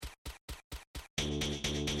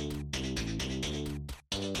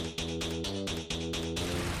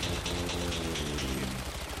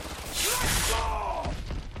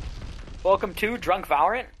Welcome to Drunk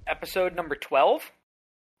Valorant, episode number 12.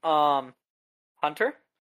 Hunter,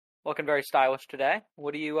 looking very stylish today.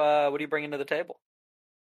 What are you bringing to the table?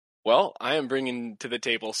 Well, I am bringing to the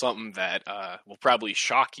table something that will probably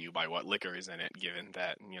shock you by what liquor is in it, given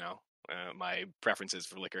that, my preferences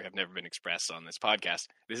for liquor have never been expressed on this podcast.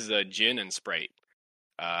 This is a gin and Sprite.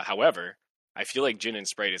 However, I feel like gin and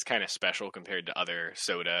Sprite is kind of special compared to other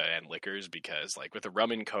soda and liquors because, like, with a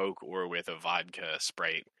rum and Coke or with a vodka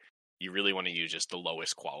Sprite, you really want to use just the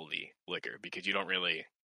lowest quality liquor because you don't really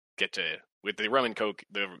get to, with the rum and Coke,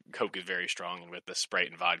 the Coke is very strong, and with the Sprite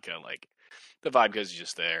and vodka, like, the vodka is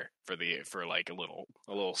just there for like a little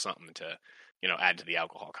something to, add to the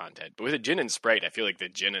alcohol content. But with a gin and Sprite, I feel like the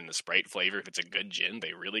gin and the Sprite flavor, if it's a good gin,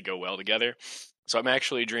 they really go well together. So I'm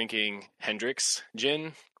actually drinking Hendrick's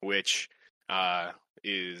gin, which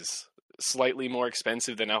is slightly more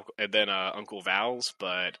expensive than Uncle Val's,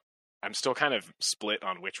 but I'm still kind of split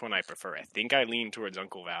on which one I prefer. I think I lean towards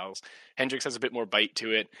Uncle Val's. Hendrick's has a bit more bite to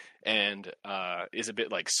it and is a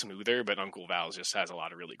bit like smoother, but Uncle Val's just has a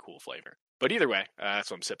lot of really cool flavor. But either way, that's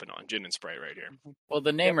what I'm sipping on. Gin and Sprite right here. Well,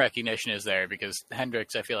 the name recognition is there because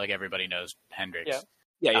Hendrick's, I feel like everybody knows Hendrick's.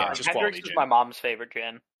 Yeah. It's just Hendrick's is my mom's favorite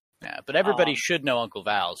gin. Yeah, but everybody should know Uncle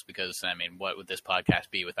Val's because, I mean, what would this podcast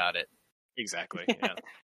be without it? Exactly, yeah.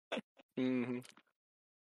 Mm-hmm.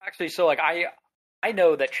 Actually, so, like, I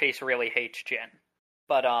know that Chase really hates gin,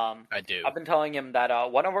 but I do. I've been telling him that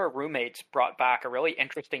one of our roommates brought back a really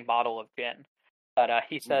interesting bottle of gin that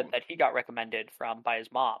he said that he got recommended by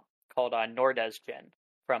his mom, called Nordes gin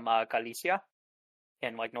from Galicia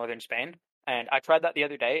in, like, northern Spain. And I tried that the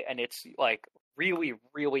other day, and it's, like, really,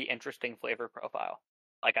 really interesting flavor profile.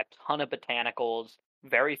 Like, a ton of botanicals,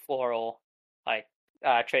 very floral. Like,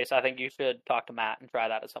 Chase, I think you should talk to Matt and try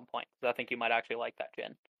that at some point, because I think you might actually like that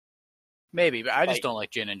gin. Maybe, but I just don't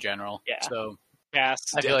like gin in general. Yeah. So Cass,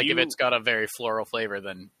 I feel like if it's got a very floral flavor,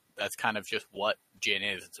 then that's kind of just what gin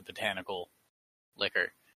is. It's a botanical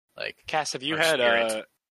liquor. Like, Cass, have you had I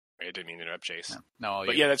didn't mean to interrupt, Chase. No,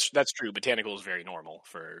 but yeah, that's true. Botanical is very normal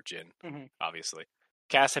for gin, obviously.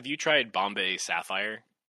 Cass, have you tried Bombay Sapphire?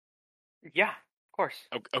 Yeah, of course.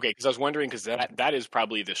 Okay, because I was wondering, because that is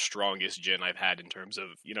probably the strongest gin I've had in terms of,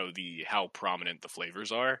 how prominent the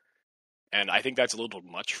flavors are. And I think that's a little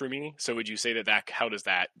much for me. So would you say how does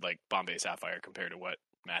that, like, Bombay Sapphire compare to what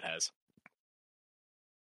Matt has?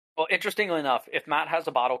 Well, interestingly enough, if Matt has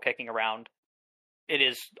a bottle kicking around, it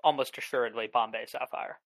is almost assuredly Bombay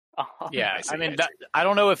Sapphire. Yeah, I mean, I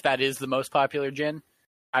don't know if that is the most popular gin.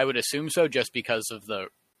 I would assume so, just because of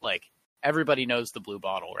everybody knows the blue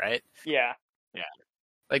bottle, right? Yeah.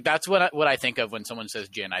 Like, that's what I think of when someone says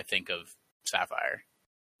gin. I think of Sapphire.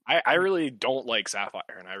 I really don't like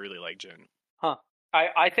Sapphire, and I really like gin. Huh.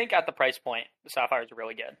 I think at the price point, the Sapphire is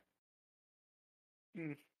really good.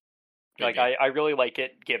 Like, I really like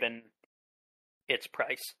it given its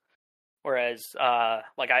price. Whereas, I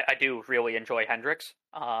do really enjoy Hendrick's.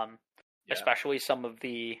 Especially some of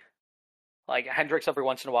the, like, Hendrick's every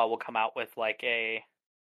once in a while will come out with, like a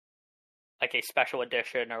special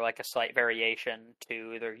edition or, like, a slight variation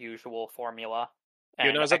to their usual formula.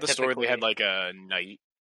 And I was at the store, they had, like, a night.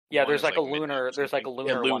 Yeah, there's like a lunar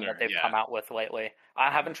one that they've come out with lately.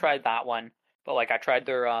 I haven't tried that one, but, like, I tried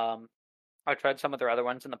some of their other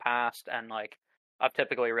ones in the past, and, like, I've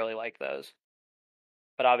typically really liked those.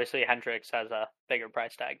 But obviously Hendrick's has a bigger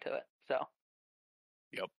price tag to it, so.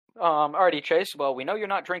 Yep. Alrighty, Chase. Well, we know you're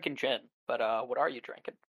not drinking gin, but what are you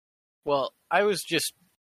drinking? Well, I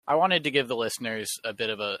wanted to give the listeners a bit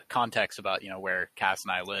of a context about, where Cass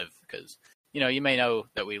and I live, because, you may know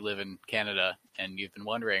that we live in Canada, and you've been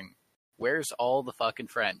wondering, where's all the fucking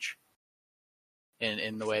French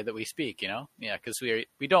in the way that we speak, Yeah, because we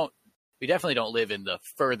definitely don't live in the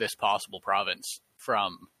furthest possible province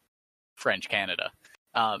from French Canada.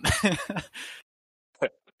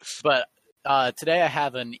 But today I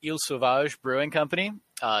have an Ile Sauvage Brewing Company,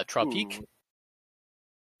 Tropique. Ooh.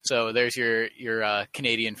 So there's your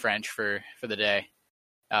Canadian French for the day.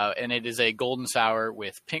 And it is a golden sour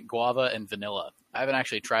with pink guava and vanilla. I haven't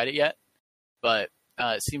actually tried it yet, but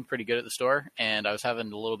it seemed pretty good at the store, and I was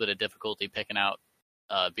having a little bit of difficulty picking out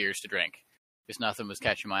beers to drink because nothing was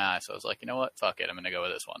catching my eye. So I was like, you know what? Fuck it. I'm going to go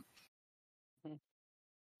with this one.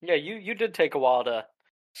 Yeah, you did take a while to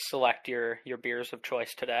select your beers of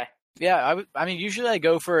choice today. Yeah, I mean, usually I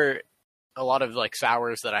go for a lot of, like,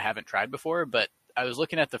 sours that I haven't tried before, but I was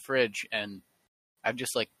looking at the fridge, and I've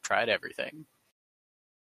just, like, tried everything.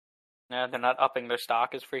 Yeah, they're not upping their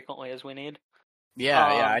stock as frequently as we need. Yeah,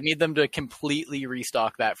 I need them to completely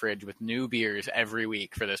restock that fridge with new beers every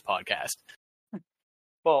week for this podcast.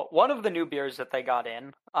 Well, one of the new beers that they got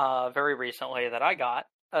in very recently that I got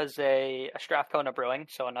as a Strathcona Brewing,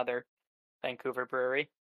 so another Vancouver brewery,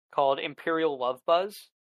 called Imperial Love Buzz,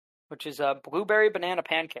 which is a blueberry banana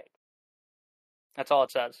pancake. That's all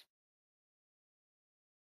it says.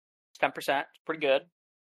 It's 10%. It's pretty good.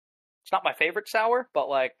 It's not my favorite sour, but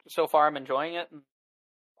like so far I'm enjoying it. And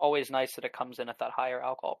always nice that it comes in at that higher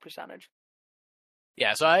alcohol percentage.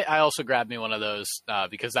 Yeah, so I also grabbed me one of those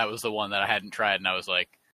because that was the one that I hadn't tried, and I was like,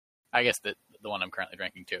 I guess the one I'm currently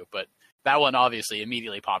drinking too. But that one obviously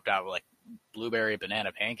immediately popped out with like blueberry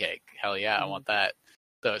banana pancake. Hell yeah, I want that.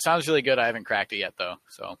 So it sounds really good. I haven't cracked it yet though.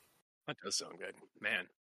 So that does sound good, man.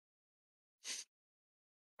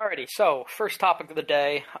 Alrighty, so first topic of the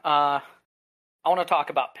day. I want to talk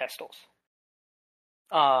about pistols.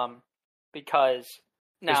 Because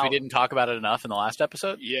now we didn't talk about it enough in the last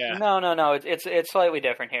episode. Yeah. No. It's slightly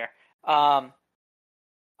different here. I'm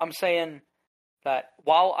saying that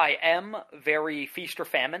while I am very feast or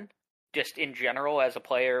famine, just in general as a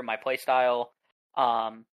player, my playstyle,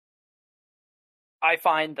 I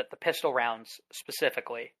find that the pistol rounds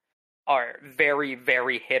specifically are very,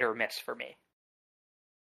 very hit or miss for me.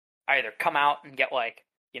 I either come out and get like,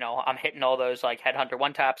 I'm hitting all those like Headhunter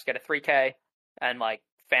one taps, get a 3K, and like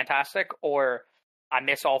fantastic, or I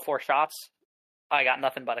miss all 4 shots, I got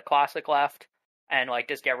nothing but a classic left, and like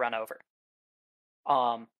just get run over.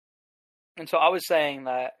 And so I was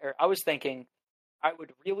thinking I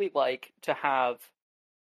would really like to have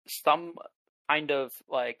some kind of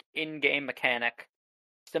like in-game mechanic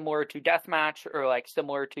similar to Deathmatch or like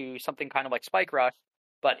similar to something kind of like Spike Rush,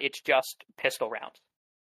 but it's just pistol rounds,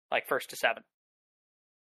 like 1st to 7.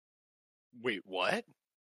 Wait, what?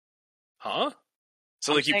 Huh?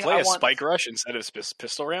 So like you play a Spike Rush instead of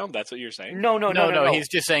pistol round? That's what you're saying? No. He's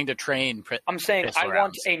just saying to train. I'm saying I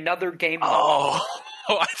want another game mode. Oh,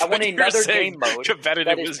 I want another game mode.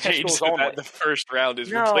 Competitive was changed so that the first round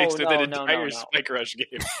is replaced with an entire Spike Rush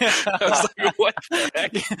game. I was like, what the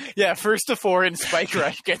heck? Yeah, 1st to 4 in Spike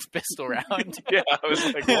Rush gets pistol round. Yeah, I was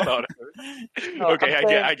like, hold on. Okay,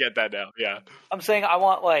 I get that now. Yeah. I'm saying I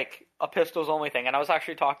want like a pistols only thing, and I was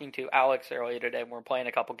actually talking to Alex earlier today when we were playing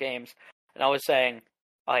a couple games, and I was saying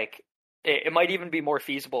like it might even be more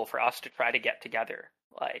feasible for us to try to get together,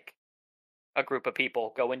 like a group of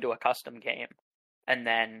people, go into a custom game, and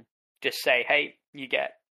then just say, hey, you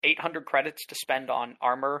get 800 credits to spend on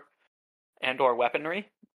armor and or weaponry,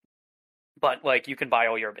 but like you can buy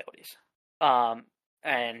all your abilities.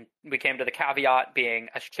 And we came to the caveat being,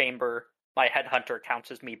 as chamber, my Headhunter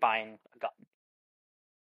counts as me buying a gun.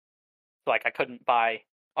 So like I couldn't buy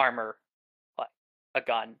armor, like a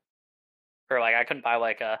gun, or like I couldn't buy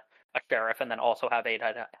like a sheriff and then also have 8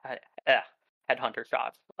 Headhunter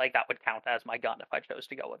shots. Like that would count as my gun if I chose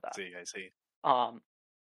to go with that. I see.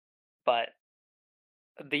 But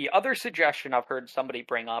the other suggestion I've heard somebody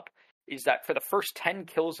bring up is that for the first 10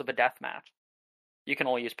 kills of a deathmatch, you can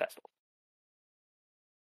only use pistols.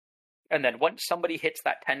 And then once somebody hits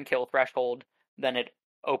that 10 kill threshold, then it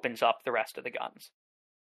opens up the rest of the guns.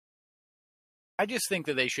 I just think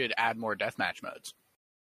that they should add more deathmatch modes.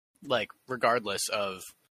 Like, regardless of...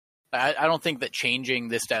 I don't think that changing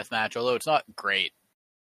this deathmatch, although it's not great,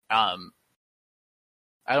 I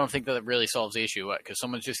don't think that it really solves the issue, because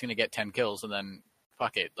someone's just going to get 10 kills and then,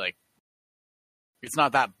 fuck it, like, it's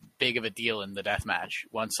not that big of a deal in the deathmatch.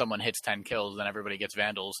 Once someone hits 10 kills, then everybody gets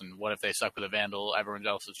Vandals, and what if they suck with a Vandal? Everyone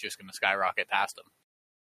else is just going to skyrocket past them.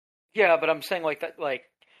 Yeah, but I'm saying, like, that, like,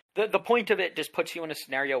 the point of it just puts you in a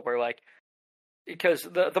scenario where, like, because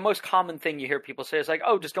the most common thing you hear people say is, like,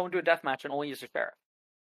 oh, just go into a deathmatch and only use a sheriff.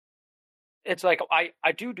 It's like,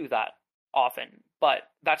 I do that often, but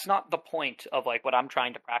that's not the point of, like, what I'm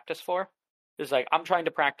trying to practice for. Is, like, I'm trying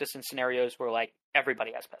to practice in scenarios where, like,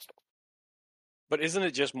 everybody has pistols. But isn't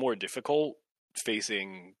it just more difficult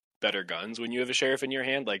facing better guns when you have a sheriff in your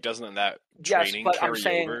hand? Like, doesn't that training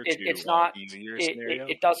carry over to it's not, easier scenario?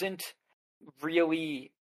 It doesn't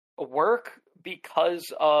really work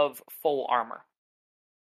because of full armor.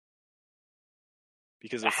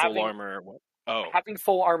 Because of full armor? What? Oh. Having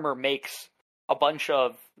full armor makes a bunch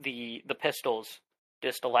of the pistols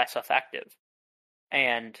just less effective.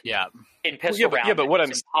 And in pistol round,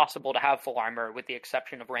 it's impossible to have full armor with the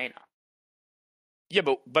exception of Reyna. Yeah,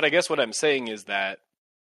 but I guess what I'm saying is that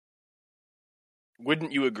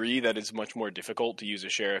wouldn't you agree that it's much more difficult to use a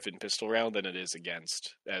sheriff in pistol round than it is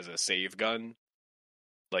against as a save gun,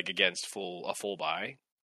 like against a full buy?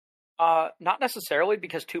 Not necessarily,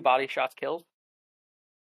 because 2 body shots kills.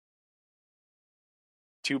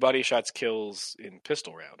 2 body shots kills in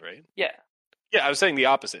pistol round, right? Yeah. Yeah, I was saying the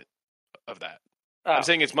opposite of that. I'm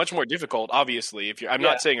saying it's much more difficult, obviously. If you're, I'm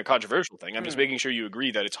not saying a controversial thing. I'm just making sure you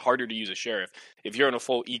agree that it's harder to use a sheriff if you're in a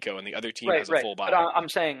full eco and the other team has a full buy. But I'm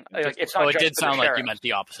saying it's not. It did sound like you meant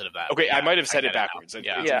the opposite of that. Okay, yeah, I might have said it backwards. It's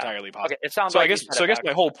entirely possible. Okay, it sounds so like I guess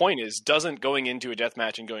my whole point is, doesn't going into a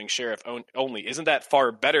deathmatch and going sheriff only, isn't that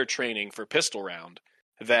far better training for pistol round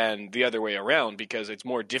than the other way around, because it's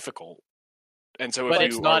more difficult? And so, but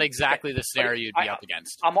it's not exactly the scenario you'd be up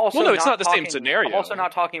against. I'm also well, no, it's not the same scenario. I'm also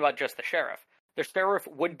not talking about just the sheriff. The sheriff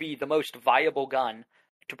would be the most viable gun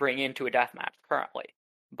to bring into a deathmatch currently,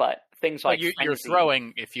 but things like you're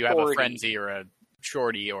throwing if you have a frenzy or a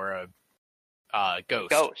shorty or a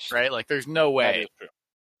ghost, right? Like, there's no way.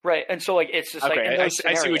 Right, and so like it's just okay, like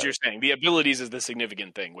I see what you're saying. The abilities is the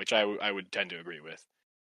significant thing, which I would tend to agree with.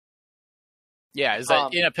 Yeah, is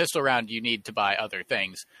that in a pistol round you need to buy other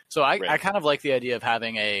things. So I kind of like the idea of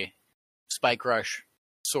having a Spike Rush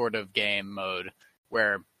sort of game mode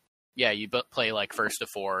where, yeah, you play like first to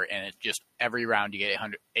 4, and it just every round you get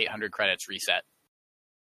 800 credits reset.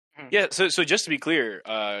 Yeah, so just to be clear,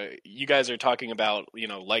 you guys are talking about,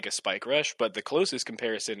 like a Spike Rush, but the closest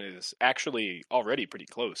comparison is actually already pretty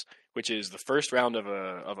close, which is the first round of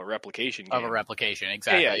a replication game. Of a replication,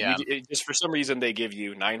 exactly. Yeah. Just for some reason they give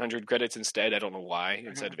you 900 credits instead. I don't know why,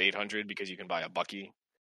 instead of 800, because you can buy a Bucky.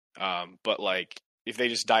 But like, if they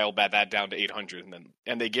just dial that down to 800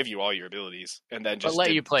 and they give you all your abilities and then just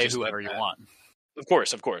let you play whoever you want. Of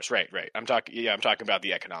course, right. I'm talking about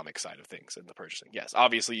the economic side of things and the purchasing. Yes,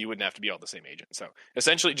 obviously you wouldn't have to be all the same agent. So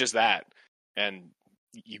essentially just that, and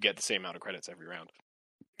you get the same amount of credits every round.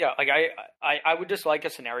 Yeah, like I would just like a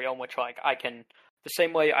scenario in which like I can, the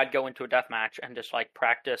same way I'd go into a deathmatch and just like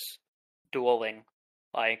practice dueling,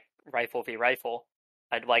 like rifle v rifle.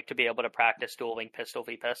 I'd like to be able to practice dueling pistol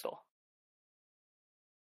v pistol.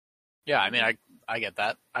 Yeah, I mean, I get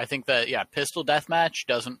that. I think that, pistol deathmatch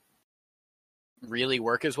doesn't really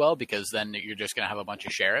work as well, because then you're just going to have a bunch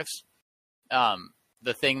of sheriffs.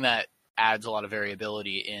 The thing that adds a lot of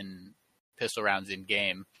variability in pistol rounds in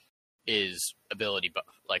game is ability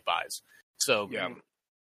buys. So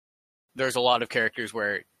there's a lot of characters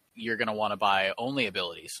where you're going to want to buy only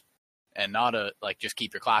abilities and not just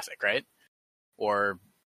keep your classic, right? Or,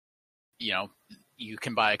 you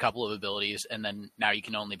can buy a couple of abilities and then now you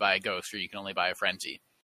can only buy a ghost or you can only buy a frenzy.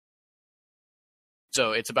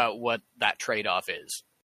 So it's about what that trade-off is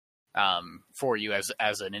for you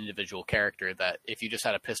as an individual character, that if you just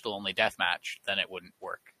had a pistol-only deathmatch, then it wouldn't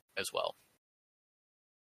work as well.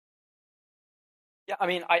 Yeah, I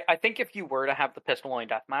mean, I think if you were to have the pistol-only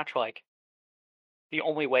deathmatch, like, the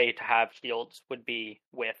only way to have shields would be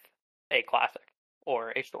with a classic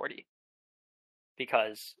or a shorty.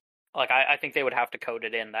 Because, like, I think they would have to code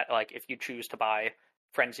it in that, like, if you choose to buy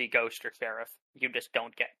Frenzy, Ghost, or Sheriff, you just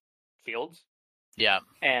don't get shields. Yeah.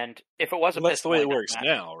 And if it was that's the way it works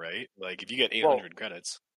now, right? Like, if you get 800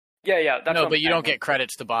 credits. Yeah. No, but you don't get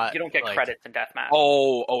credits to buy. You don't get credits in deathmatch.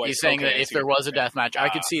 Oh, he's saying that if there was a deathmatch, I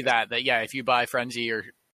could see that if you buy Frenzy or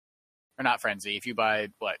not Frenzy, if you buy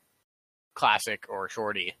Classic or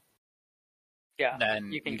Shorty,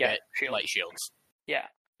 then you can get light shields. Yeah.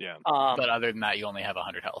 But other than that, you only have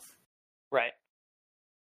 100 health. Right.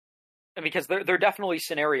 Because there are definitely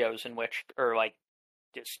scenarios in which, or like,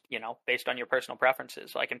 just, based on your personal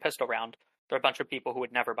preferences, like in pistol round, there are a bunch of people who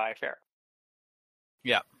would never buy a sheriff.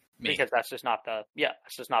 Yeah. Me. Because that's just not the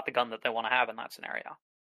gun that they want to have in that scenario.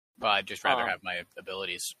 Well, I'd just rather have my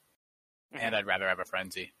abilities, and I'd rather have a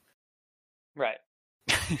frenzy. Right.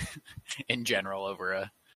 In general, over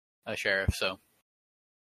a sheriff. So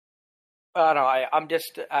I don't know. I'm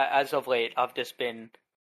just, as of late, I've just been,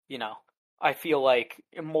 I feel like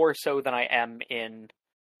more so than I am in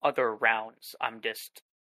other rounds, I'm just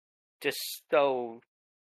so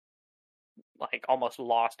like almost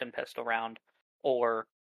lost in pistol round, or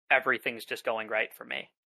everything's just going right for me.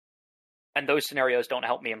 And those scenarios don't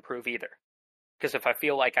help me improve either. Because if I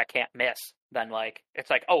feel like I can't miss, then like it's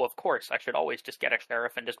like, oh, of course, I should always just get a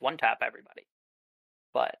sheriff and just one tap everybody.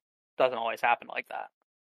 But it doesn't always happen like that.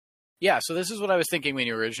 Yeah, so this is what I was thinking when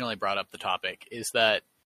you originally brought up the topic, is that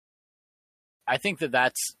I think that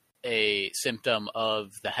that's a symptom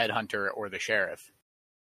of the headhunter or the sheriff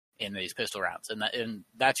in these pistol rounds, and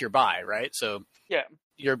that's your buy, right? So yeah,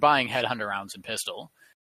 you're buying headhunter rounds in pistol,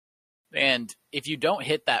 and if you don't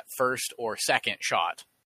hit that first or second shot,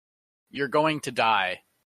 you're going to die.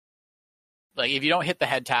 Like, if you don't hit the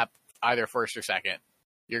head tap either first or second,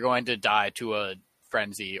 you're going to die to a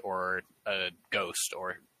frenzy or a ghost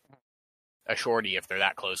or a shorty if they're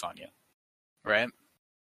that close on you, right?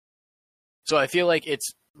 So I feel like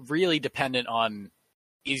it's really dependent on,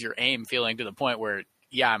 is your aim feeling to the point where,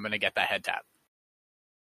 I'm going to get that head tap.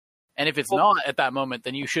 And if it's not at that moment,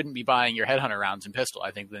 then you shouldn't be buying your Headhunter rounds and pistol. I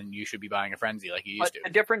think then you should be buying a Frenzy like you used to. The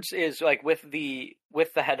difference is, like, with the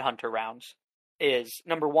Headhunter rounds is,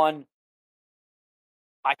 number one,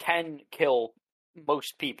 I can kill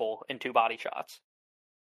most people in 2 body shots.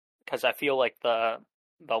 Because I feel like the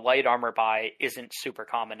light armor buy isn't super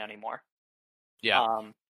common anymore. Yeah.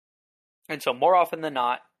 And so more often than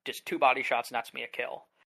not, just 2 body shots nets me a kill.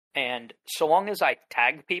 And so long as I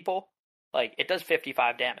tag people, like, it does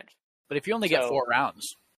 55 damage. But if you only get 4 rounds.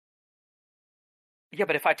 Yeah,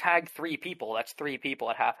 but if I tag 3 people, that's 3 people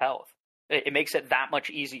at half health. It makes it that much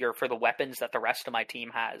easier for the weapons that the rest of my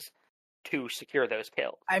team has to secure those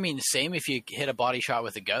kills. I mean, same if you hit a body shot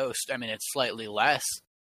with a ghost. I mean, it's slightly less.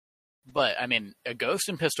 But, I mean, a ghost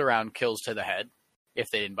and pistol round kills to the head if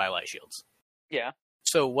they didn't buy light shields. Yeah.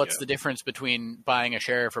 So what's the difference between buying a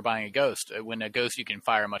sheriff or buying a ghost? When a ghost you can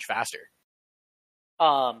fire much faster.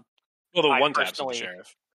 Well, the one taps with the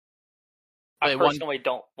sheriff. I personally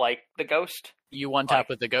don't like the ghost. You one tap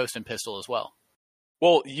with the ghost and pistol as well.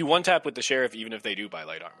 Well, you one tap with the sheriff even if they do buy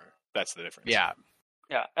light armor. That's the difference. Yeah.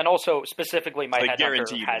 Yeah, and also specifically my Headhunter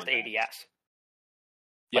has ADS.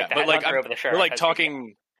 Yeah, but like we're like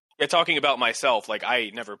talking about myself. Like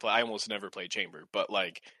I almost never play chamber, but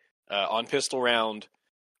like on pistol round,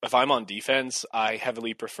 if I'm on defense, I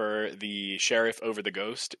heavily prefer the sheriff over the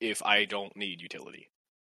ghost if I don't need utility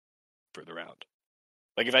for the round.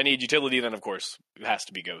 Like, if I need utility, then, of course, it has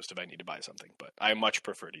to be Ghost if I need to buy something. But I much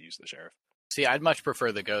prefer to use the Sheriff. See, I'd much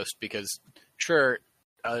prefer the Ghost because, sure,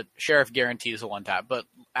 Sheriff guarantees a one-tap. But,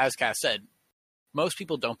 as Cass said, most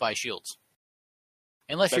people don't buy shields.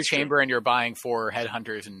 Unless you're Chamber and you're buying 4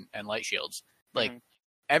 Headhunters and Light Shields. Like,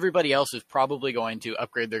 everybody else is probably going to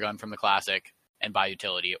upgrade their gun from the Classic and buy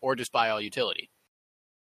utility, or just buy all utility.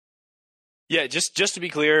 Yeah, just to be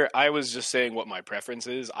clear, I was just saying what my preference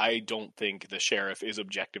is. I don't think the Sheriff is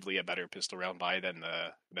objectively a better pistol round buy than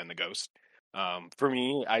the Ghost. For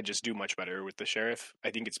me, I just do much better with the Sheriff.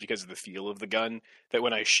 I think it's because of the feel of the gun, that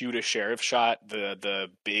when I shoot a Sheriff shot, the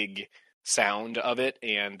big sound of it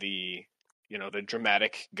and the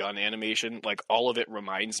dramatic gun animation, like all of it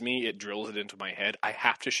reminds me, it drills it into my head. I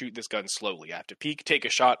have to shoot this gun slowly. I have to peek, take a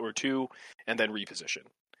shot or two, and then reposition,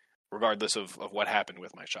 regardless of what happened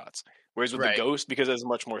with my shots. Whereas with the Ghost, because it has a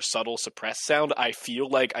much more subtle, suppressed sound, I feel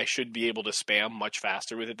like I should be able to spam much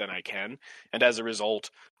faster with it than I can. And as a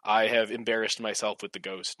result, I have embarrassed myself with the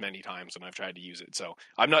Ghost many times when I've tried to use it. So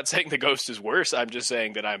I'm not saying the Ghost is worse. I'm just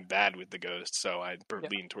saying that I'm bad with the Ghost, so I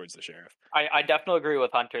lean towards the Sheriff. I definitely agree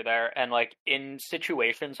with Hunter there. And like in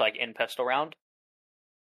situations like in pistol round,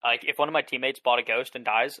 like if one of my teammates bought a Ghost and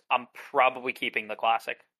dies, I'm probably keeping the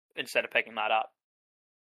Classic instead of picking that up.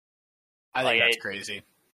 I think that's crazy.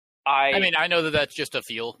 I mean, I know that that's just a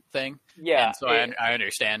feel thing. Yeah. And so I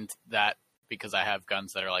understand that because I have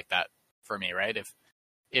guns that are like that for me, right?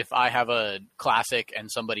 If I have a Classic and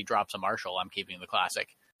somebody drops a Marshall, I'm keeping the Classic.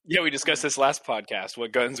 Yeah, we discussed this last podcast,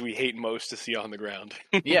 what guns we hate most to see on the ground.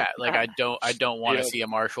 Yeah, like I don't want to see a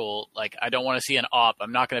Marshall. Like, I don't want to see an AWP.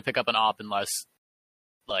 I'm not going to pick up an AWP unless,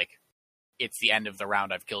 like, it's the end of the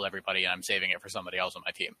round. I've killed everybody and I'm saving it for somebody else on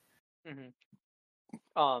my team.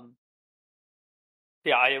 Mm-hmm.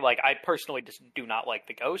 Yeah, I personally just do not like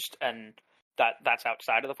the Ghost, and that's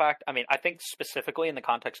outside of the fact. I mean, I think specifically in the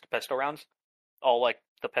context of pistol rounds, all like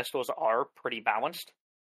the pistols are pretty balanced.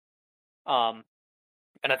 And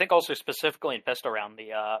I think also specifically in pistol round,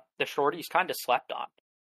 the shorty's kind of slept on.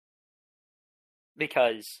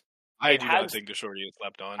 Because I do not think the shorty is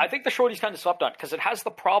slept on. I think the shorty's kind of slept on because it has the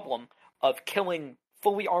problem of killing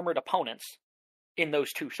fully armored opponents in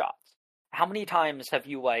those 2 shots. How many times have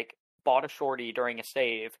you bought a shorty during a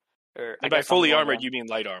save? Or and by fully armored, you mean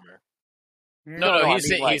light armor? No,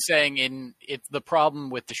 he's saying the problem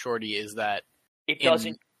with the shorty is that it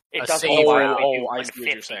doesn't. I see what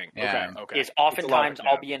you're saying. Yeah. Okay. Is oftentimes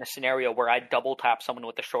I'll be in a scenario where I double tap someone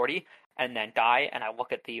with the shorty and then die, and I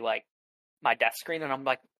look at the my death screen and I'm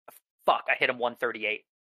like, "Fuck! I hit him 138."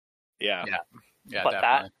 Yeah. But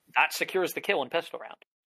definitely. that secures the kill in pistol round.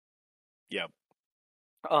 Yep.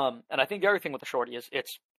 And I think the other thing with the shorty is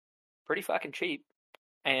it's pretty fucking cheap,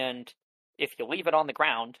 and if you leave it on the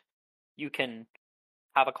ground, you can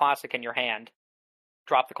have a Classic in your hand,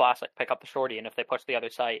 drop the Classic, pick up the shorty, and if they push the other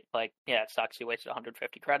site, it sucks, you wasted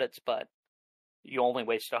 150 credits, but you only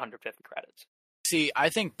wasted 150 credits. See, I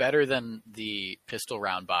think better than the pistol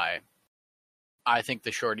round buy, I think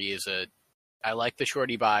the shorty I like the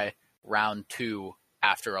shorty buy round 2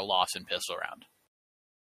 after a loss in pistol round.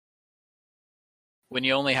 When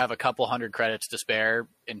you only have a couple 100 credits to spare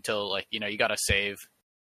until, you got to save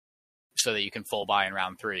so that you can full buy in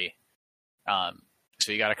round 3.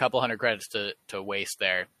 So you got a couple 100 credits to waste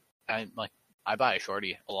there. I buy a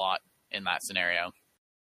shorty a lot in that scenario.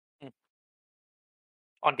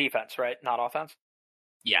 On defense, right? Not offense?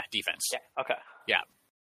 Yeah, defense. Yeah, okay. Yeah.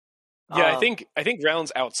 Yeah, I think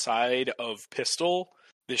rounds outside of pistol,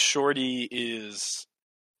 the shorty is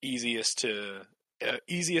easiest to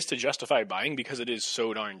justify buying because it is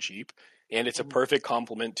so darn cheap, and it's a perfect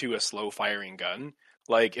complement to a slow firing gun.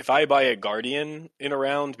 Like if I buy a Guardian in a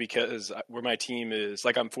round because where my team is,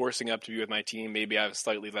 like I'm forcing up to be with my team, maybe I have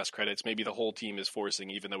slightly less credits, maybe the whole team is forcing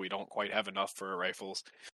even though we don't quite have enough for our rifles.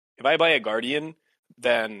 If I buy a Guardian,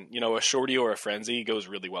 then a shorty or a frenzy goes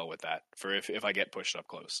really well with that for if I get pushed up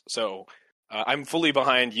close. So I'm fully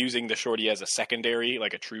behind using the shorty as a secondary,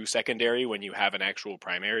 like a true secondary when you have an actual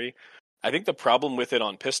primary. I think the problem with it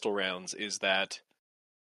on pistol rounds is that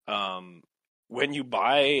when you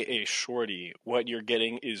buy a shorty, what you're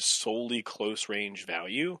getting is solely close range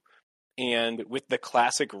value. And with the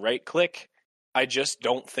classic right click, I just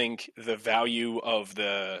don't think the value of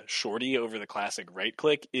the shorty over the classic right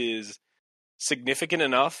click is significant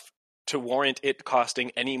enough to warrant it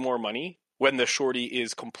costing any more money when the shorty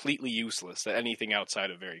is completely useless at anything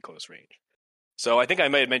outside of very close range. So I think I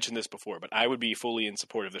might have mentioned this before, but I would be fully in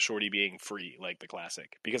support of the shorty being free like the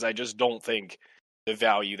classic, because I just don't think the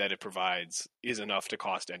value that it provides is enough to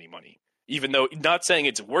cost any money. Even though, not saying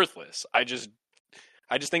it's worthless, I just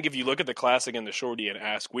think if you look at the classic and the shorty and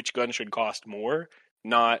ask which gun should cost more,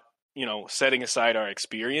 not setting aside our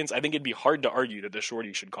experience, I think it'd be hard to argue that the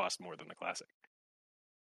shorty should cost more than the classic.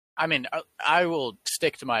 I mean, I will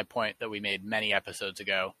stick to my point that we made many episodes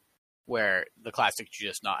ago, where the classic should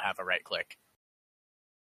just not have a right click.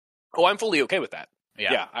 Oh, I'm fully okay with that.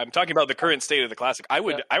 Yeah, I'm talking about the current state of the classic. I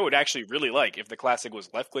would actually really like if the classic was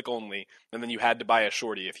left click only, and then you had to buy a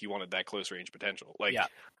shorty if you wanted that close range potential.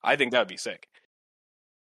 I think that would be sick.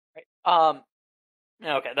 Okay,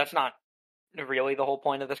 that's not really the whole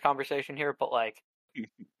point of this conversation here, but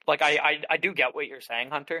I do get what you're saying,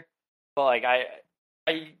 Hunter. But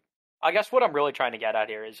I guess what I'm really trying to get at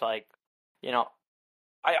here is I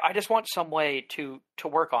just want some way to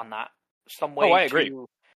work on that. Some way I agree.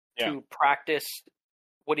 to practice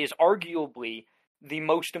what is arguably the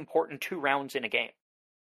most important 2 rounds in a game.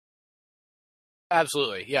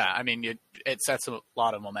 Absolutely, yeah. I mean, it sets a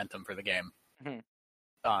lot of momentum for the game. Mm-hmm.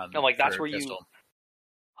 And that's where pistol.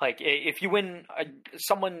 If you win,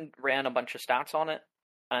 someone ran a bunch of stats on it,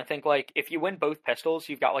 and I think if you win both pistols,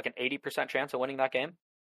 you've got an 80% chance of winning that game,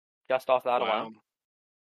 just off that alone.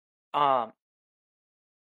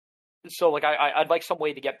 So I'd like some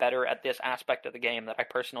way to get better at this aspect of the game that I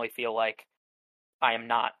personally feel like I am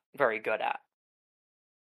not very good at.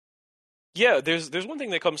 Yeah, there's one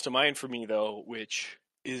thing that comes to mind for me though, which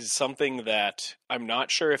is something that I'm not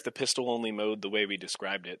sure if the pistol only mode, the way we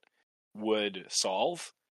described it, would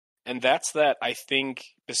solve. And that's that I think,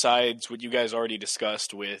 besides what you guys already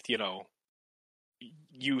discussed with,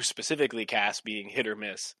 you specifically, Cass, being hit or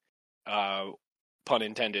miss, pun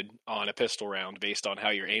intended, on a pistol round based on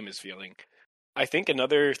how your aim is feeling. I think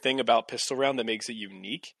another thing about pistol round that makes it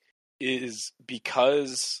unique is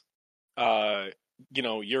because,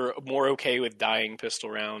 you're more okay with dying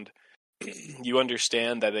pistol round. You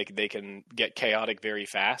understand that they can get chaotic very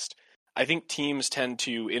fast. I think teams tend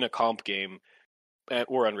to, in a comp game,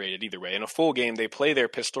 or unrated, either way, in a full game, they play their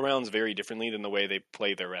pistol rounds very differently than the way they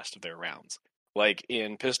play the rest of their rounds. Like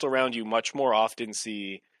in pistol round, you much more often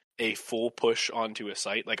see a full push onto a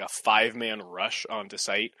site, like a 5-man rush onto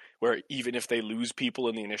site, where even if they lose people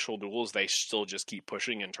in the initial duels, they still just keep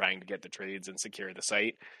pushing and trying to get the trades and secure the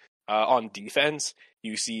site. On defense,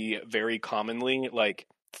 you see very commonly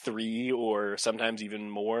 3 or sometimes even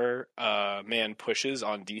more man pushes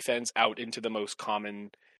on defense out into the most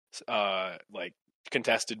common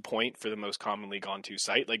contested point for the most commonly gone to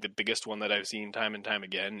site. Like the biggest one that I've seen time and time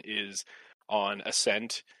again is on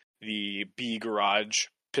Ascent. The B garage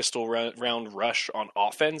pistol round rush on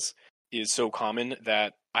offense is so common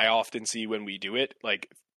that I often see when we do it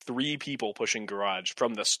 3 people pushing garage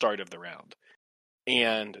from the start of the round.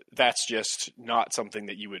 And that's just not something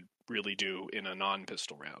that you would really do in a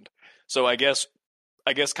non-pistol round. So I guess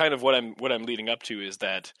kind of what I'm leading up to is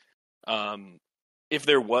that if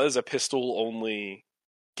there was a pistol only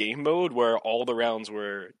game mode where all the rounds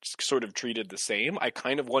were sort of treated the same, I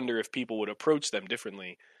kind of wonder if people would approach them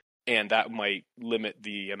differently, and that might limit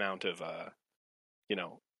the amount of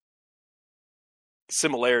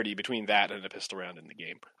similarity between that and a pistol round in the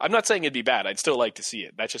game. I'm not saying it'd be bad. I'd still like to see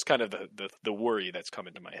it. That's just kind of the worry that's come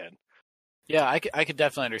into my head. Yeah, I could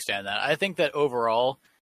definitely understand that. I think that overall,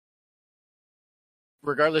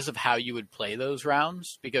 regardless of how you would play those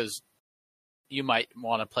rounds, because you might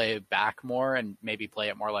want to play back more and maybe play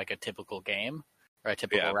it more like a typical game, or a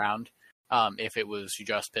typical round. If it was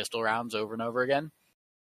just pistol rounds over and over again,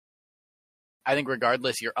 I think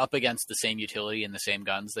regardless, you're up against the same utility and the same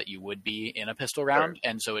guns that you would be in a pistol round,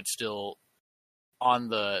 and so it's still on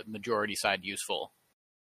the majority side useful.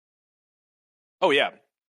 Oh yeah,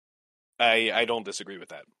 I don't disagree with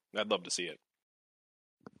that. I'd love to see it.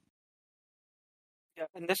 Yeah,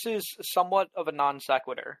 and this is somewhat of a non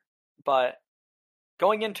sequitur, but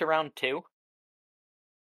going into round 2,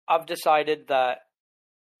 I've decided that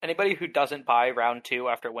anybody who doesn't buy round 2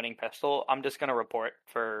 after winning pistol, I'm just going to report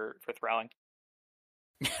for throwing.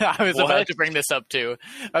 I was about to bring this up too.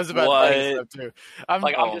 I'm not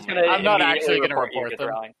actually going to report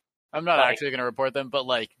them. I'm not actually going to report them, but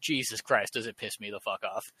like, Jesus Christ, does it piss me the fuck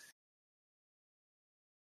off?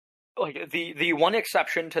 Like, the one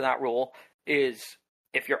exception to that rule is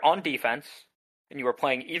if you're on defense and you were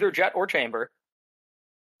playing either jet or chamber,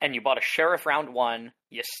 and you bought a sheriff round 1,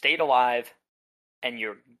 you stayed alive, and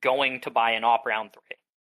you're going to buy an op round 3.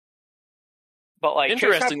 But like,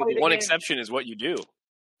 interestingly, the one exception is what you do.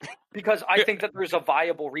 Because I think that there's a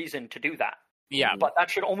viable reason to do that. Yeah. But that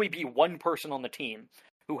should only be one person on the team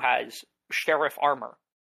who has sheriff armor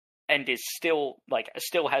and is still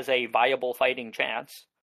has a viable fighting chance.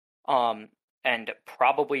 And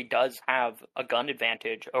probably does have a gun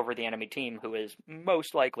advantage over the enemy team who is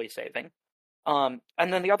most likely saving. And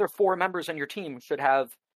then the other 4 members on your team should have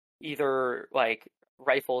either like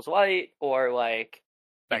rifles light or like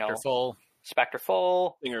Spectre full. Spectre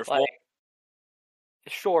full. Stinger full.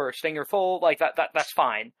 Sure, Stinger full, like that's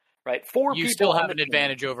fine, right? 4 you people still have an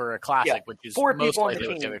advantage over a classic, which is 4 most people on likely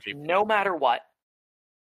the with team, other people. no matter what,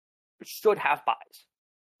 should have buys,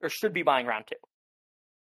 or should be buying round 2.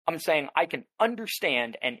 I'm saying I can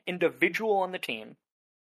understand an individual on the team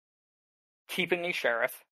keeping a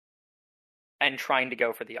sheriff and trying to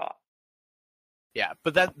go for the op. Yeah,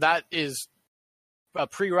 but that is a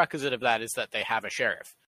prerequisite of that is that they have a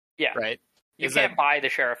sheriff. Yeah. Right? You can't buy the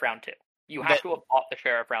sheriff round 2. You have to have bought the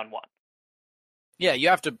sheriff round 1. Yeah, you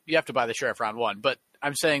have to buy the sheriff round 1, but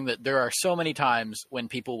I'm saying that there are so many times when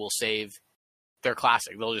people will save their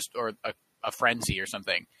classic, they'll just, or a frenzy or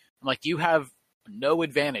something. I'm like, you have no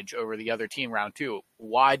advantage over the other team round 2.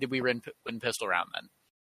 Why did we win pistol round then?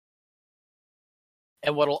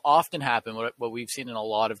 And what'll often happen, what we've seen in a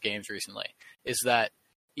lot of games recently, is that,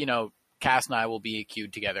 Cass and I will be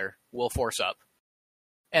queued together. We'll force up.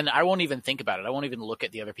 And I won't even think about it. I won't even look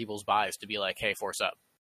at the other people's buys to be like, hey, force up.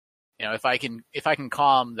 If I can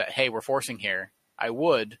calm that, hey, we're forcing here, I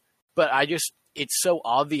would. But it's so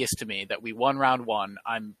obvious to me that we won round 1.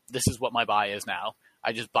 This is what my buy is now.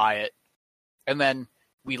 I just buy it. And then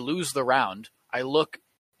we lose the round. I look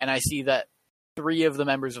and I see that 3 of the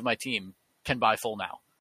members of my team can buy full now.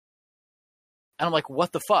 And I'm like,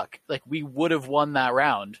 what the fuck? Like, we would have won that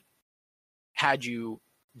round had you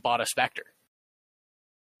bought a Spectre.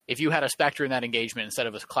 If you had a Spectre in that engagement instead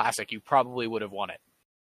of a classic, you probably would have won it.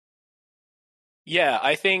 Yeah,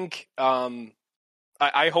 I think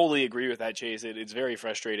I wholly agree with that, Chase. It's very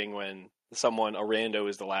frustrating when a rando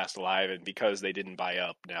is the last alive, and because they didn't buy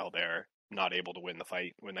up, now they're not able to win the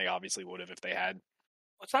fight when they obviously would have if they had.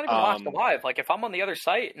 Well, it's not even last alive. Like, if I'm on the other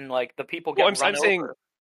site and like the people get run over.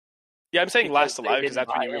 Yeah, I'm saying last alive because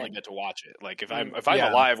that's when you really get to watch it. Like, if I'm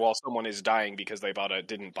alive while someone is dying because they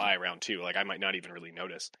didn't buy round 2, like I might not even really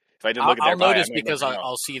notice. If I didn't look at their buy, I'll notice because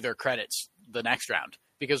I'll see their credits the next round.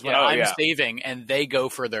 Because when I'm saving and they go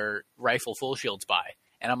for their rifle full shields buy,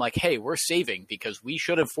 and I'm like, hey, we're saving because we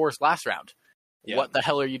should have forced last round. Yeah. What the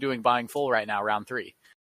hell are you doing buying full right now, round 3?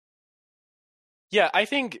 Yeah, I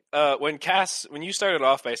think when you started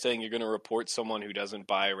off by saying you're going to report someone who doesn't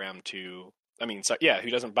buy round 2, who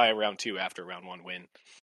doesn't buy round 2 after round 1 win,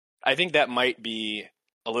 I think that might be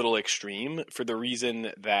a little extreme for the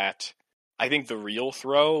reason that I think the real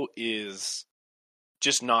throw is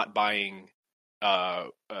just not buying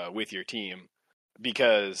with your team,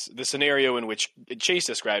 because the scenario in which Chase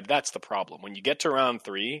described, that's the problem. When you get to round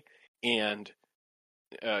 3 and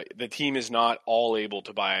the team is not all able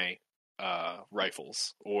to buy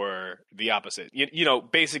rifles, or the opposite.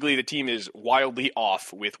 Basically the team is wildly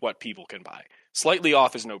off with what people can buy. Slightly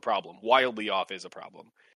off is no problem. Wildly off is a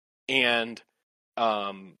problem. And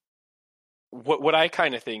what I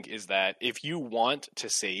kind of think is that if you want to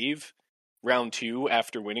save round 2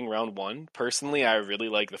 after winning round 1, personally, I really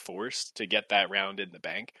like the force to get that round in the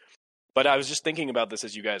bank. But I was just thinking about this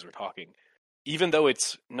as you guys were talking. Even though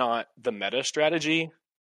it's not the meta strategy,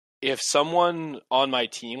 if someone on my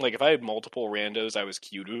team, like if I had multiple randos I was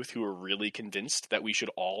queued with who were really convinced that we should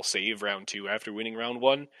all save round 2 after winning round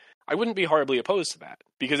 1, I wouldn't be horribly opposed to that,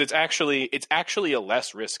 because it's actually a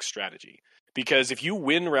less risk strategy. Because if you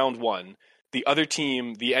win round 1,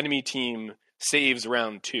 the enemy team saves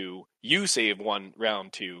round 2, you save one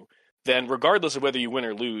round 2, then regardless of whether you win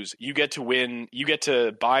or lose, you get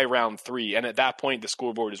to buy round 3, and at that point the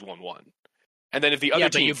scoreboard is 1-1. And then if the other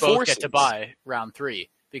team you forces, both get to buy round 3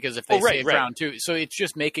 because if they save round 2, so it's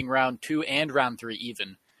just making round 2 and round 3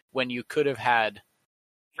 even when you could have had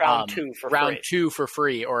round 2 for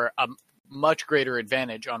free or a much greater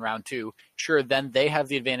advantage on round 2. Sure, then they have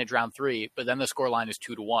the advantage round 3, but then the score line is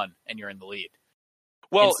 2-1 and you're in the lead.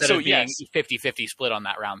 Well, instead so of being yes, 50-50 split on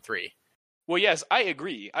that round 3. Well, yes, I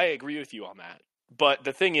agree. I agree with you on that. But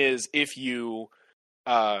the thing is, if the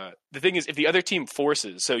other team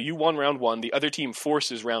forces, so you won round 1, the other team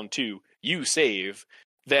forces round 2, you save,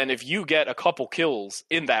 then if you get a couple kills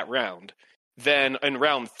in that round, then in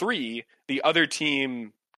round 3, the other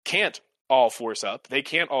team can't all force up. They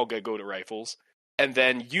can't all go to rifles. And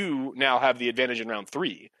then you now have the advantage in round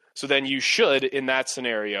 3. So then you should, in that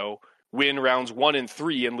scenario, win rounds 1 and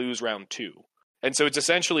 3 and lose round 2. And so it's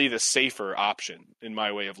essentially the safer option in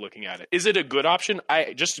my way of looking at it. Is it a good option?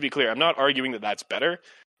 Just to be clear, I'm not arguing that that's better,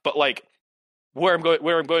 but like where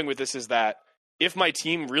I'm going with this is that if my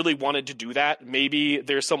team really wanted to do that, maybe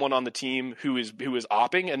there's someone on the team who is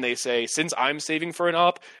opping, and they say, since I'm saving for an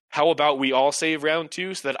op, how about we all save round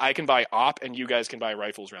 2 so that I can buy op and you guys can buy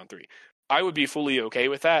rifles round 3. I would be fully okay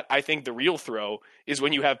with that. I think the real throw is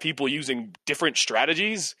when you have people using different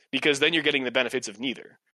strategies, because then you're getting the benefits of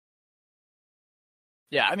neither.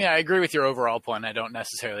 Yeah, I mean, I agree with your overall point. I don't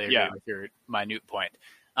necessarily agree with your minute point.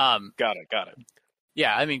 Got it.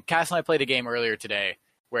 Yeah, I mean, Cass and I played a game earlier today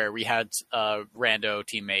where we had a rando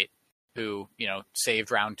teammate who,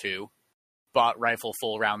 saved round 2, bought rifle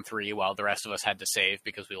full round 3 while the rest of us had to save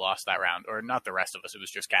because we lost that round. Or not the rest of us, it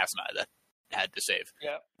was just Cass and I that had to save.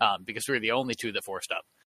 Yeah. Because we were the only 2 that forced up.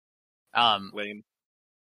 Lame.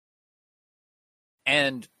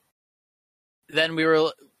 And then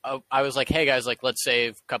I was like, hey guys, let's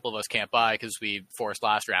save. A couple of us can't buy because we forced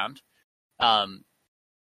last round.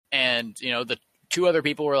 And the 2 other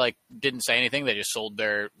people were didn't say anything. They just sold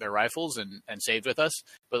their rifles and saved with us.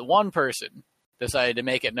 But one person decided to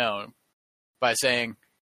make it known by saying,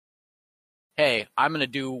 hey, I'm going to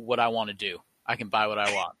do what I want to do. I can buy what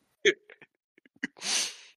I want.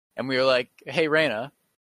 And we were like, hey, Reyna,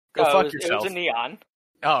 go fuck yourself. It was a Neon.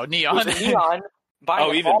 Oh, Neon. It was a Neon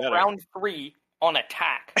buying all better. round 3 on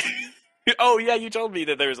attack. Oh, yeah, you told me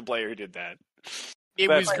that there was a player who did that. It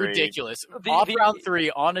That's was great. ridiculous. Off round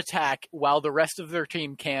 3 on attack while the rest of their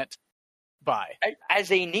team can't buy.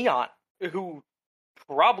 As a Neon who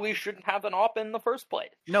probably shouldn't have an op in the first place.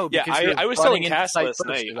 No, because I was telling Cass last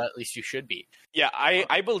night. So at least you should be. Yeah,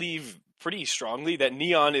 I believe pretty strongly that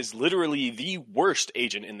Neon is literally the worst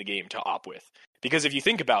agent in the game to op with. Because if you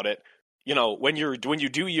think about it, when you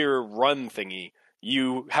do your run thingy,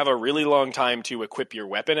 you have a really long time to equip your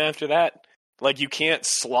weapon after that. You can't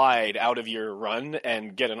slide out of your run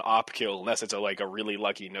and get an op kill unless it's a really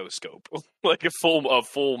lucky no scope, a full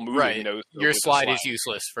moving no scope. Your slide is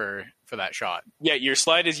useless for that shot. Yeah, your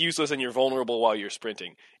slide is useless and you're vulnerable while you're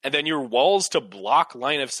sprinting. And then your walls to block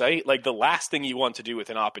line of sight, the last thing you want to do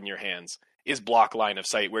with an op in your hands is block line of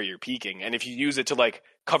sight where you're peeking. And if you use it to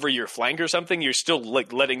cover your flank or something, you're still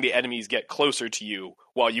letting the enemies get closer to you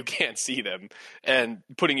while you can't see them and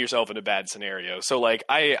putting yourself in a bad scenario. So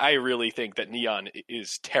I really think that Neon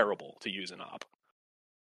is terrible to use an op.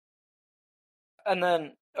 And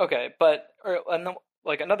then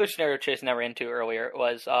another scenario Chase never into earlier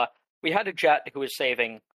was we had a Jet who was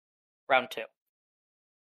saving round 2.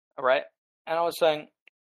 All right? And I was saying,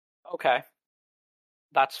 okay,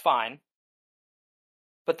 that's fine.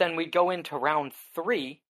 But then we'd go into round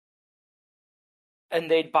 3, and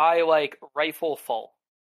they'd buy, rifle full.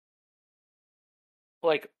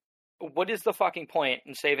 What is the fucking point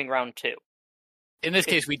in saving round 2? In this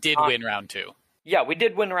case, we did win round 2. Yeah, we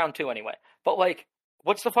did win round 2 anyway. But,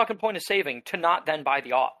 what's the fucking point of saving to not then buy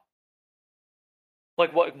the op?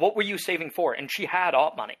 What were you saving for? And she had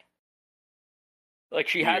op money.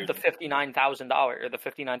 She had the $59,000 or the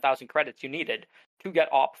 59,000 credits you needed to get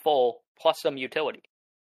op full plus some utility.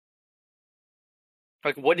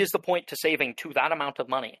 What is the point to saving to that amount of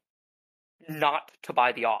money not to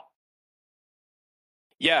buy the op?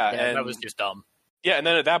 Yeah, and that was just dumb. Yeah, and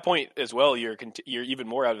then at that point as well, you're even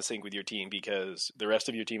more out of sync with your team because the rest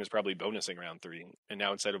of your team is probably bonusing round 3, and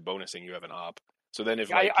now instead of bonusing, you have an op. So then if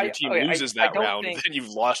your team loses that round, then you've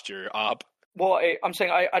lost your op. Well, I'm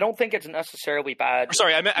saying I don't think it's necessarily bad.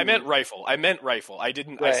 Sorry, I meant rifle. I meant rifle. I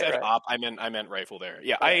didn't. Right, I said op. I meant rifle there.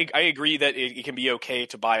 Yeah, right. I agree that it can be okay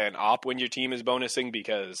to buy an op when your team is bonusing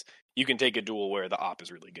because you can take a duel where the op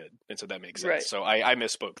is really good, and so that makes sense. Right. So I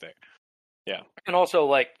misspoke there. Yeah. And also,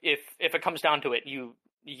 like, if it comes down to it,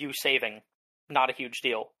 you saving, not a huge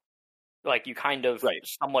deal. Like, you kind of Right.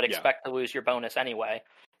 somewhat Yeah. expect to lose your bonus anyway.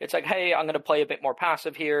 It's like, hey, I'm going to play a bit more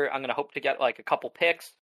passive here. I'm going to hope to get, like, a couple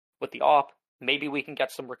picks with the op. Maybe we can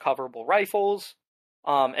get some recoverable rifles,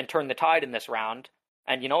 and turn the tide in this round.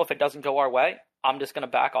 And, if it doesn't go our way, I'm just going to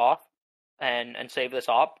back off and save this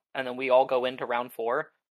op. And then we all go into round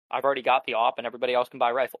 4. I've already got the op, and everybody else can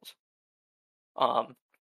buy rifles.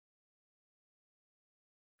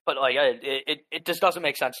 But like it just doesn't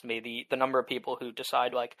make sense to me, the number of people who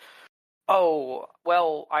decide like, oh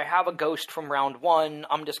well, I have a ghost from round 1,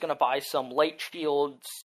 I'm just gonna buy some late shields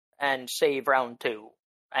and save round 2.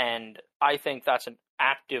 And I think that's an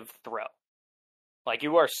active throw. Like,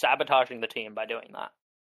 you are sabotaging the team by doing that.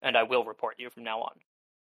 And I will report you from now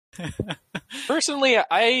on. Personally,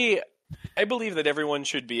 I believe that everyone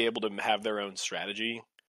should be able to have their own strategy.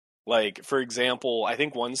 Like, for example, I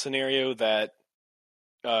think one scenario that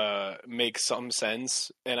makes some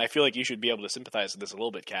sense, and I feel like you should be able to sympathize with this a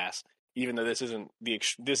little bit, Cass, even though this is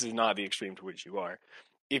not the extreme to which you are.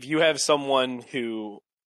 If you have someone who,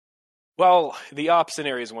 well, the op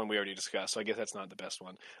scenario is one we already discussed, so I guess that's not the best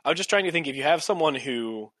one. I was just trying to think, if you have someone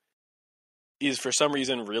who is for some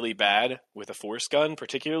reason really bad with a force gun,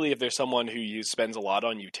 particularly if there's someone who spends a lot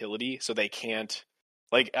on utility, so they can't,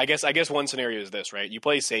 like, I guess one scenario is this, right? You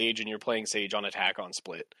play Sage and you're playing Sage on attack on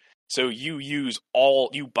split. So you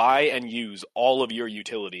buy and use all of your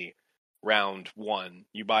utility round 1.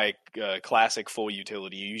 You buy classic full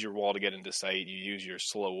utility. You use your wall to get into sight. You use your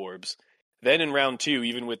slow orbs. Then in round 2,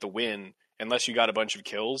 even with the win, unless you got a bunch of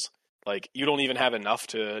kills, like, you don't even have enough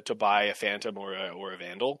to buy a Phantom or a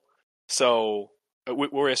Vandal. So,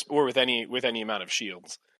 or with any amount of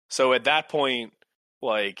shields. So at that point,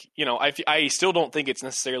 like, I still don't think it's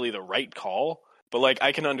necessarily the right call, but like,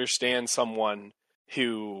 I can understand someone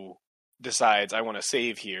who decides, I want to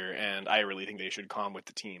save here, and I really think they should calm with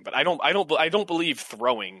the team. But I don't believe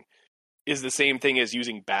throwing is the same thing as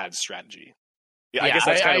using bad strategy. Yeah, I guess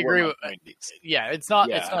that's kind of agree where with. Yeah, it's not.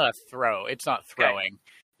 Yeah. It's not a throw. It's not throwing.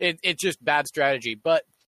 Okay. It's just bad strategy. But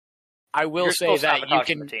I will say that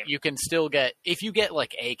you can still get, if you get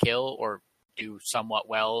like a kill or do somewhat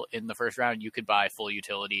well in the first round, you could buy full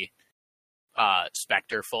utility,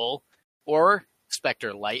 Spectre full or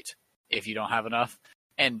Spectre light if you don't have enough.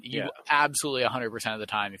 And you absolutely 100% of the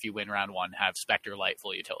time, if you win round 1, have Spectre light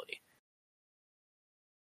full utility.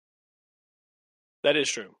 That is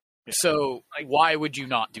true. Yeah. So why would you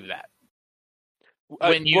not do that?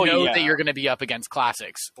 When you know that you're going to be up against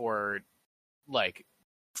classics or like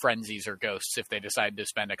frenzies or ghosts if they decide to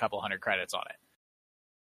spend a couple 100 credits on it.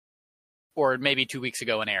 Or maybe 2 weeks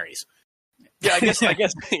ago in Ares. Yeah,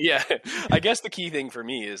 I guess the key thing for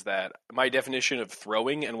me is that my definition of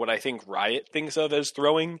throwing and what I think Riot thinks of as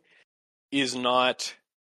throwing is not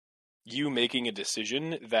you making a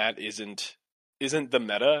decision that isn't the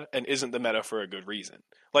meta, and isn't the meta for a good reason.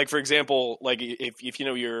 Like, for example, like if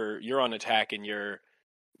you're on attack and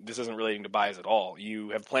this isn't relating to buys at all.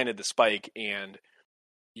 You have planted the spike and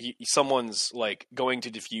someone's like going to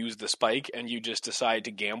defuse the spike, and you just decide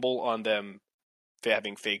to gamble on them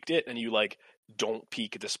having faked it, and you like don't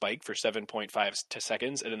peek the spike for 7.5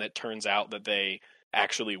 seconds, and then it turns out that they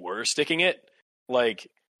actually were sticking it. Like,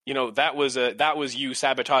 that was you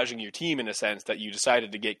sabotaging your team in a sense, that you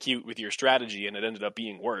decided to get cute with your strategy and it ended up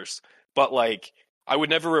being worse. But like, I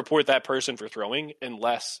would never report that person for throwing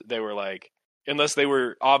unless they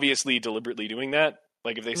were obviously deliberately doing that.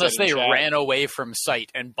 Like, if they ran away from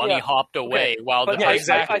sight and bunny hopped away while the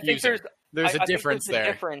exactly. I think there's a difference there.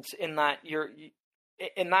 Difference in that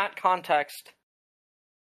in that context,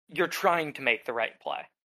 you're trying to make the right play,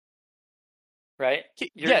 right?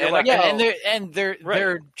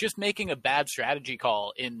 They're just making a bad strategy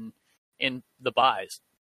call in the buys,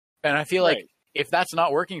 and I feel like if that's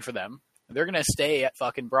not working for them, they're gonna stay at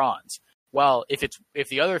fucking bronze. Well, if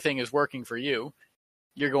the other thing is working for you,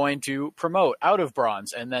 you're going to promote out of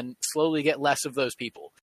bronze and then slowly get less of those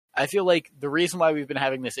people. I feel like the reason why we've been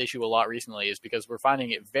having this issue a lot recently is because we're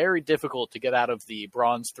finding it very difficult to get out of the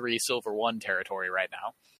bronze 3, silver 1 territory right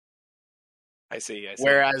now. I see.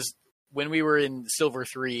 Whereas when we were in silver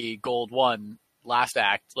 3, gold 1 last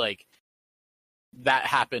act, like, that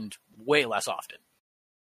happened way less often.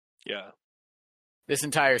 Yeah. This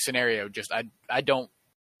entire scenario, just I don't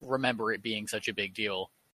remember it being such a big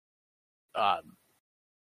deal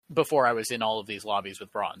before I was in all of these lobbies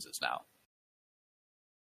with bronzes now.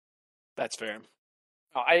 That's fair.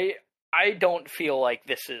 I don't feel like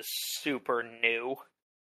this is super new.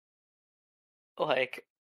 Like,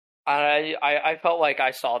 I felt like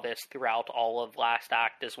I saw this throughout all of last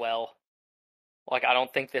act as well. Like, I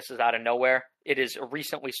don't think this is out of nowhere. It has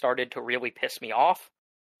recently started to really piss me off,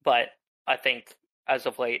 but I think as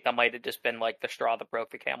of late, that might have just been like the straw that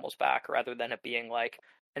broke the camel's back rather than it being like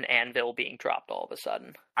an anvil being dropped all of a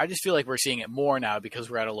sudden. I just feel like we're seeing it more now because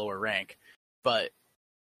we're at a lower rank. But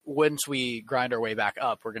once we grind our way back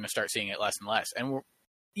up, we're going to start seeing it less and less. And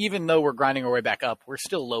even though we're grinding our way back up, we're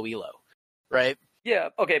still low elo, right? Yeah,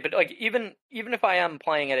 okay, but like even if I am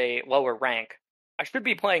playing at a lower rank, I should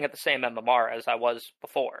be playing at the same MMR as I was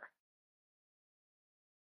before.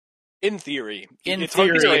 In theory. It's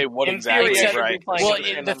hard to theory. say what In exactly theory, I is should be right. playing Well, at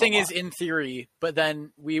the same the thing MMR. is, in theory, but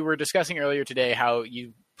then we were discussing earlier today how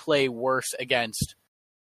you play worse against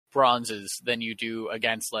bronzes than you do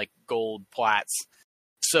against like gold plats.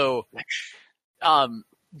 So,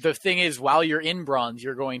 the thing is, while you're in bronze,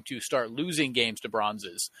 you're going to start losing games to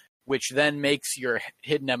bronzes, which then makes your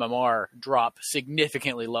hidden MMR drop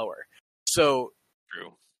significantly lower. So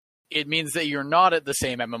True. it means that you're not at the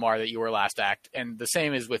same MMR that you were last act, and the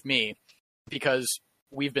same is with me, because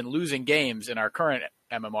we've been losing games in our current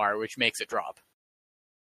MMR, which makes it drop.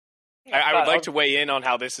 I would like to weigh in on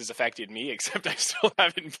how this has affected me, except I still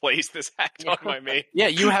haven't placed this act on my main. Yeah,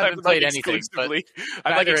 you haven't I've, played anything, but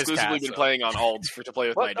I've neither has exclusively Kat, been so. playing on alts to play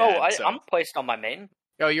with my What? dad. Oh, so. I'm placed on my main.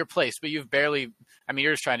 oh, you're placed, but you've barely. I mean,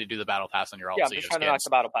 you're just trying to do the battle pass on your alt. Yeah, I'm so you just get trying to knock skins. the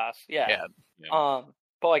battle pass. Yeah. Yeah.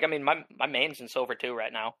 But like, I mean, my main's in silver 2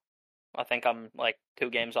 right now. I think I'm like 2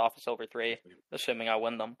 games off of silver 3, assuming I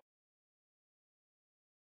win them.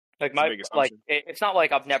 Like That's a big like assumption. it's not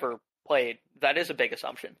like I've never played. That is a big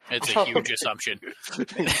assumption. It's a huge assumption,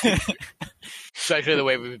 especially the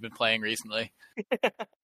way we've been playing recently.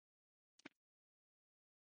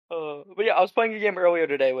 But yeah, I was playing a game earlier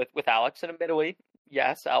today with Alex, and admittedly,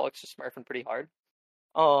 yes, Alex is smurfing pretty hard.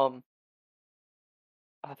 I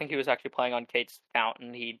think he was actually playing on Kate's account,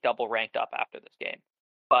 and he double ranked up after this game.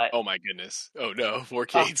 But Oh my goodness. Oh no, 4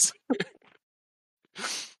 Kates.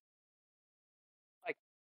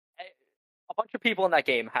 a bunch of people in that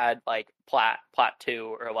game had like plat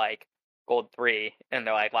 2 or like gold 3 in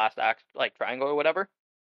their like last act, like triangle or whatever,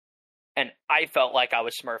 and I felt like I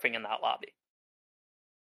was smurfing in that lobby.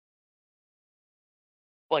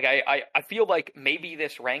 Like I feel like maybe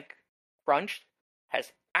this rank crunch has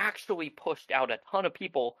actually pushed out a ton of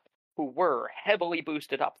people who were heavily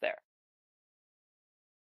boosted up there.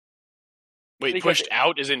 Wait, because pushed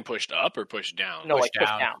out is in pushed up or pushed down? No, Pushed like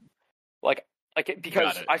pushed down. down. Like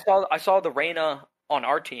because Got it. I saw the Reyna on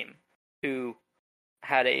our team who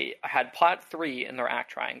had plat 3 in their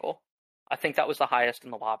act triangle. I think that was the highest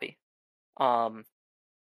in the lobby. And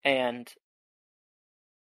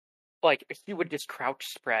like she would just crouch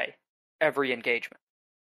spray every engagement.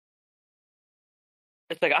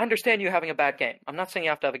 It's like, I understand you having a bad game. I'm not saying you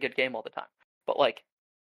have to have a good game all the time. But like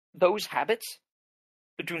those habits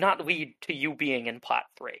do not lead to you being in plat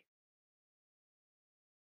 3.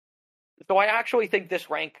 So I actually think this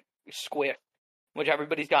rank squish, which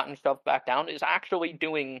everybody's gotten shoved back down, is actually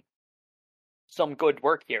doing some good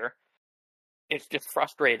work here. It's just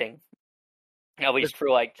frustrating, at least for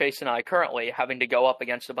like Chase and I currently, having to go up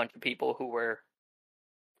against a bunch of people who were,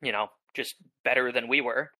 you know, just better than we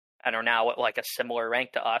were and are now at like a similar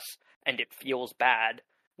rank to us, and it feels bad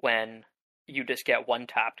when you just get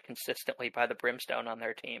one-tapped consistently by the Brimstone on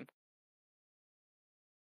their team.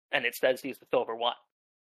 And it says he's the silver 1.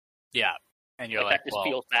 Yeah, and you're Like, like, that just well,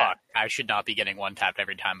 feels bad. fuck, I should not be getting one tapped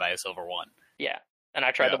every time by a silver 1. Yeah. And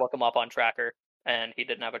I tried Yeah. to look him up on Tracker, and he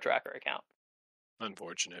didn't have a Tracker account.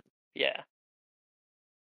 Unfortunate. Yeah.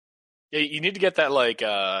 Yeah, you need to get that like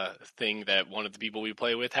thing that one of the people we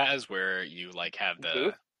play with has, where you like have the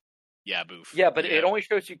Booth? booth. Yeah, but it only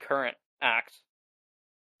shows you current acts.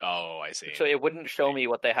 Oh, I see. So it wouldn't show me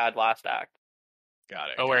what they had last act. Got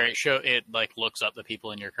it. Oh, where it like looks up the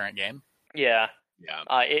people in your current game. Yeah. Yeah.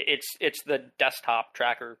 It's the desktop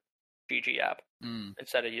Tracker GG app Mm.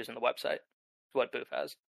 instead of using the website. It's what Booth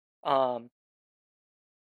has.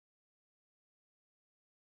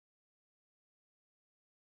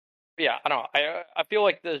 Yeah, I don't know. I feel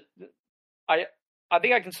like I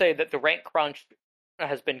think I can say that the rank crunch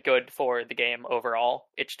has been good for the game overall.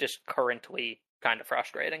 It's just currently kind of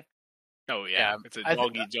frustrating. Oh yeah. Yeah, It's a I-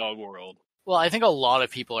 dog eat dog world. Well, I think a lot of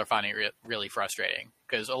people are finding it really frustrating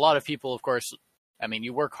because a lot of people, of course, I mean,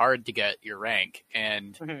 you work hard to get your rank,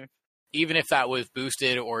 and Mhm. even if that was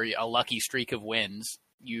boosted or a lucky streak of wins,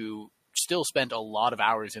 you still spent a lot of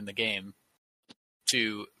hours in the game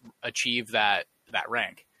to achieve that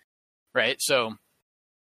rank, right? So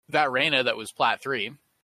that Reyna that was plat 3,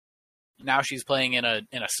 now she's playing in a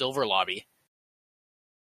silver lobby.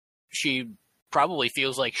 She probably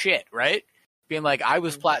feels like shit, right? Being like, I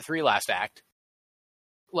was plat 3 last act.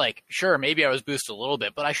 like, sure, maybe I was boosted a little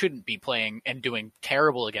bit, but I shouldn't be playing and doing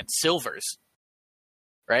terrible against silvers,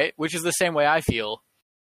 right? Which is the same way I feel,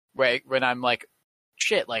 right? When I'm like,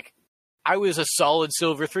 shit, like, I was a solid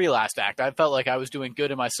silver 3 last act. I felt like I was doing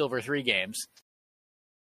good in my silver 3 games.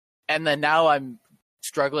 And then now I'm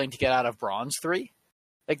struggling to get out of bronze 3.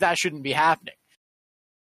 Like, that shouldn't be happening.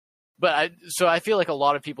 But so I feel like a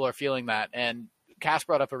lot of people are feeling that. And Cass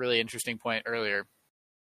brought up a really interesting point earlier,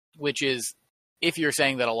 which is, if you're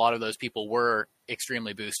saying that a lot of those people were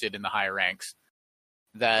extremely boosted in the higher ranks,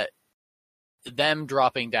 that them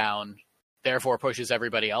dropping down therefore pushes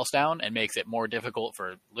everybody else down and makes it more difficult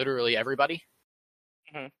for literally everybody.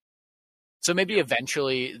 Mm-hmm. So maybe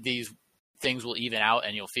eventually these things will even out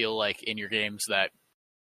and you'll feel like in your games that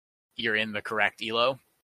you're in the correct elo.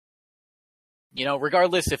 You know,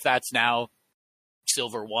 regardless if that's now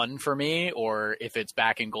silver 1 for me or if it's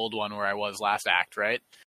back in gold 1 where I was last act, right?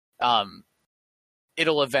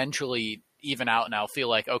 It'll eventually even out and I'll feel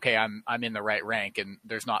like, okay, I'm in the right rank and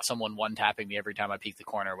there's not someone one-tapping me every time I peek the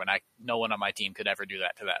corner when no one on my team could ever do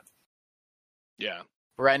that to them. Yeah.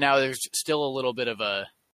 But right now there's still a little bit of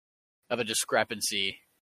a discrepancy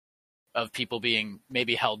of people being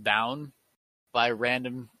maybe held down by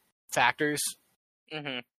random factors.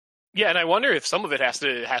 Mm-hmm. Yeah, and I wonder if some of it has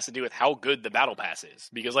to do with how good the battle pass is,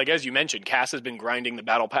 because like as you mentioned, Cass has been grinding the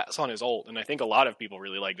battle pass on his ult, and I think a lot of people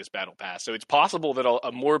really like this battle pass. So it's possible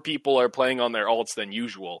that more people are playing on their ults than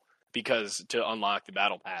usual because to unlock the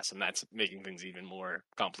battle pass, and that's making things even more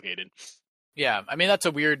complicated. Yeah, I mean that's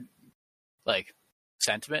a weird like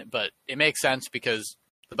sentiment, but it makes sense because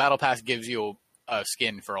the battle pass gives you a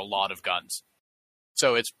skin for a lot of guns.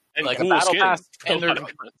 So it's and like cool a battle skins. pass, and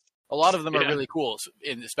a lot of them are Yeah. really cool,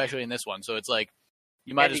 especially in this one. So it's like,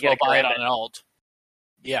 you might And as you well get a buy it granite. on an alt.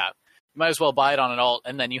 Yeah. You might as well buy it on an alt,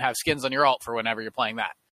 and then you have skins on your alt for whenever you're playing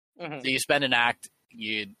that. Mm-hmm. So you spend an act,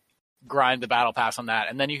 you grind the battle pass on that,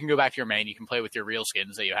 and then you can go back to your main, you can play with your real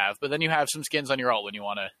skins that you have, but then you have some skins on your alt when you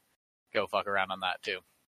want to go fuck around on that too.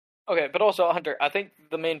 Okay, but also, Hunter, I think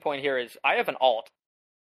the main point here is I have an alt.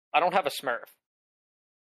 I don't have a Smurf.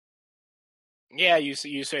 Yeah, you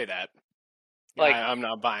say that. Like- I'm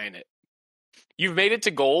not buying it. You've made it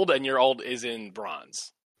to gold, and your ult is in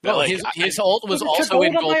bronze. No, Like, his alt was But it's a also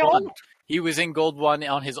in gold on gold my 1. alt. He was in gold 1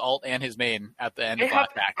 on his alt and his main at the end of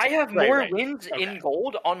last act. I have Right, more right. wins Okay. in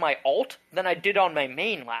gold on my alt than I did on my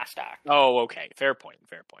main last act. Oh, okay. Fair point.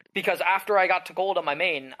 Because after I got to gold on my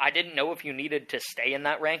main, I didn't know if you needed to stay in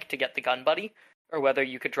that rank to get the gun buddy, or whether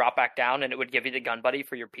you could drop back down and it would give you the gun buddy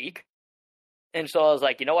for your peak. And so I was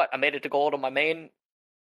like, you know what? I made it to gold on my main,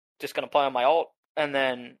 just gonna play on my alt, and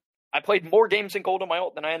then I played more games in gold on my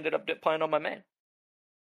alt than I ended up playing on my main.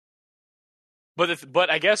 But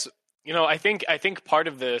I guess, you know, I think part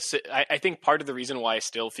of the reason why I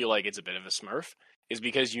still feel like it's a bit of a Smurf is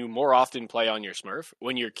because you more often play on your Smurf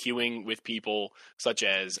when you're queuing with people such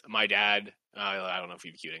as my dad. I don't know if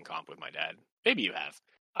you've queued in comp with my dad. Maybe you have.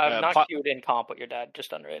 I've not queued in comp with your dad,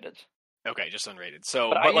 just unrated. Okay, just unrated.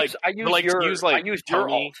 So, But I used your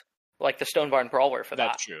Tony, alt, like the Stonebarn Brawler for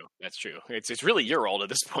that. That's true. It's really your alt at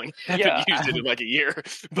this point. I Yeah. haven't used it in like a year.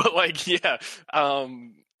 But like, yeah.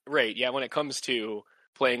 Right, yeah, when it comes to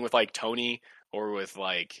playing with like Tony or with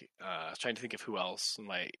like I was trying to think of who else,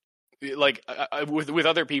 with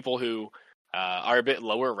other people who are a bit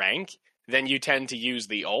lower rank, then you tend to use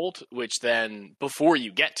the ult, which then before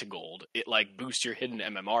you get to gold, it like boosts your hidden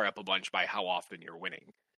MMR up a bunch by how often you're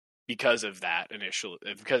winning. Because of that initial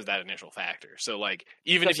factor. So like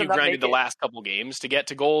even if you grinded the last couple games to get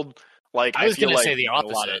to gold, like I was feel going to like say the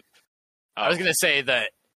opposite. Oh. I was going to say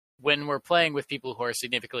that when we're playing with people who are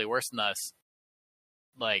significantly worse than us,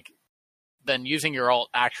 like, then using your alt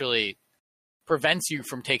actually prevents you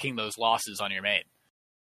from taking those losses on your main.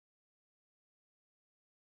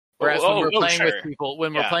 Whereas when we're playing with people,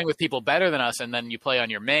 we're playing with people better than us, and then you play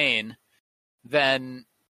on your main, then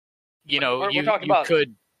you know We're you talking about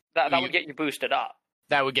could that would get you boosted up.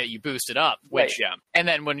 That would get you boosted up, which yeah. And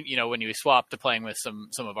then when you swap to playing with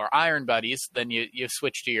some of our iron buddies, then you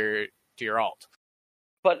switch to your alt.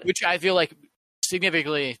 But which I feel like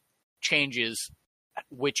significantly changes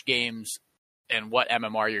which games and what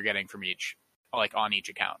MMR you're getting from each, like on each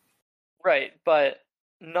account. Right, but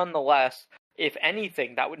nonetheless, if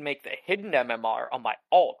anything, that would make the hidden MMR on my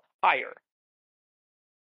alt higher.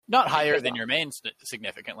 Not higher than your main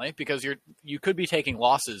significantly, because you could be taking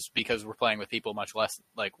losses because we're playing with people much less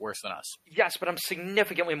like worse than us. Yes, but I'm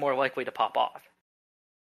significantly more likely to pop off.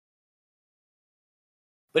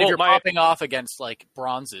 But if you're popping off against like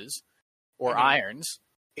bronzes or irons,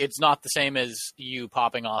 it's not the same as you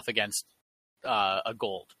popping off against a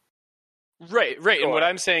gold. Right. Sure. And what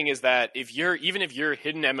I'm saying is that even if your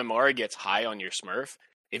hidden MMR gets high on your Smurf,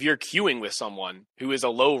 if you're queuing with someone who is a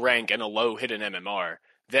low rank and a low hidden MMR,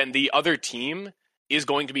 then the other team is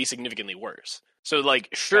going to be significantly worse. So, like,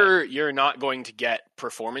 sure, you're not going to get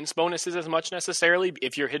performance bonuses as much necessarily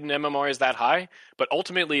if your hidden MMR is that high, but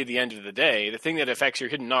ultimately, at the end of the day, the thing that affects your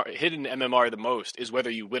hidden MMR the most is whether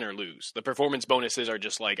you win or lose. The performance bonuses are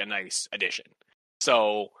just like a nice addition.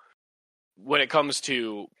 So, when it comes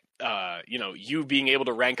to you being able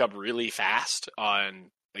to rank up really fast on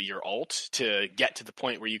your alt to get to the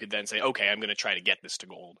point where you could then say, okay, I'm going to try to get this to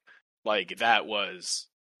gold. Like, that was...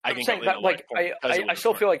 I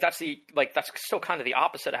still feel like that's still kind of the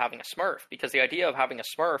opposite of having a Smurf, because the idea of having a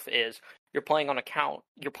Smurf is you're playing on an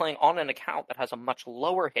account that has a much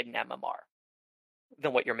lower hidden MMR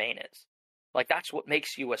than what your main is. Like, that's what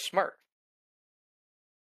makes you a Smurf.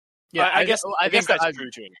 Yeah, I guess that's true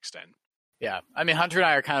to an extent. Yeah, I mean, Hunter and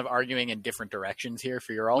I are kind of arguing in different directions here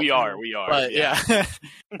for your alt. We are. But yeah.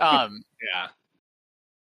 Yeah.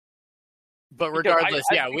 But regardless,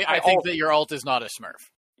 I think that your alt is not a Smurf.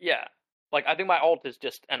 Yeah, like, I think my alt is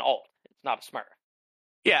just an alt. It's not a Smurf.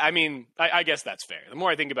 Yeah, I mean, I guess that's fair. The more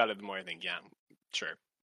I think about it, the more I think, yeah, sure.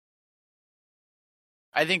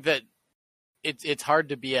 I think that it's hard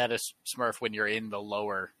to be at a Smurf when you're in the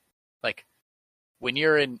lower, like, when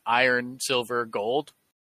you're in Iron, Silver, Gold,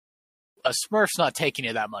 a Smurf's not taking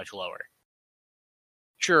it that much lower.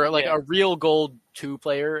 Sure, like, a real Gold 2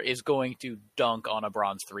 player is going to dunk on a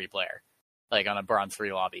Bronze 3 player, like, on a Bronze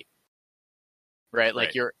 3 lobby. Right?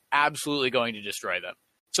 Like, you're absolutely going to destroy them.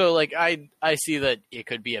 So, like, I see that it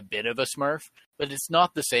could be a bit of a Smurf, but it's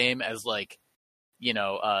not the same as, like,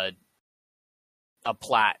 a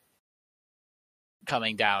plat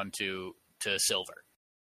coming down to silver.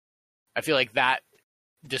 I feel like that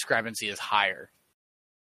discrepancy is higher.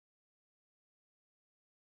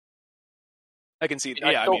 I can see.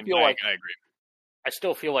 I agree. I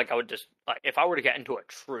still feel like I would just, like, if I were to get into a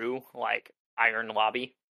true, like, Iron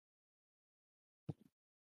lobby,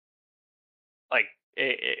 like,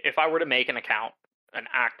 if I were to make an account and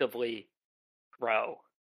actively grow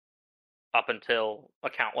up until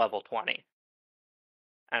account level 20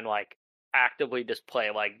 and, like, actively just play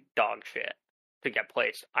like dog shit to get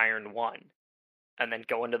placed Iron 1 and then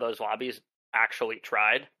go into those lobbies actually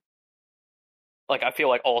tried, like, I feel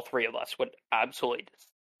like all three of us would absolutely just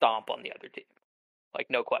stomp on the other team. Like,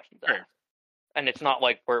 no questions asked. And it's not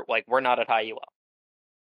like we're not at high UL.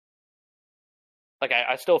 Like,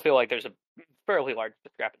 I still feel like there's a fairly large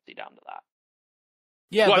discrepancy down to that.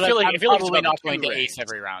 Yeah, well, but I feel like probably not going to ace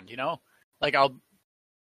every round, Like,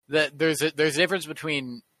 there's a difference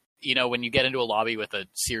between, when you get into a lobby with a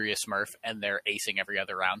serious Smurf and they're acing every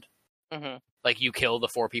other round. Mm-hmm. Like, you kill the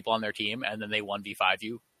 4 people on their team and then they 1v5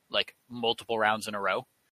 you, like, multiple rounds in a row.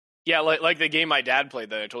 Yeah, like the game my dad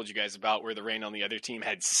played that I told you guys about, where the Rain on the other team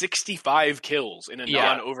had 65 kills in a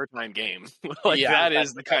non-overtime game. That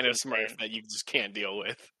is the kind of Smurf that you just can't deal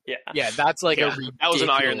with. Yeah, that's like that was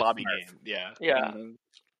an Iron lobby game. Yeah.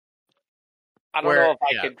 I don't know if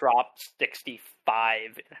I could drop 65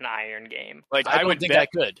 in an Iron game. Like, I would think I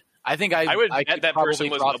could. I think I would bet that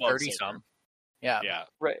person was above 30 some. Yeah.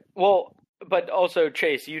 Right. Well, but also,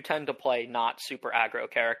 Chase, you tend to play not super aggro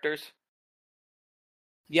characters.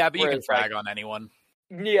 Yeah, but you can frag on anyone.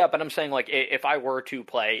 Yeah, but I'm saying, like, if I were to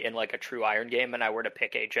play in, like, a true Iron game and I were to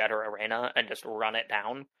pick a Jet or Arena and just run it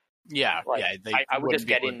down, I would just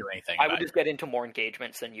get into more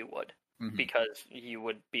engagements than you would, because you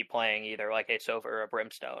would be playing either, like, a Sova or a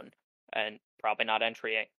Brimstone and probably not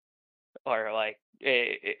entrying, or, like,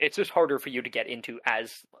 it's just harder for you to get into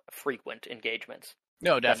as frequent engagements.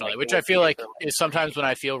 No, definitely. Which I feel like is sometimes when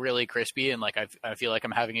I feel really crispy and, like, I feel like I'm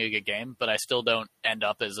having a good game, but I still don't end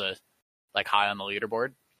up as high on the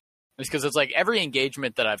leaderboard. It's because it's like every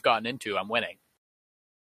engagement that I've gotten into, I'm winning,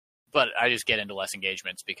 but I just get into less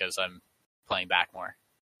engagements because I'm playing back more.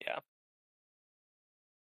 Yeah.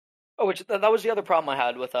 Oh, which that was the other problem I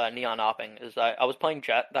had with Neon Opping, is I was playing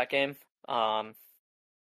Jet that game,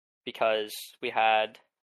 because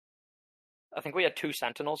I think we had 2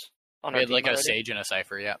 Sentinels. We had like a Sage and a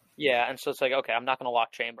Cypher, yeah. Yeah, and so it's like, okay, I'm not going to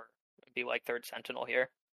lock Chamber and be like 3rd Sentinel here.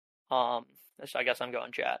 So I guess I'm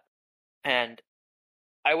going Jet. And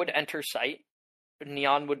I would enter site,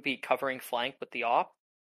 Neon would be covering flank with the Op,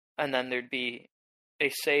 and then there'd be a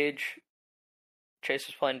Sage, Chase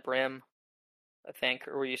was playing Brim, I think,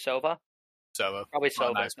 or were you Sova? Sova. Probably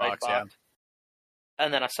Sova. Nice box, yeah.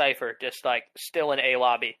 And then a Cypher, just, like, still in A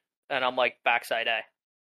lobby, and I'm like, backside A.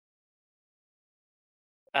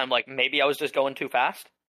 And I'm like, maybe I was just going too fast,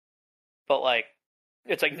 but, like,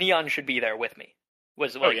 it's like Neon should be there with me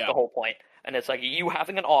was like the whole point. And it's like you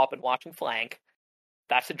having an AWP and watching flank,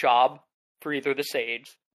 that's a job for either the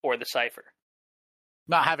Sage or the Cypher.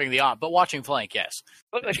 Not having the AWP, but watching flank, yes.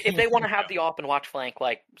 But like, if they want to have the AWP and watch flank,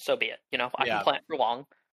 like, so be it. You know, I can plant for long.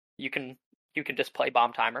 You can just play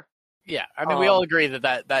bomb timer. Yeah, I mean, we all agree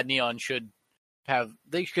that Neon should have.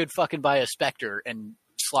 They should fucking buy a Spectre and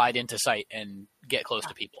slide into sight and get close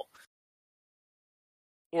to people.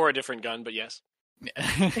 Or a different gun, but yes.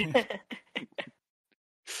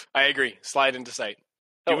 I agree. Slide into sight.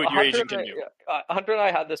 Do what your agent can do. Hunter and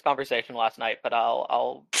I had this conversation last night, but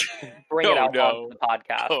I'll bring it out on the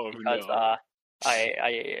podcast because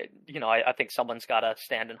I think someone's got to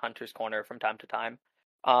stand in Hunter's corner from time to time.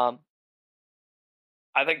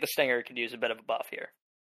 I think the Stinger could use a bit of a buff here,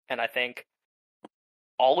 and I think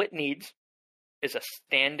all it needs is a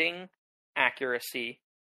standing accuracy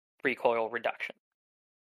recoil reduction.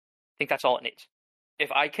 I think that's all it needs.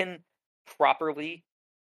 If I can properly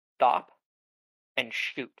stop and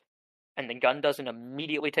shoot, and the gun doesn't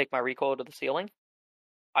immediately take my recoil to the ceiling,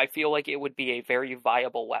 I feel like it would be a very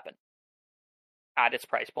viable weapon at its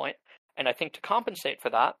price point. And I think to compensate for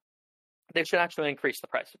that, they should actually increase the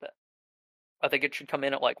price a bit. I think it should come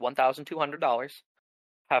in at like $1,200,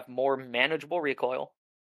 have more manageable recoil,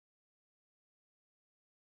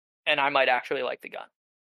 and I might actually like the gun.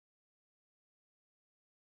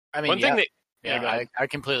 I mean, I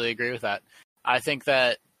completely agree with that. I think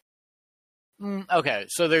that okay,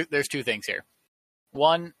 so there's two things here.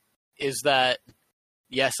 One is that,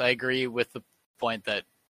 yes, I agree with the point that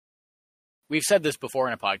we've said this before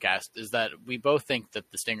in a podcast, is that we both think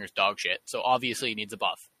that the Stinger's dog shit, so obviously he needs a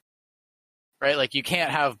buff. Right? Like, you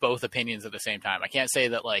can't have both opinions at the same time. I can't say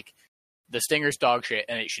that, like, the Stinger's dog shit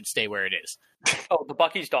and it should stay where it is. Oh, the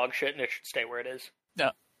Bucky's dog shit and it should stay where it is.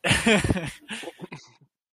 No.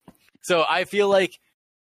 So I feel like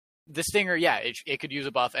the Stinger, yeah, it could use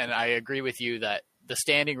a buff, and I agree with you that the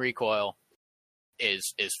standing recoil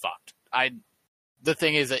is fucked. The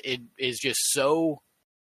thing is that it is just so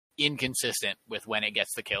inconsistent with when it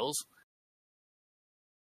gets the kills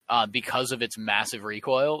because of its massive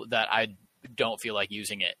recoil that I don't feel like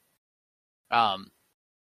using it.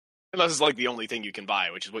 Unless it's like the only thing you can buy,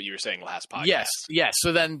 which is what you were saying last podcast. Yes.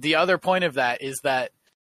 So then the other point of that is that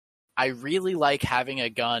I really like having a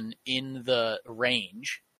gun in the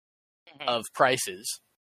range of prices.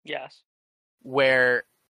 Yes. Where,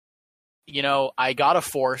 I got a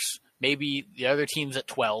force, maybe the other team's at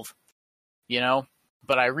 12,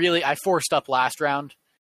 but I forced up last round,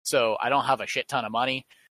 so I don't have a shit ton of money.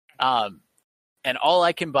 And all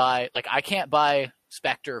I can buy, like, I can't buy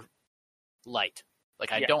Spectre Light.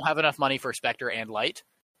 Like, I don't have enough money for Spectre and Light,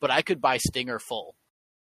 but I could buy Stinger full.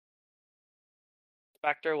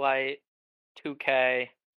 Spectre Light, 2K,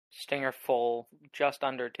 Stinger full, just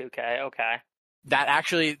under 2K. Okay. That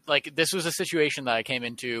actually, like, this was a situation that I came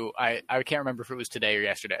into. I can't remember if it was today or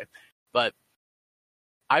yesterday, but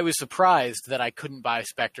I was surprised that I couldn't buy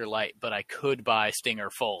Spectre Light, but I could buy Stinger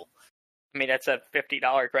full. I mean, that's a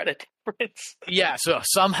 $50 credit difference. Yeah, so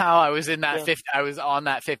somehow I was in that 50. I was on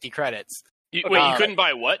that 50 credits. You couldn't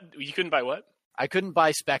buy what? You couldn't buy what? I couldn't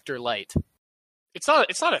buy Spectre Light. It's not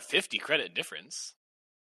a 50 credit difference.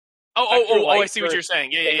 Oh! I see what you're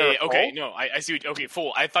saying. Yeah. Okay, no, I see. Okay,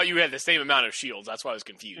 full. I thought you had the same amount of shields. That's why I was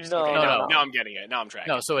confused. No, okay, no. Now I'm getting it. Now I'm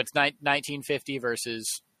tracking. No, so it's 1950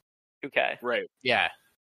 versus 2K. Right. Yeah.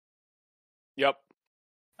 Yep.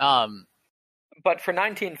 But for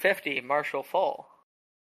 1950, Marshall full.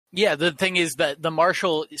 Yeah, the thing is that the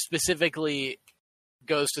Marshall specifically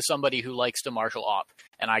goes to somebody who likes to Marshall op,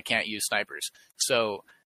 and I can't use snipers. So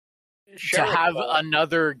to have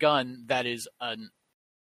another gun that is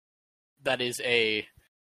a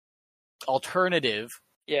alternative,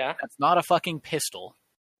 that's not a fucking pistol.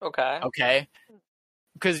 Okay?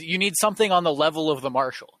 Because you need something on the level of the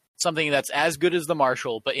Marshall. Something that's as good as the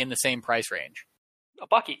Marshall, but in the same price range. A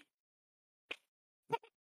Bucky.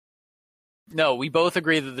 No, we both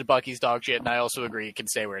agree that the Bucky's dog shit, and I also agree it can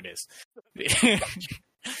stay where it is.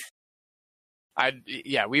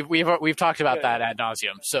 We've talked about that ad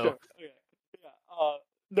nauseum. So,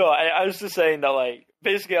 no, I was just saying that, like,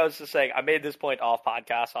 basically, I was just saying I made this point off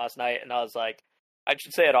podcast last night, and I was like, I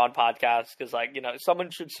should say it on podcast because, like, someone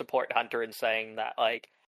should support Hunter in saying that, like,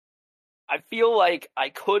 I feel like I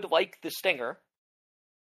could like the Stinger.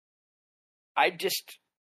 I just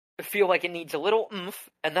feel like it needs a little oomph,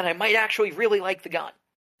 and then I might actually really like the gun.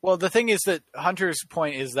 Well, the thing is that Hunter's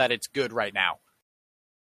point is that it's good right now.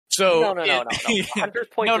 So no. Hunter's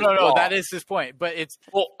point is no. wrong. That is his point, but it's...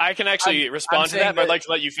 Well, I can actually respond to that, but I'd like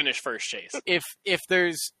to let you finish first, Chase. If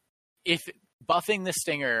buffing the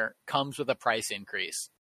Stinger comes with a price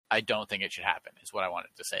increase, I don't think it should happen, is what I wanted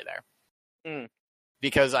to say there. Mm.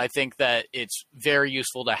 Because I think that it's very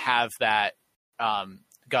useful to have that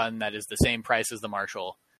gun that is the same price as the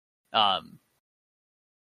Marshall, and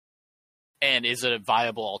is a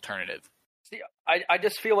viable alternative. See, I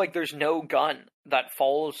just feel like there's no gun that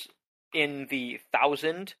falls in the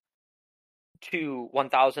 1,000 to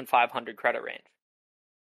 1,500 credit range.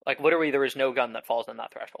 Like, literally, there is no gun that falls in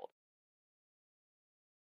that threshold.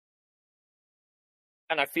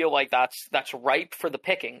 And I feel like that's ripe for the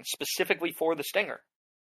picking, specifically for the Stinger.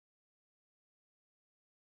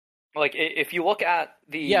 Like, if you look at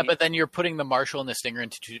the... Yeah, but then you're putting the Marshall and the Stinger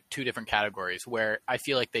into two different categories, where I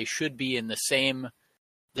feel like they should be in the same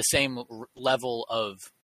level of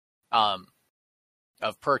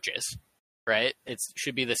purchase, right? It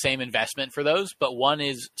should be the same investment for those, but one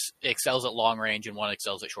excels at long range and one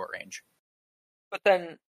excels at short range. But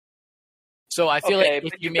then... So I feel like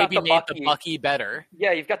if you maybe made the Bucky better...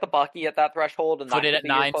 Yeah, you've got the Bucky at that threshold. And put it at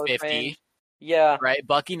 950. Yeah. Right?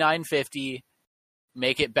 Bucky 950...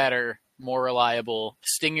 Make it better, more reliable.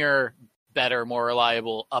 Stinger, better, more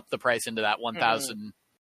reliable. Up the price into that 1,000...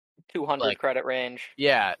 200 credit range.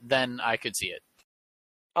 Yeah, then I could see it.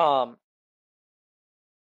 Okay,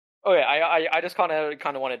 I just kind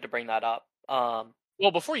of wanted to bring that up. Well,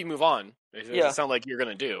 before you move on, it doesn't sound like you're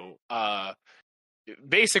going to do.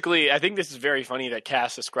 Basically, I think this is very funny that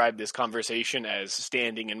Cass described this conversation as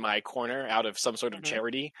standing in my corner out of some sort of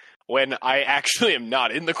charity, when I actually am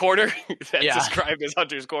not in the corner that's described as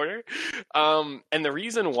Hunter's corner. And the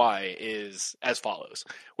reason why is as follows.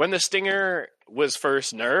 When the Stinger was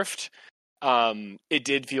first nerfed, it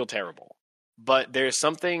did feel terrible. But there's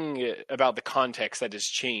something about the context that has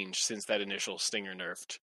changed since that initial Stinger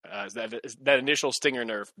nerfed. That initial Stinger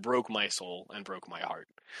nerf broke my soul and broke my heart.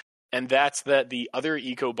 And that's that the other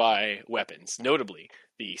eco-buy weapons, notably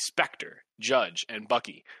the Spectre, Judge, and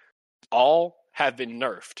Bucky, all have been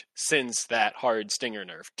nerfed since that hard Stinger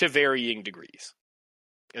nerf, to varying degrees.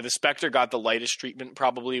 The Spectre got the lightest treatment,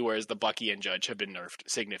 probably, whereas the Bucky and Judge have been nerfed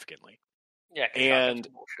significantly. Yeah, and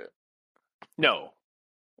bullshit. No.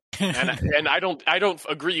 and I don't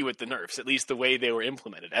agree with the nerfs, at least the way they were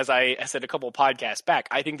implemented. As I said a couple of podcasts back,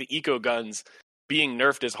 I think the eco guns being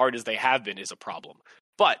nerfed as hard as they have been is a problem.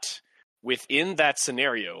 But within that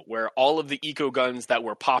scenario where all of the eco guns that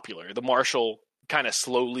were popular, the Marshall kind of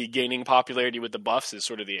slowly gaining popularity with the buffs is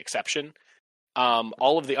sort of the exception.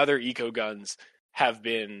 All of the other eco guns have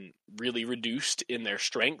been really reduced in their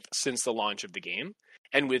strength since the launch of the game.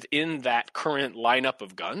 And within that current lineup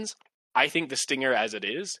of guns, I think the Stinger as it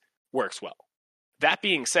is works well. That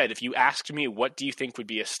being said, if you asked me what do you think would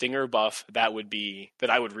be a Stinger buff that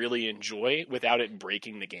I would really enjoy without it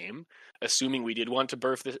breaking the game, assuming we did want to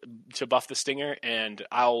buff the Stinger, and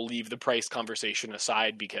I'll leave the price conversation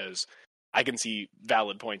aside because I can see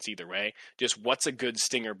valid points either way. Just what's a good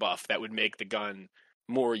Stinger buff that would make the gun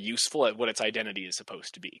more useful at what its identity is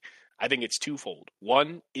supposed to be? I think it's twofold.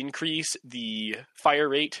 One, increase the fire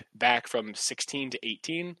rate back from 16 to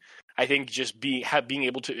 18. I think just being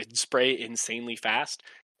able to spray insanely fast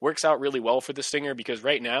works out really well for the Stinger, because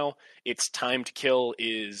right now its time to kill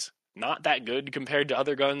is not that good compared to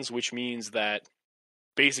other guns, which means that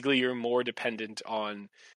basically you're more dependent on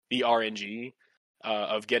the RNG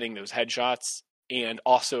of getting those headshots, and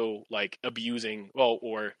also like using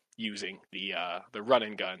the run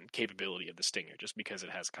and gun capability of the Stinger, just because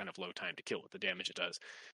it has kind of low time to kill with the damage it does.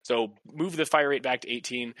 So move the fire rate back to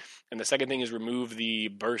 18, and the second thing is remove the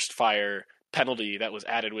burst fire penalty that was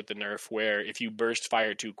added with the nerf, where if you burst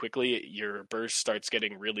fire too quickly, your burst starts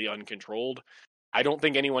getting really uncontrolled. I don't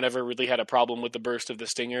think anyone ever really had a problem with the burst of the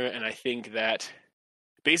Stinger, and I think that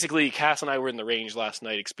basically Cass and I were in the range last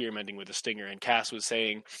night experimenting with the Stinger, and Cass was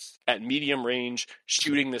saying at medium range,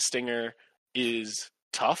 shooting the Stinger is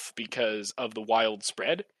tough because of the wild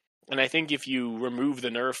spread. And I think if you remove the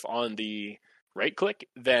nerf on the right click,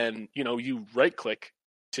 then you right click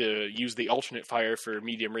to use the alternate fire for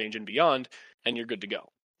medium range and beyond, and you're good to go.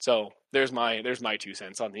 So there's my 2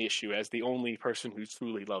 cents on the issue as the only person who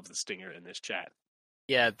truly loves the Stinger in this chat.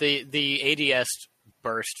 Yeah, the ADS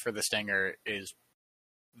burst for the Stinger is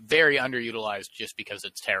very underutilized just because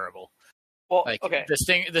it's terrible. Well, okay.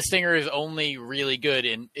 The Stinger is only really good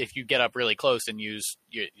if you get up really close and use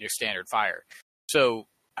your standard fire. So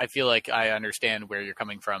I feel like I understand where you're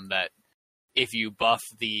coming from, that if you buff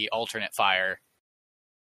the alternate fire,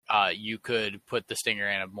 you could put the Stinger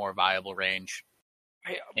in a more viable range.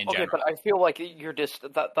 Okay, but I feel like you're just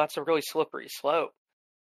that's a really slippery slope.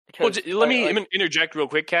 Well, let me interject real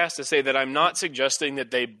quick, Cass, to say that I'm not suggesting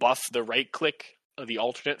that they buff the right click of the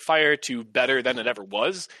alternate fire to better than it ever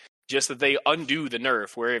was. Just that they undo the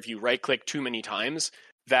nerf, where if you right click too many times,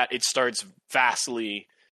 that it starts vastly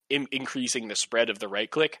increasing the spread of the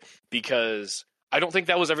right click, because I don't think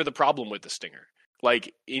that was ever the problem with the Stinger.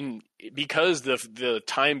 Like, because the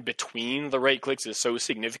time between the right clicks is so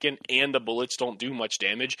significant and the bullets don't do much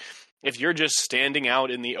damage, if you're just standing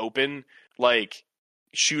out in the open, like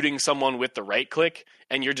shooting someone with the right click,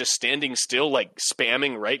 and you're just standing still, like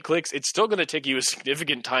spamming right clicks, it's still going to take you a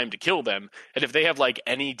significant time to kill them. And if they have like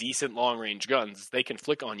any decent long range guns, they can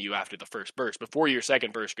flick on you after the first burst, before your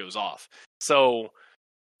second burst goes off. So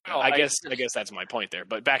I guess that's my point there.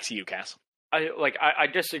 But back to you, Cass. I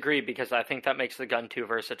disagree, because I think that makes the gun too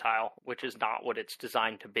versatile, which is not what it's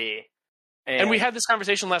designed to be. And we had this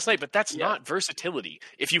conversation last night, but that's not versatility.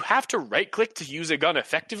 If you have to right-click to use a gun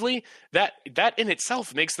effectively, that in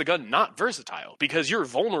itself makes the gun not versatile, because you're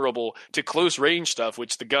vulnerable to close-range stuff,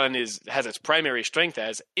 which the gun has its primary strength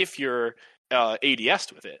as, if you're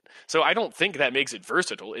ADS'd with it. So I don't think that makes it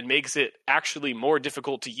versatile. It makes it actually more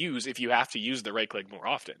difficult to use if you have to use the right-click more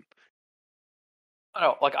often. I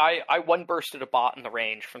don't know, like, I one-bursted a bot in the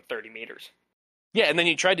range from 30 meters. Yeah, and then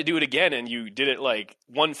you tried to do it again, and you did it, like,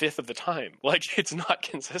 1/5 of the time. Like, it's not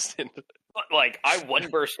consistent. But, like, I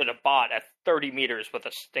one-bursted a bot at 30 meters with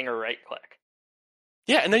a Stinger right-click.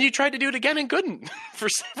 Yeah, and then you tried to do it again and couldn't for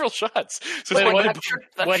several shots. So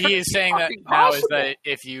what he is saying that now is that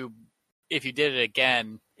if you did it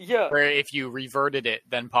again, or if you reverted it,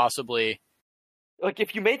 then possibly... Like,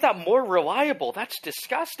 if you made that more reliable, that's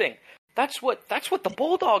disgusting. That's what the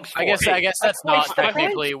Bulldogs for. I guess that's not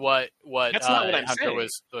technically what that's not what Hunter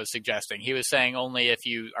was suggesting. He was saying only if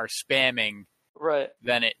you are spamming, right?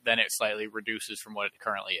 Then it slightly reduces from what it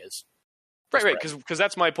currently is. Right, because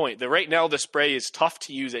that's my point. Right now the spray is tough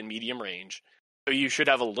to use at medium range, so you should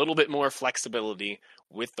have a little bit more flexibility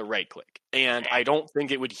with the right click. And I don't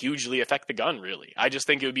think it would hugely affect the gun, really. I just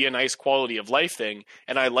think it would be a nice quality of life thing,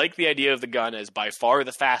 and I like the idea of the gun as by far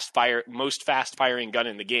the most fast firing gun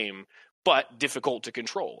in the game, but difficult to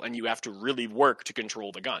control, and you have to really work to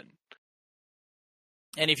control the gun.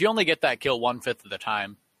 And if you only get that kill 1/5 of the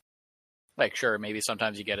time, like, sure, maybe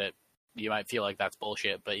sometimes you get it, you might feel like that's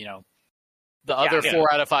bullshit, but, you know, the other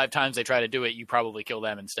 4 out of 5 times they try to do it, you probably kill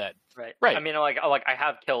them instead. Right. I mean, like I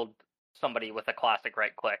have killed somebody with a classic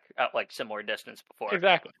right click at, like, similar distance before.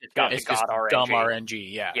 Exactly. It's got it's God just RNG. Dumb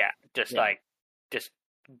RNG, yeah. Yeah, just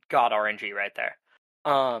God RNG right there.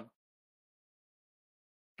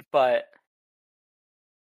 But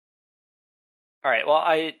all right, well,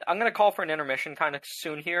 I'm going to call for an intermission kind of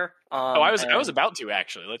soon here. I was about to,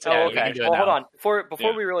 actually. Let's. Okay. Well, hold on. Before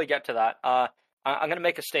we really get to that, I'm going to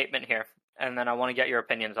make a statement here, and then I want to get your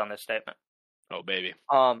opinions on this statement. Oh, baby.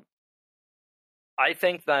 I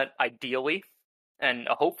think that ideally, and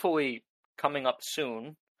hopefully coming up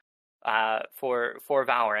soon, for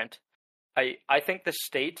Valorant, I think the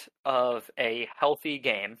state of a healthy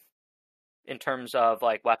game, in terms of,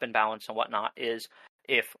 like, weapon balance and whatnot, is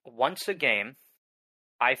if once a game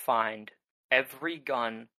I find every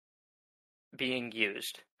gun being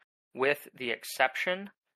used, with the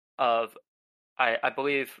exception of, I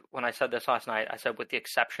believe when I said this last night, I said with the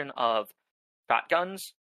exception of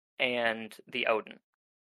shotguns and the Odin.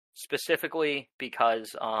 Specifically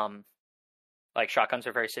because, like, shotguns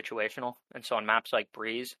are very situational, and so on maps like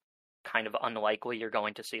Breeze, kind of unlikely you're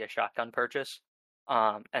going to see a shotgun purchase.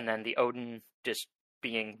 And then the Odin just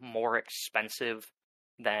being more expensive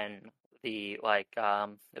than the, like,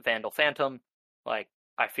 Vandal Phantom, like,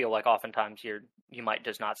 I feel like oftentimes you might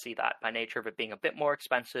just not see that by nature of it being a bit more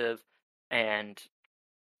expensive. And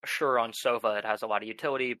sure, on Sova it has a lot of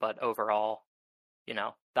utility, but overall, you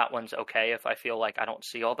know, that one's okay if I feel like I don't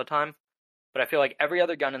see all the time. But I feel like every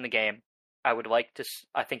other gun in the game, I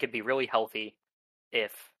think it'd be really healthy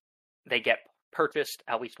if they get purchased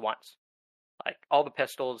at least once. Like, all the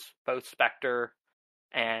pistols, both Spectre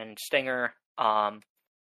and Stinger,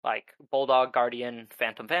 like Bulldog, Guardian,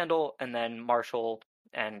 Phantom Vandal, and then Marshall,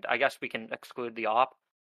 and I guess we can exclude the AWP,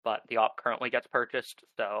 but the AWP currently gets purchased,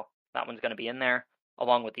 so that one's going to be in there,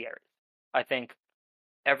 along with the Ares. I think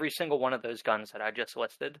every single one of those guns that I just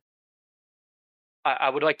listed, I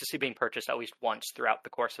would like to see being purchased at least once throughout the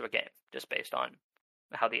course of a game, just based on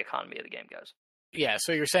how the economy of the game goes. Yeah,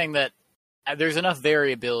 so you're saying that there's enough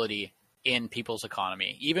variability in people's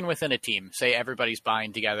economy, even within a team. Say everybody's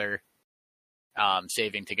buying together,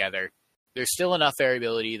 saving together. There's still enough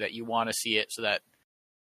variability that you want to see it so that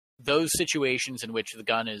those situations in which the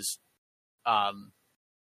gun is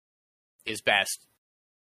best,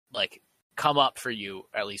 like, come up for you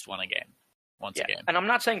at least once a game. And I'm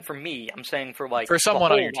not saying for me, I'm saying for, like, for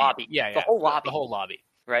someone on your team. Lobby. Yeah, the whole lobby. The whole lobby.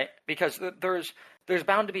 Right? Because there's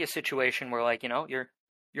bound to be a situation where, like, you know, you're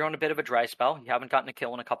on a bit of a dry spell. You haven't gotten a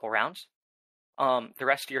kill in a couple rounds. the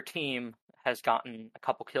rest of your team has gotten a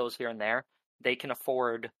couple kills here and there, they can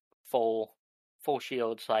afford full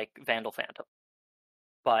shields like Vandal Phantom.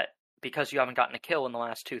 But because you haven't gotten a kill in the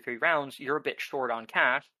last 2-3 rounds, you're a bit short on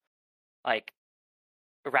cash. Like,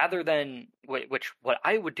 rather than what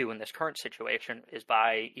I would do in this current situation is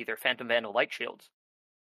buy either Phantom Vandal Light Shields.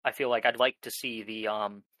 I feel like I'd like to see the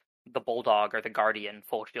Bulldog or the Guardian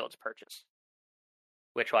full shields purchase,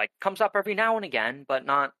 which like comes up every now and again, but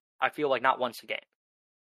not. I feel like not once a game.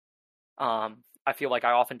 I feel like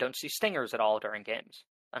I often don't see stingers at all during games,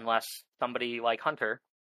 unless somebody like Hunter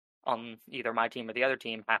on either my team or the other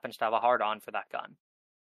team happens to have a hard-on for that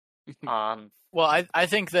gun. Well, I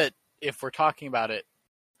think that if we're talking about it,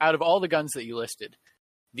 out of all the guns that you listed,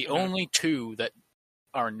 the only two that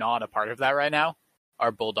are not a part of that right now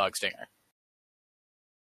are Bulldog Stinger.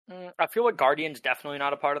 I feel like Guardian's definitely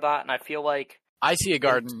not a part of that, and I feel like I see a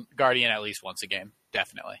Guardian at least once a game,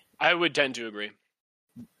 definitely. I would tend to agree.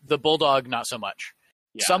 The Bulldog, not so much.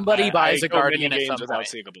 Yeah, somebody buys a Guardian at some without point.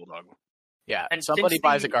 seeing a Bulldog. Yeah, and somebody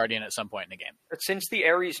buys a Guardian at some point in the game. Since the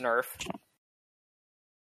Ares nerf,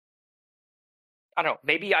 I don't know,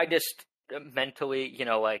 maybe I just mentally,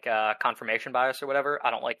 like confirmation bias or whatever,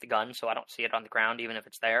 I don't like the gun, so I don't see it on the ground even if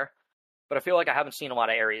it's there. But I feel like I haven't seen a lot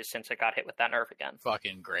of Ares since it got hit with that nerf again.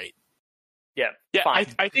 Fucking great. Yeah, I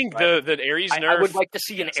think the Ares nerf... I would like to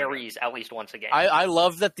see an Ares at least once a game. I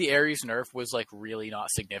love that the Ares nerf was like really not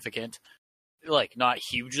significant. Like, not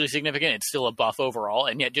hugely significant. It's still a buff overall,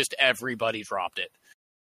 and yet just everybody dropped it.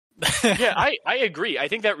 Yeah, I agree. I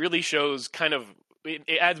think that really shows kind of...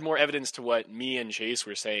 It adds more evidence to what me and Chase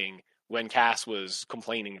were saying when Cass was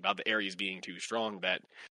complaining about the Ares being too strong, that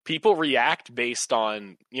people react based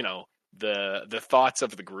on, the thoughts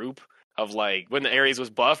of the group. Of like, when the Ares was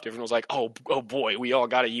buffed, everyone was like, oh boy, we all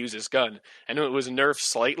got to use this gun. And when it was nerfed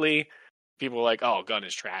slightly, people were like, oh, gun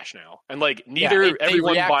is trash now. And like,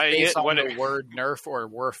 everyone buying it when the word nerf or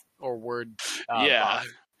word yeah. buff.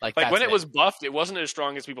 Like when it was buffed, it wasn't as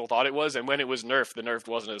strong as people thought it was, and when it was nerfed, the nerf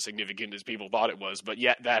wasn't as significant as people thought it was. But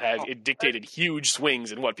yet, it dictated huge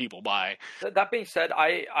swings in what people buy. That being said,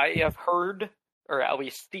 I have heard, or at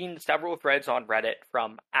least seen several threads on Reddit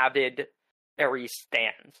from avid Ares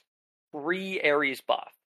stans, pre-Ares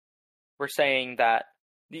buff, were saying that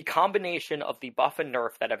the combination of the buff and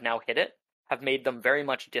nerf that have now hit it have made them very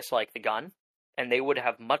much dislike the gun, and they would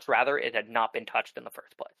have much rather it had not been touched in the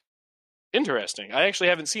first place. Interesting. I actually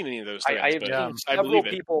haven't seen any of those threads. I have seen several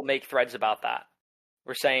people make threads about that.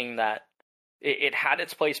 We're saying that it had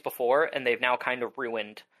its place before, and they've now kind of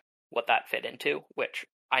ruined what that fit into, which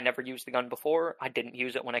I never used the gun before. I didn't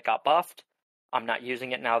use it when it got buffed. I'm not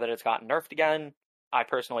using it now that it's gotten nerfed again. I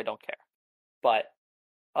personally don't care. But,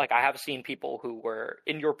 like, I have seen people who were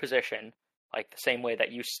in your position, like, the same way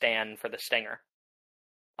that you stand for the Stinger.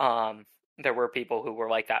 There were people who were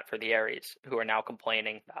like that for the Ares, who are now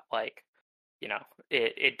complaining that, like,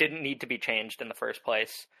 it didn't need to be changed in the first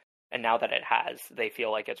place, and now that it has, they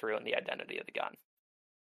feel like it's ruined the identity of the gun.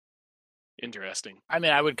 Interesting. I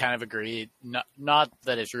mean, I would kind of agree. Not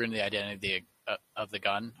that it's ruined the identity of the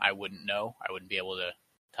gun. I wouldn't know. I wouldn't be able to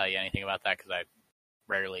tell you anything about that because I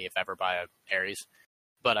rarely, if ever, buy a Ares.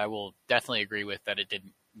 But I will definitely agree with that it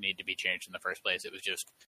didn't need to be changed in the first place. It was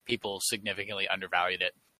just people significantly undervalued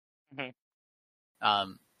it.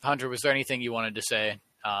 Mm-hmm. Hunter, was there anything you wanted to say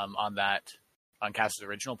on Cass's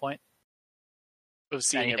original point?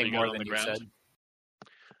 Anything more than you said?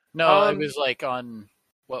 No, it was like on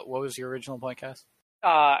what was your original point, Cass?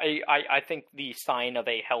 I think the sign of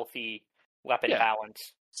a healthy weapon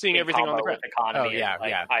balance, seeing everything on the ground. Economy,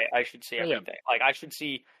 I should see everything. Yeah. Like, I should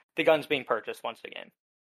see the guns being purchased once a game.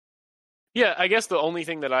 Yeah, I guess the only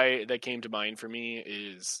thing that came to mind for me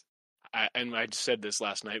is, and I said this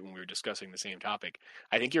last night when we were discussing the same topic,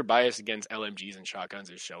 I think your bias against LMGs and shotguns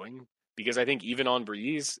is showing, because I think even on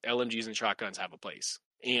Breeze, LMGs and shotguns have a place.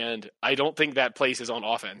 And I don't think that place is on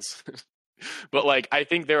offense. But like, I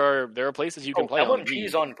think there are places you can play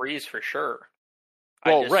LMGs on Breeze for sure.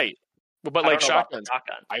 Well, right. But like shotguns,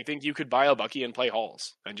 I think you could buy a Bucky and play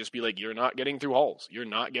halls and just be like, you're not getting through halls. You're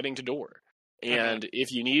not getting to door. And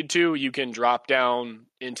if you need to, you can drop down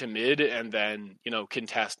into mid and then,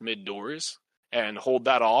 contest mid doors and hold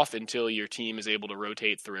that off until your team is able to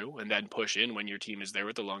rotate through and then push in when your team is there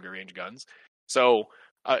with the longer range guns. So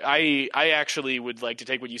I actually would like to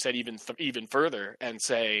take what you said even further and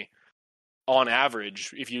say, on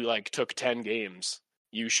average, if you took 10 games,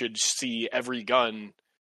 you should see every gun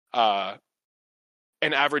an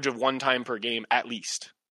average of 1 time per game at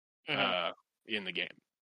least in the game.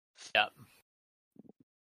 Yeah.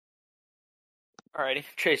 Alrighty.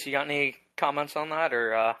 Chase, you got any comments on that,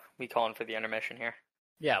 or we calling for the intermission here?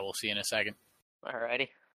 Yeah, we'll see in a second. Alrighty.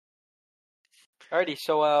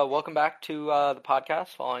 So welcome back to the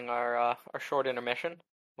podcast following our short intermission,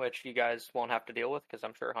 which you guys won't have to deal with because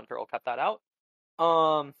I'm sure Hunter will cut that out.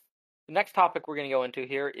 The next topic we're going to go into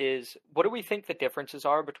here is what do we think the differences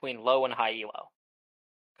are between low and high elo?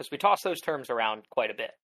 Because we toss those terms around quite a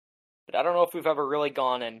bit, but I don't know if we've ever really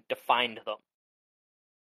gone and defined them.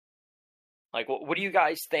 Like, what do you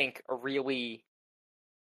guys think really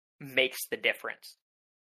makes the difference?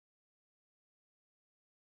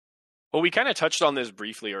 Well, we kind of touched on this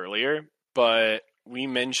briefly earlier, but we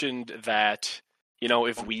mentioned that,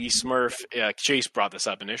 if we smurf, Chase brought this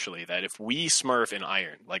up initially, that if we smurf in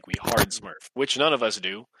Iron, like we hard smurf, which none of us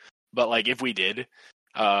do, but like if we did,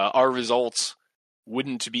 our results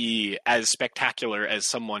wouldn't be as spectacular as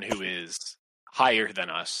someone who is higher than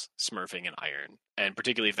us smurfing in Iron, and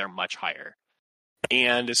particularly if they're much higher.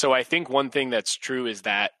 And so I think one thing that's true is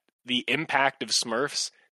that the impact of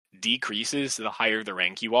smurfs decreases the higher the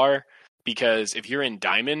rank you are, because if you're in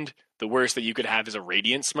Diamond, the worst that you could have is a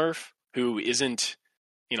Radiant smurf who isn't,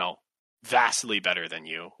 vastly better than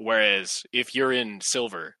you. Whereas if you're in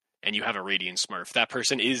Silver and you have a Radiant smurf, that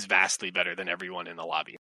person is vastly better than everyone in the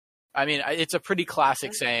lobby. I mean, it's a pretty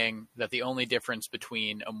classic saying that the only difference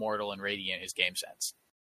between Immortal and Radiant is game sense.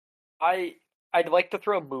 I'd like to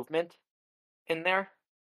throw movement in there.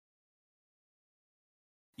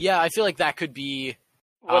 Yeah, I feel like that could be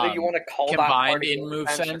whether you want to call combined in move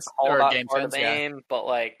sense or game sense, aim, but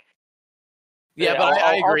like but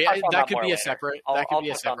I agree. That could be a separate. That could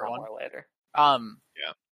be a separate one later.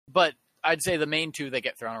 But I'd say the main two that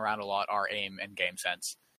get thrown around a lot are aim and game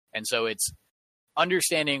sense, and so it's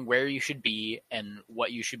understanding where you should be and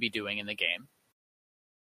what you should be doing in the game.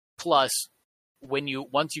 Plus,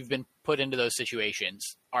 once you've been put into those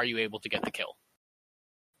situations, are you able to get the kill?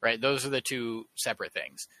 Right? Those are the two separate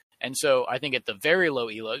things. And so I think at the very low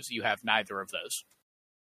elos, you have neither of those.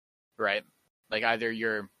 Right? Like either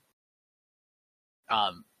you're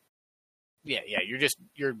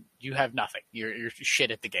you have nothing. You're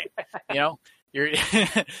shit at the game.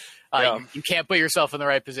 You can't put yourself in the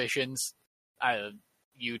right positions.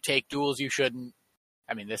 You take duels you shouldn't.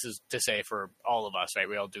 I mean, this is to say for all of us, right?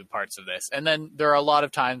 We all do parts of this. And then there are a lot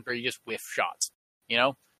of times where you just whiff shots,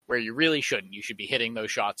 where you really shouldn't. You should be hitting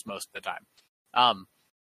those shots most of the time.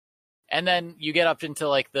 And then you get up into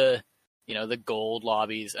like the gold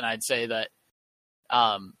lobbies. And I'd say that,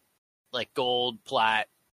 like gold, plat,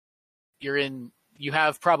 you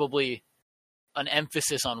have probably an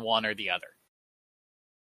emphasis on one or the other.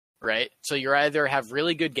 Right? So you either have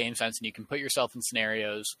really good game sense and you can put yourself in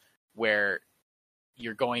scenarios where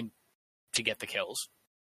you're going to get the kills,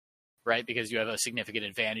 right? Because you have a significant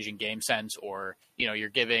advantage in game sense, or, you're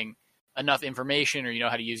giving enough information, or you know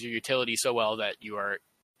how to use your utility so well that you are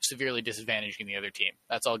severely disadvantaging the other team.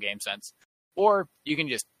 That's all game sense. Or you can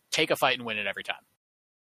just take a fight and win it every time.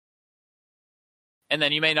 And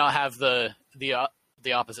then you may not have the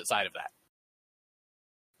opposite side of that.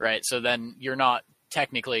 Right? So then you're not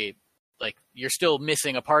technically, like, you're still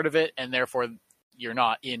missing a part of it, and therefore you're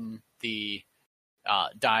not in the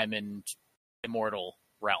Diamond Immortal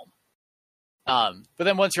realm. But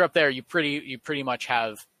then once you're up there, you pretty much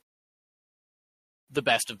have the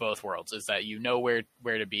best of both worlds, is that you know where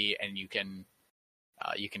to be, and you can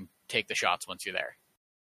take the shots once you're there.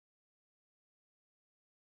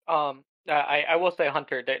 I will say,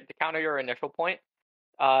 Hunter, to counter your initial point,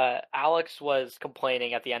 Alex was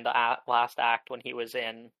complaining at the end of last act when he was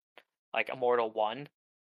in like Immortal 1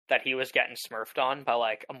 that he was getting smurfed on by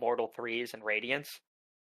like Immortal 3s and Radiance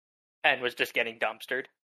and was just getting dumpstered.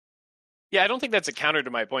 Yeah, I don't think that's a counter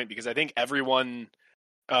to my point, because I think everyone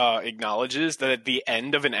acknowledges that at the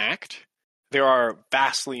end of an act, there are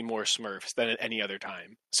vastly more smurfs than at any other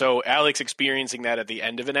time. So Alex experiencing that at the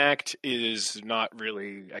end of an act is not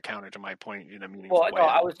really a counter to my point in a meaningful way. No,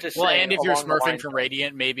 I was just saying, and if you're smurfing from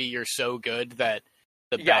Radiant, maybe you're so good that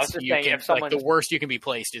the best you can, like the worst you can be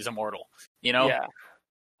placed is Immortal. Yeah,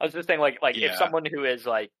 I was just saying, like if someone who is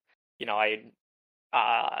like,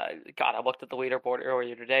 I looked at the leaderboard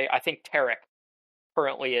earlier today. I think Tarek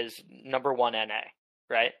currently is number 1 NA,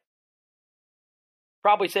 right?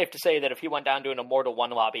 Probably safe to say that if he went down to an Immortal 1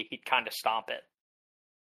 lobby, he'd kind of stomp it.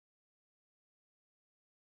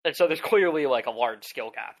 And so there's clearly like a large skill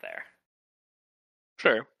gap there.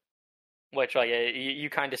 Sure. Which like you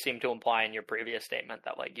kind of seem to imply in your previous statement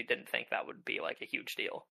that like you didn't think that would be like a huge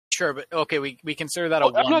deal. Sure, but okay, we consider that Well,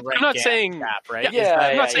 a one I'm rank not gap, saying right? Yeah,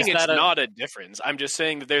 I'm not yeah, saying is it's that not a difference. I'm just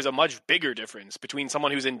saying that there's a much bigger difference between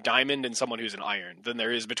someone who's in Diamond and someone who's in Iron than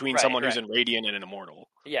there is between Right, someone who's right. in Radiant and an Immortal.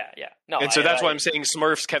 Yeah. No, And so that's why I'm saying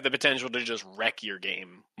Smurfs have the potential to just wreck your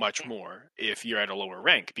game much Mm. more if you're at a lower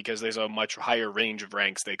rank, because there's a much higher range of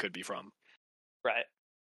ranks they could be from. Right.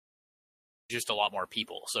 just a lot more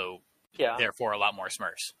people, so Yeah. therefore a lot more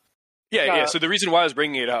Smurfs. Yeah. So the reason why I was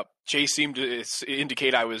bringing it up, Chase seemed to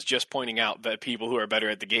indicate I was just pointing out that people who are better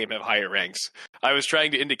at the game have higher ranks. I was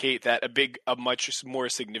trying to indicate that a much more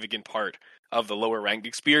significant part of the lower ranked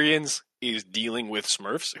experience is dealing with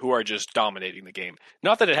Smurfs who are just dominating the game.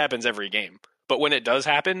 Not that it happens every game, but when it does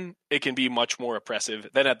happen, it can be much more oppressive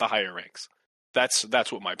than at the higher ranks. That's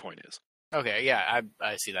what my point is. Okay, yeah,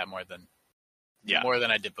 I see that more than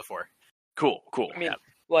I did before. Cool. I mean,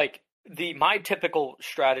 like my typical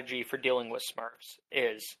strategy for dealing with Smurfs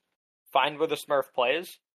is find where the Smurf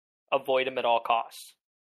plays, avoid him at all costs.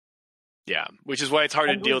 Yeah, which is why it's hard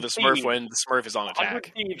to deal with the Smurf Thieves. when the Smurf is on 100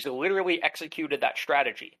 attack. Thieves literally executed that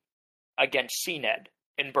strategy against CNED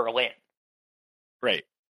in Berlin. Right.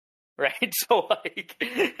 Right? So, like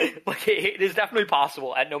it is definitely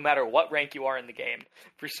possible, at no matter what rank you are in the game,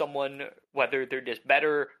 for someone, whether they're just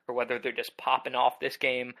better or whether they're just popping off this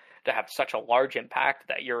game, to have such a large impact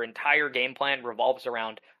that your entire game plan revolves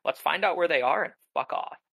around, let's find out where they are and fuck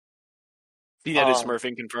off. CNET is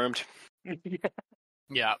Smurfing confirmed.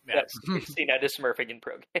 Yeah. CNET is Smurfing in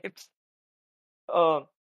pro games. I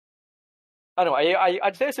don't know.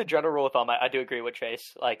 I'd say it's a general rule of thumb. I do agree with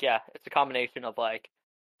Chase. Like, yeah, it's a combination of like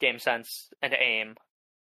game sense and aim.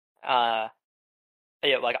 Yeah,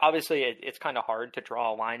 like obviously it's kind of hard to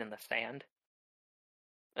draw a line in the sand.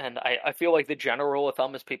 And I feel like the general rule of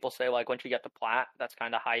thumb is people say like once you get to plat, that's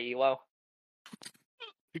kind of high elo.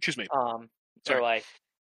 Excuse me. So like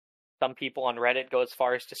some people on Reddit go as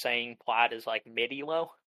far as to saying plat is like mid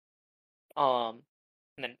elo. And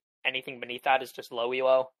then anything beneath that is just low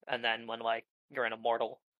elo, and then when like you're in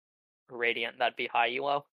Immortal or Radiant, that'd be high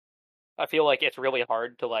elo. I feel like it's really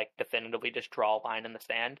hard to like definitively just draw a line in the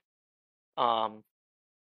sand.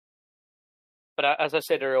 But as I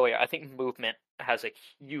said earlier, I think movement has a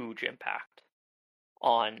huge impact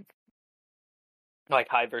on like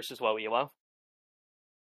high versus low elo.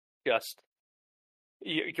 Just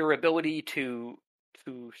your ability to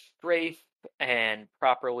strafe and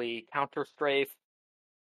properly counter strafe,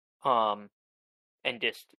 and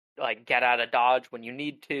just like get out of dodge when you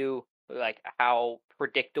need to, like how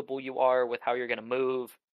predictable you are with how you're going to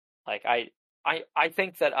move. Like I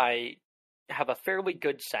think that I have a fairly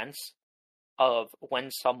good sense of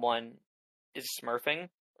when someone is smurfing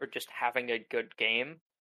or just having a good game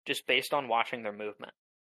just based on watching their movement.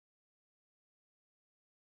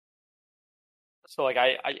 So like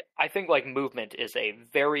I think like movement is a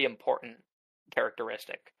very important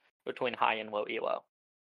characteristic between high and low elo.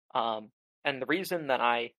 And the reason that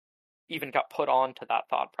I even got put on to that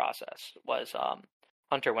thought process was,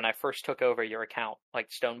 Hunter, when I first took over your account, like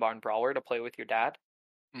Stonebarn Brawler, to play with your dad,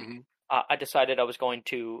 I decided I was going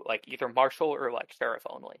to like either Marshal or like Sheriff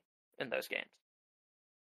only in those games,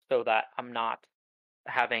 so that I'm not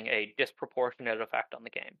having a disproportionate effect on the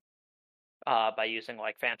game by using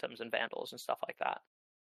like Phantoms and Vandals and stuff like that.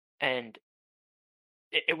 And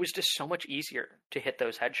it was just so much easier to hit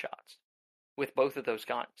those headshots with both of those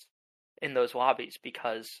guns in those lobbies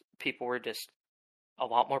because people were just a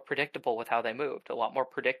lot more predictable with how they moved, a lot more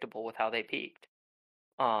predictable with how they peaked.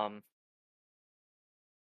 And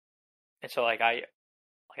so like I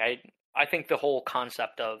think the whole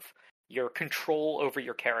concept of your control over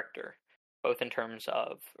your character, both in terms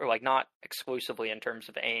of, or like not exclusively in terms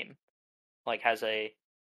of aim, like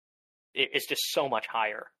it's just so much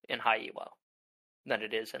higher in high elo than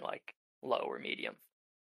it is in like low or medium.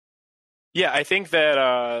 Yeah, I think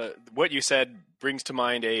that what you said brings to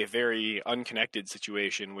mind a very unconnected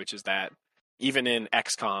situation, which is that even in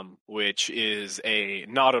XCOM, which is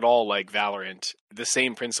not at all like Valorant, the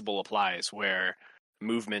same principle applies, where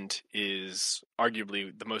movement is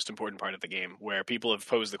arguably the most important part of the game, where people have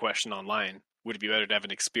posed the question online, would it be better to have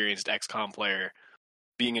an experienced XCOM player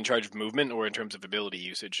being in charge of movement or in terms of ability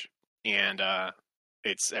usage? And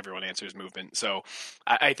everyone answers movement. So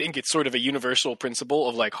I think it's sort of a universal principle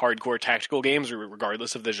of like hardcore tactical games,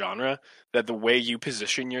 regardless of the genre, that the way you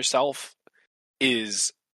position yourself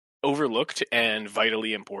is overlooked and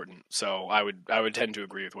vitally important. So I would tend to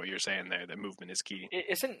agree with what you're saying there, that movement is key.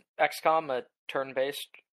 Isn't XCOM a turn-based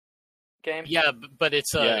game? Yeah, but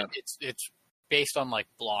it's based on like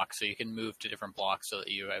blocks, so you can move to different blocks so that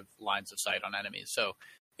you have lines of sight on enemies. So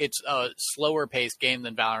it's a slower paced game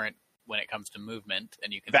than Valorant when it comes to movement,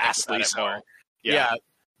 and you can vastly so. Yeah,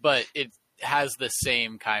 but it has the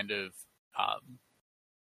same kind of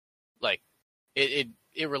like it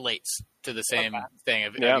relates to the same thing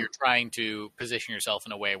of you're trying to position yourself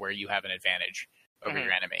in a way where you have an advantage over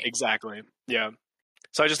your enemy. Exactly. Yeah.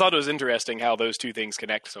 So I just thought it was interesting how those two things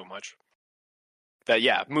connect so much. That,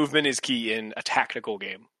 yeah, movement is key in a tactical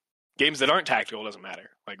game. Games that aren't tactical doesn't matter.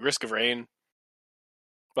 Like Risk of Rain.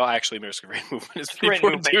 Well, actually, Risk of Rain movement is pretty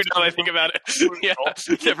important too, now that I think about it. Yeah,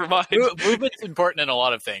 never mind. Movement's important in a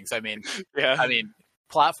lot of things. I mean, yeah. I mean,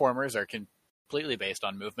 platformers are completely based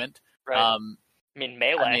on movement. Right. I mean,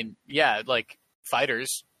 Melee. I mean, yeah, like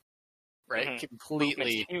fighters, right? Mm-hmm.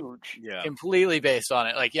 Completely huge. Yeah. Completely based on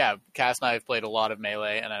it. Like, yeah, Cass and I have played a lot of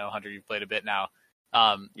Melee, and I know, Hunter, you've played a bit now.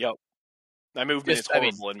 Yep. That movement is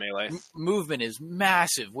horrible in Melee. Movement is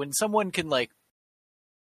massive. When someone can, like,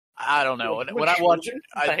 I don't know. When I watch,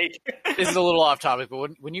 this is a little off topic,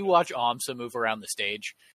 but when you watch Amsa move around the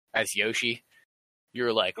stage as Yoshi,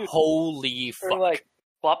 you're like, holy fuck. Or like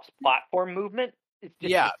Flop's platform movement is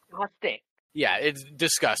just disgusting. Yeah, it's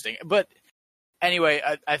disgusting. But anyway,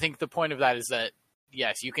 I think the point of that is that,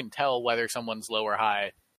 yes, you can tell whether someone's low or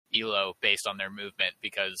high elo based on their movement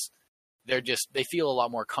because they feel a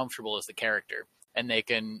lot more comfortable as the character, and they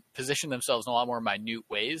can position themselves in a lot more minute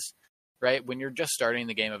ways. Right? When you're just starting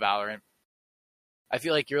the game of Valorant, I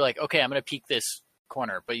feel like you're like, okay, I'm going to peek this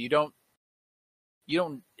corner, but you don't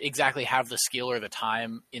exactly have the skill or the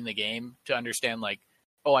time in the game to understand, like,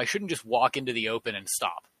 oh, I shouldn't just walk into the open and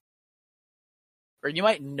stop. Or you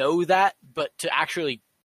might know that, but to actually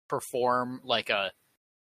perform like a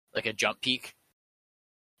jump peek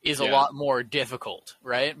is a lot more difficult,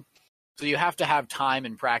 right? So you have to have time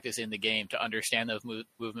and practice in the game to understand those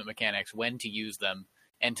movement mechanics, when to use them,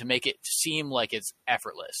 and to make it seem like it's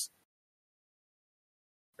effortless.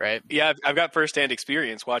 Right? Yeah, I've got firsthand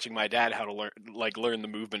experience watching my dad how to learn the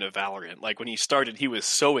movement of Valorant. Like when he started, he was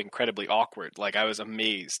so incredibly awkward. Like I was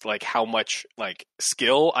amazed like how much like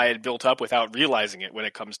skill I had built up without realizing it when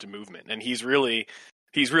it comes to movement. And he's really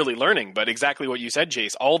learning, but exactly what you said,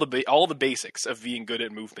 Jace, all the basics of being good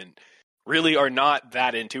at movement really are not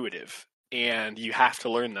that intuitive, and you have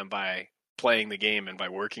to learn them by playing the game and by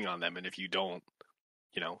working on them. And if you don't,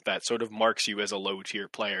 that sort of marks you as a low-tier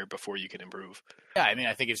player before you can improve. Yeah, I mean,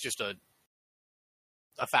 I think it's just a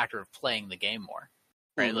factor of playing the game more,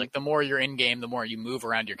 right? Mm-hmm. Like, the more you're in-game, the more you move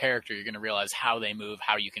around your character, you're going to realize how they move,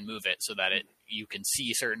 how you can move it, so that you can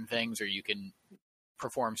see certain things or you can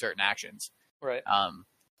perform certain actions. Right.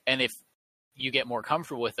 And if you get more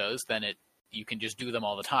comfortable with those, then you can just do them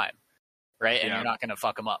all the time, right? And you're not going to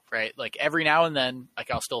fuck them up, right? Like, every now and then,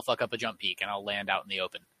 like, I'll still fuck up a jump peek, and I'll land out in the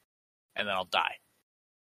open, and then I'll die.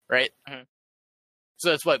 Right? Mm-hmm. So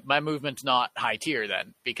that's what my movement's not high tier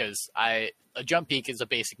then, because a jump peek is a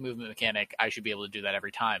basic movement mechanic. I should be able to do that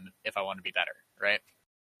every time if I want to be better, right?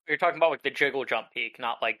 You're talking about like the jiggle jump peek,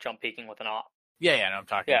 not like jump peeking with an op. Yeah, no, I'm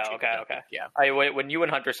talking. Yeah, okay. Yeah. When you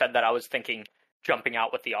and Hunter said that, I was thinking jumping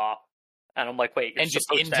out with the op, and I'm like, wait, you're and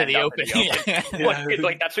just into the open.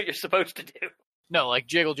 Like that's what you're supposed to do. No, like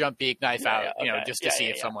jiggle jump peek, knife out, just to see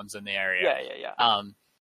if someone's in the area. Yeah.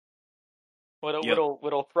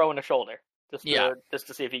 Little throw in the shoulder, just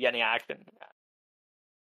to see if you get any action.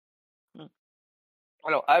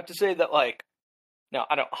 I have to say that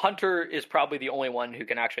Hunter is probably the only one who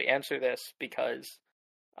can actually answer this because,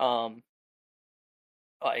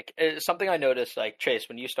 it's something I noticed, like Chase,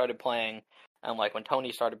 when you started playing, and like when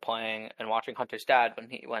Tony started playing, and watching Hunter's dad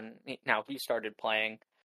when he started playing,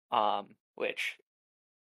 which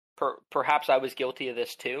perhaps I was guilty of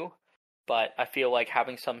this too. But I feel like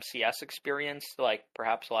having some CS experience, like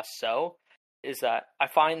perhaps less so, is that I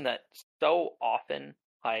find that so often,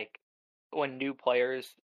 like when new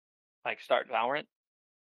players like start Valorant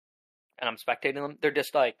and I'm spectating them, they're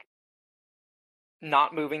just like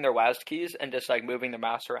not moving their WASD keys and just like moving their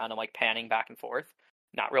mouse around and like panning back and forth,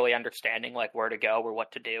 not really understanding like where to go or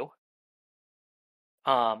what to do.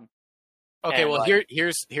 Okay, well, like,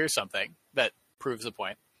 here's something that proves the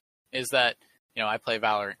point, is that I play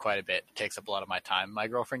Valorant quite a bit. It takes up a lot of my time. My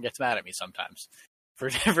girlfriend gets mad at me sometimes for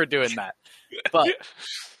doing that. But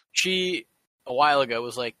she, a while ago,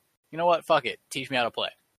 was like, you know what? Fuck it. Teach me how to play.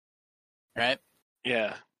 Right?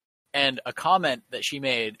 Yeah. And a comment that she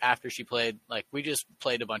made after she played, like, we just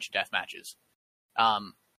played a bunch of death matches.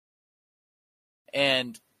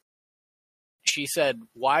 And she said,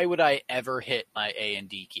 why would I ever hit my A and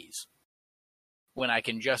D keys when I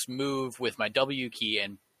can just move with my W key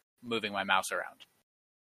and moving my mouse around?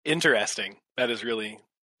 Interesting. That is really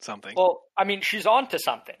something. Well, I mean, she's on to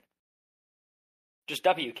something. Just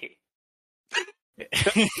W key.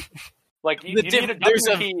 Like, you need a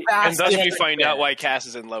W key. And thus we find out why Cass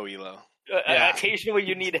is in low elo. occasionally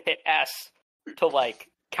you need to hit S to like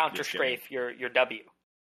counter strafe your W.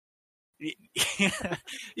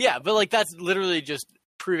 Yeah, but like that's literally just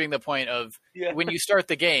proving the point of when you start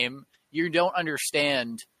the game, you don't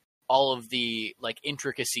understand all of the like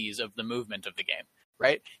intricacies of the movement of the game,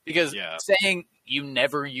 right? Because saying you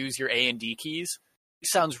never use your A and D keys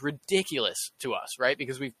sounds ridiculous to us, right?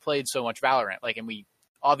 Because we've played so much Valorant, like, and we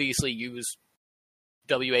obviously use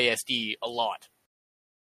WASD a lot,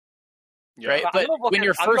 right? But when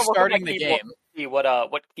you're first starting the game, see what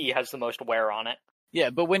key has the most wear on it. Yeah,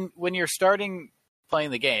 but when you're starting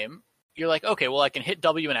playing the game, you're like, okay, well, I can hit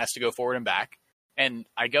W and S to go forward and back, and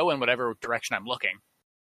I go in whatever direction I'm looking.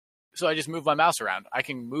 So I just move my mouse around. I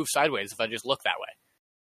can move sideways if I just look that way.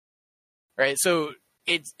 Right? So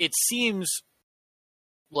it seems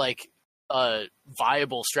like a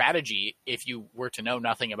viable strategy if you were to know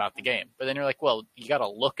nothing about the game. But then you're like, well, you got to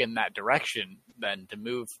look in that direction then to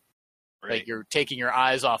move. Right. Like you're taking your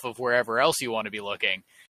eyes off of wherever else you want to be looking.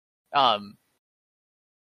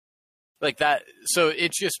 Like that. So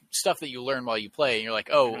it's just stuff that you learn while you play. And you're like,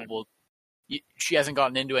 oh, well, she hasn't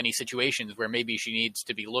gotten into any situations where maybe she needs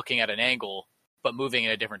to be looking at an angle but moving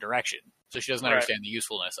in a different direction. So she doesn't understand the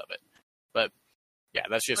usefulness of it. But yeah,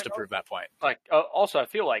 that's just to prove that point. Like, also, I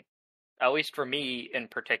feel like, at least for me in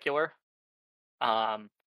particular,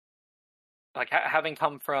 like having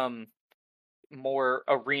come from more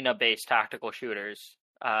arena-based tactical shooters,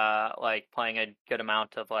 like playing a good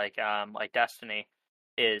amount of like Destiny,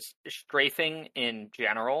 is strafing in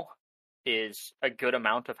general is a good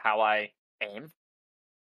amount of how I aim.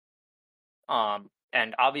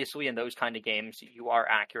 And obviously in those kind of games, you are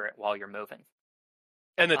accurate while you're moving.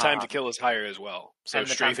 And the time to kill is higher as well. So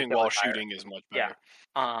strafing while shooting is much better.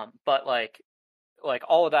 Yeah. But like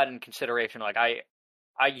all of that in consideration, like I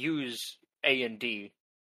use A and D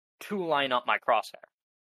to line up my crosshair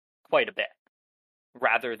quite a bit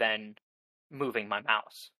rather than moving my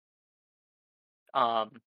mouse.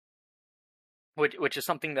 Which is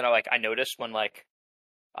something that I notice when like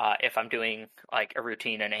if I'm doing like a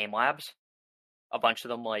routine in aim labs, a bunch of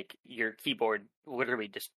them, like your keyboard literally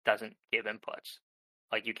just doesn't give inputs.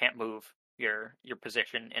 Like you can't move your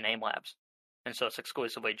position in aim labs, and so it's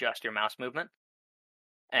exclusively just your mouse movement.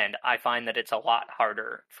 And I find that it's a lot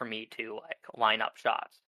harder for me to like line up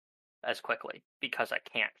shots as quickly because I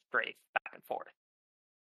can't strafe back and forth.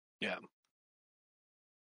 Yeah.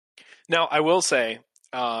 Now I will say,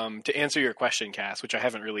 to answer your question, Cass, which I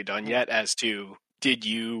haven't really done yet, as to did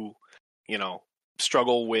you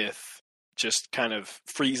struggle with just kind of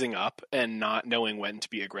freezing up and not knowing when to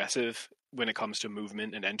be aggressive when it comes to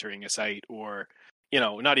movement and entering a site, or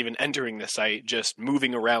not even entering the site, just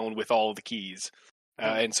moving around with all the keys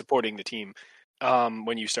and supporting the team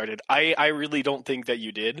when you started? I really don't think that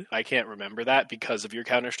you did. I can't remember that because of your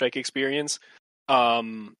Counter-Strike experience.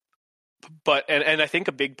 But I think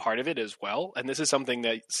a big part of it as well, and this is something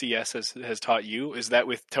that CS has taught you, is that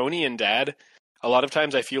with Tony and Dad, a lot of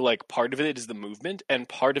times I feel like part of it is the movement, and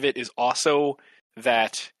part of it is also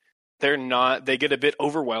that they get a bit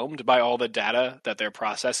overwhelmed by all the data that they're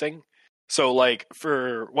processing. So like,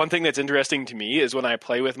 for one thing that's interesting to me is when I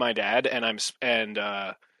play with my dad and I'm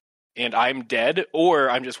dead, or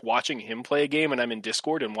I'm just watching him play a game and I'm in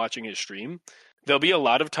Discord and watching his stream, there'll be a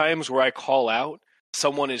lot of times where I call out,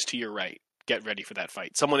 someone is to your right, get ready for that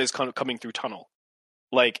fight. Someone is coming through tunnel.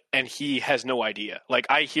 Like, and he has no idea. Like,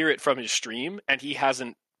 I hear it from his stream, and he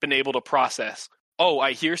hasn't been able to process, oh,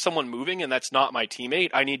 I hear someone moving, and that's not my teammate.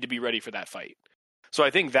 I need to be ready for that fight. So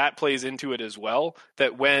I think that plays into it as well,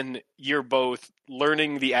 that when you're both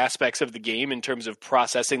learning the aspects of the game in terms of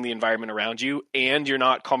processing the environment around you, and you're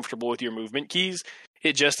not comfortable with your movement keys,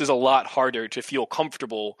 it just is a lot harder to feel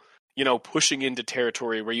comfortable pushing into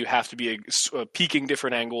territory where you have to be peeking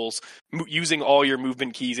different angles, using all your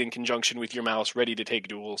movement keys in conjunction with your mouse, ready to take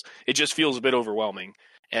duels. It just feels a bit overwhelming,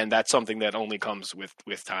 and that's something that only comes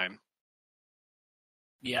with time.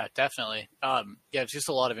 Yeah, definitely. It's just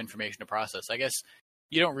a lot of information to process. I guess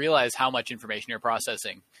you don't realize how much information you're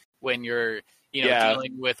processing when you're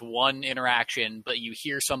dealing with one interaction, but you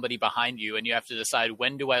hear somebody behind you, and you have to decide,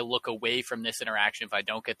 when do I look away from this interaction if I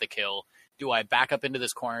don't get the kill? Do I back up into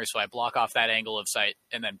this corner so I block off that angle of sight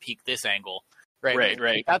and then peek this angle?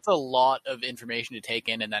 Right. That's a lot of information to take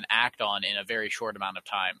in and then act on in a very short amount of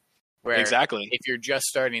time. Where exactly. If you're just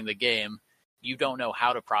starting the game, you don't know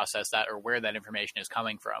how to process that or where that information is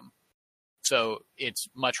coming from. So it's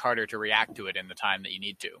much harder to react to it in the time that you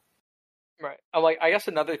need to. Right. I guess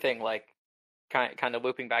another thing, like kind of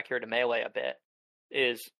looping back here to Melee a bit,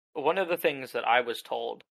 is one of the things that I was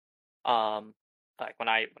told, like when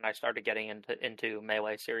I started getting into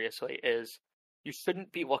Melee seriously, is you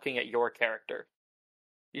shouldn't be looking at your character.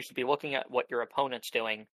 You should be looking at what your opponent's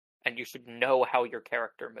doing, and you should know how your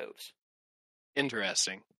character moves.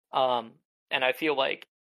 Interesting. And I feel like,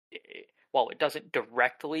 while it doesn't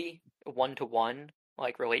directly one-to-one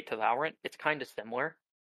like relate to Valorant, it's kind of similar.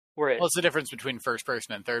 Whereas, Well, it's the difference between first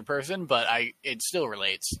person and third person, but it still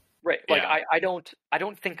relates. right, like Yeah. I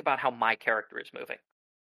don't think about how my character is moving.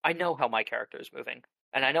 I know how my character is moving,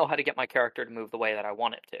 and I know how to get my character to move the way that I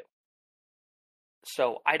want it to.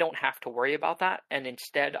 So I don't have to worry about that, and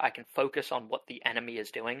instead I can focus on what the enemy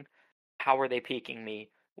is doing. How are they peeking me?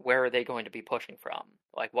 Where are they going to be pushing from?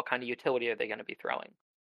 Like, what kind of utility are they going to be throwing?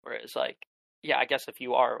 Whereas, like, yeah, I guess if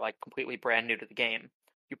you are, like, completely brand new to the game,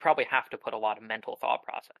 you probably have to put a lot of mental thought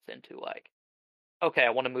process into, like, okay,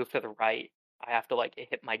 I want to move to the right. I have to, like,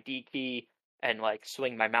 hit my D key and, like,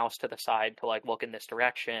 swing my mouse to the side to, like, look in this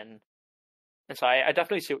direction. And so I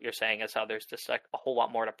definitely see what you're saying, is how there's just, like, a whole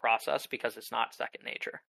lot more to process because it's not second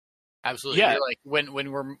nature. Absolutely. Yeah. You're like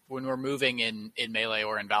when we're moving in Melee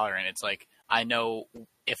or in Valorant, it's like I know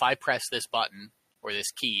if I press this button or this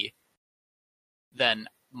key, then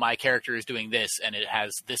my character is doing this and it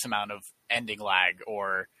has this amount of ending lag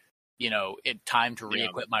or time to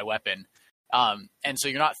re-equip my weapon. And so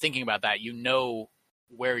you're not thinking about that. You know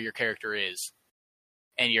where your character is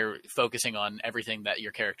and you're focusing on everything that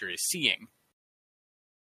your character is seeing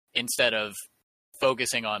instead of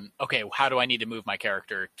focusing on, okay, how do I need to move my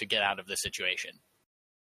character to get out of this situation?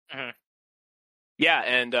 Yeah,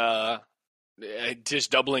 and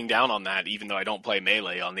just doubling down on that, even though I don't play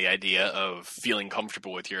Melee, on the idea of feeling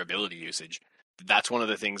comfortable with your ability usage. That's one of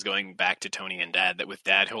the things, going back to Tony and Dad, that with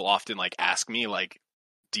Dad, he'll often like ask me, like,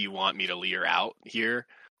 do you want me to leer out here?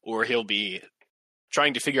 Or he'll be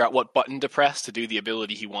trying to figure out what button to press to do the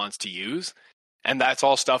ability he wants to use. And that's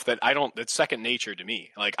all stuff that that's second nature to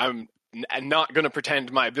me. Like, I'm not going to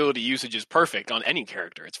pretend my ability usage is perfect on any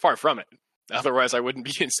character. It's far from it. Otherwise, I wouldn't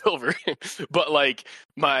be in silver.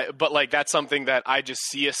 but that's something that I just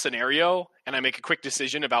see a scenario and I make a quick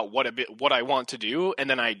decision about what I want to do, and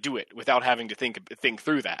then I do it without having to think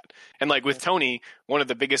through that. And like with Tony, one of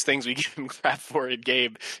the biggest things we give him crap for in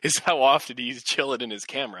game is how often he's chilling in his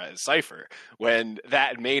camera as Cypher, when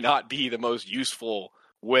that may not be the most useful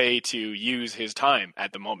way to use his time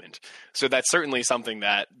at the moment. So that's certainly something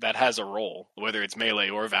that has a role, whether it's Melee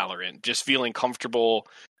or Valorant, just feeling comfortable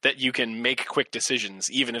that you can make quick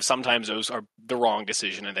decisions, even if sometimes those are the wrong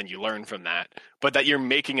decision and then you learn from that, but that you're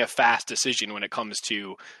making a fast decision when it comes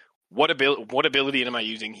to what ability am I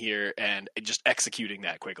using here, and just executing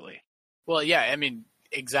that quickly. Well, yeah, I mean,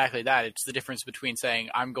 exactly that. It's the difference between saying,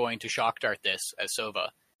 I'm going to shock dart this as Sova,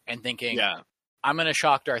 and thinking, I'm going to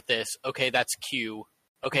shock dart this. Okay, that's Q.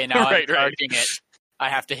 Okay, now I'm charging it. I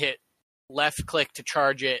have to hit left click to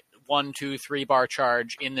charge it. 1, 2, 3 bar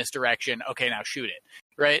charge in this direction. Okay, now shoot it.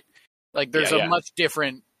 Right? Like, there's a much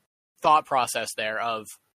different thought process there of,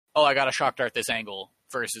 oh, I got to shock dart this angle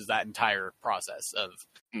versus that entire process of.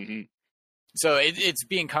 Mm-hmm. So it's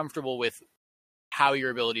being comfortable with how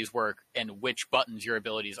your abilities work and which buttons your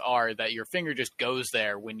abilities are, that your finger just goes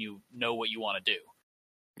there when you know what you want to do.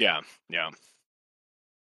 Yeah.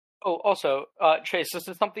 Oh, also, Chase, this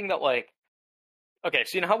is something that, like, okay,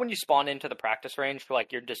 so you know how when you spawn into the practice range,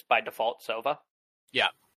 like, you're just by default Sova? Yeah.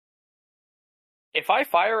 If I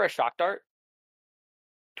fire a shock dart,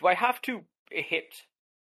 do I have to hit,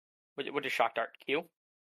 what is shock dart, Q?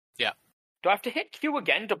 Yeah. Do I have to hit Q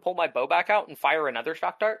again to pull my bow back out and fire another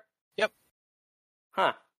shock dart? Yep.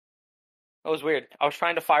 Huh. That was weird. I was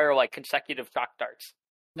trying to fire, like, consecutive shock darts.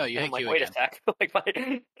 No, you hit Q wait again. a sec.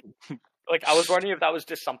 Like, I was wondering if that was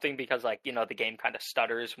just something because, like, the game kind of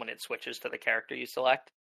stutters when it switches to the character you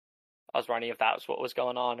select. I was wondering if that was what was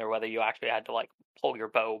going on, or whether you actually had to, like, pull your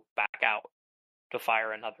bow back out to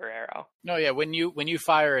fire another arrow. No, yeah, when you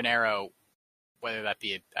fire an arrow, whether that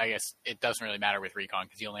be, I guess it doesn't really matter with Recon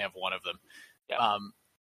because you only have one of them. Yeah.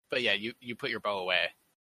 But yeah, you put your bow away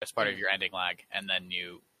as part of your ending lag, and then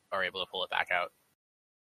you are able to pull it back out.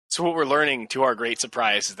 So what we're learning, to our great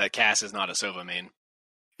surprise, is that Cass is not a Sova main.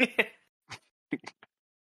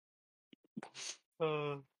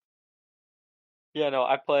 Yeah, no,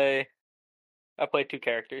 I play 2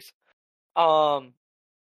 characters. Okay,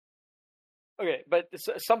 but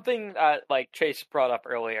something that, like, Chase brought up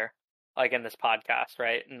earlier, like, in this podcast,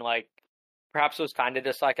 right? And, like, perhaps it was kind of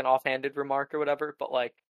just, like, an offhanded remark or whatever, but,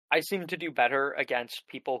 like, I seem to do better against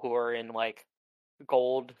people who are in, like,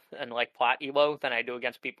 gold and, like, plat elo than I do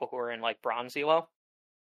against people who are in, like, bronze elo.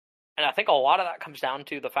 And I think a lot of that comes down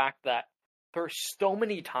to the fact that there's so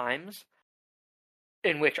many times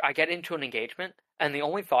in which I get into an engagement and the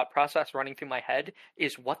only thought process running through my head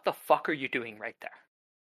is, what the fuck are you doing right there?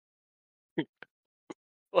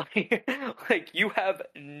 Like you have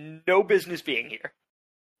no business being here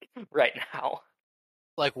right now.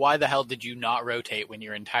 Like, why the hell did you not rotate when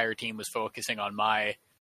your entire team was focusing on my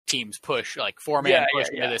team's push, like 4-man push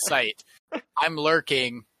into the site? I'm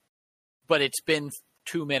lurking, but it's been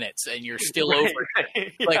 2 minutes and you're still over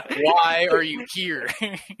here. Like, why are you here?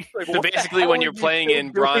 Like, So basically, when you're playing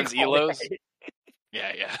in bronze elos,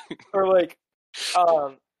 yeah, or like,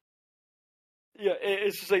 yeah,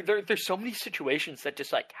 it's just like there's so many situations that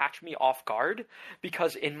just like catch me off guard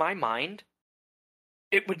because in my mind,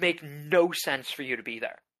 it would make no sense for you to be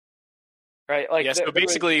there, right? Like, yeah. So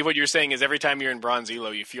basically, what you're saying is every time you're in bronze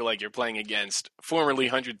elo, you feel like you're playing against formerly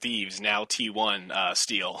 100 Thieves, now T1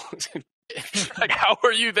 Steel. Like, how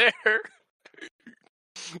are you there?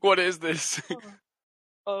 What is this?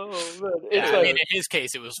 Oh man, Yeah, I mean, in his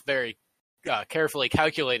case, it was very carefully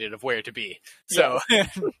calculated of where to be. So,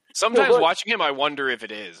 sometimes watching him, I wonder if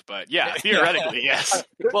it is, but yeah, theoretically, yes.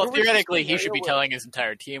 Well, theoretically, he should be telling his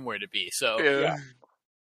entire team where to be. So, Yeah.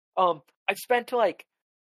 I spent like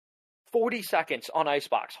 40 seconds on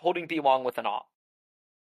Icebox holding B Wong with an AWP.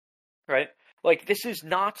 Right? Like, this is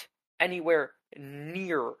not anywhere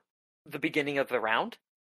near the beginning of the round.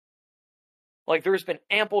 Like, there's been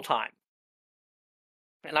ample time.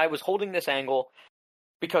 And I was holding this angle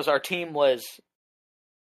because our team was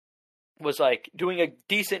like doing a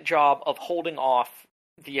decent job of holding off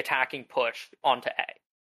the attacking push onto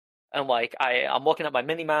A. And like I'm looking at my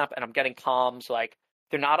minimap and I'm getting comms, like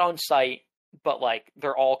they're not on site, but like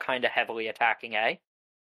they're all kind of heavily attacking A.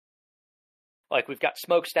 Like we've got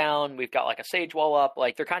smokes down, we've got like a sage wall up,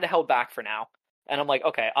 like they're kind of held back for now. And I'm like,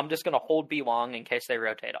 okay, I'm just gonna hold B long in case they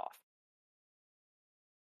rotate off.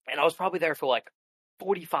 And I was probably there for like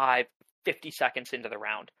 45, 50 seconds into the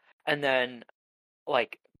round. And then,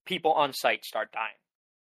 like, people on site start dying.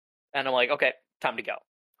 And I'm like, okay, time to go,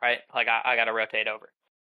 right? Like, I gotta rotate over.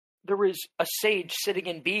 There was a Sage sitting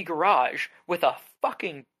in B garage with a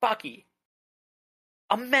fucking Bucky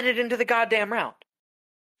a minute into the goddamn round.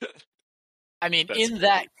 I mean, in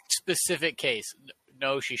that specific case,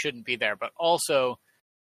 no, she shouldn't be there. But also,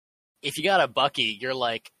 if you got a Bucky, you're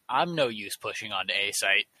like, I'm no use pushing onto A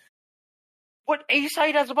site. What? A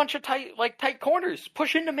site has a bunch of tight corners.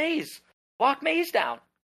 Push into maze. Lock maze down.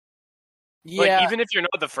 Yeah. Like, even if you're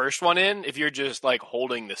not the first one in, if you're just like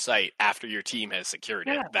holding the site after your team has secured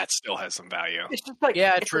it, that still has some value. It's just like,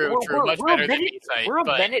 true. Much better than B site. We're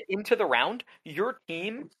a minute into the round. Your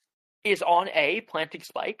team is on A planting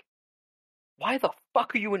spike. Why the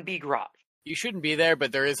fuck are you in B garage? You shouldn't be there,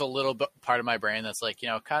 but there is a little part of my brain that's like,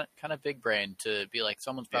 kind of big brain to be like,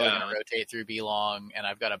 someone's probably going to rotate through B long, and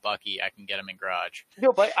I've got a Bucky, I can get him in garage.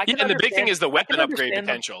 No, but and the big thing is the weapon upgrade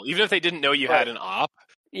potential. Even if they didn't know you had an op,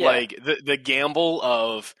 like the gamble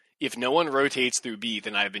of if no one rotates through B,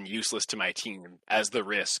 then I've been useless to my team as the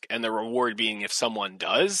risk, and the reward being if someone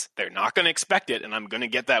does, they're not going to expect it, and I'm going to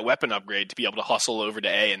get that weapon upgrade to be able to hustle over to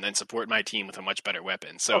A and then support my team with a much better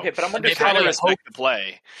weapon. So okay, but I'm they probably respect the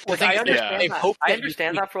play. Like, I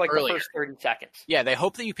understand that for like earlier. The first 30 seconds. Yeah, they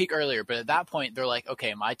hope that you peek earlier, but at that point, they're like,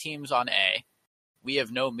 okay, my team's on A. We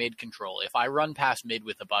have no mid control. If I run past mid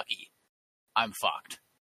with a Bucky, I'm fucked.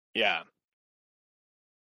 Yeah.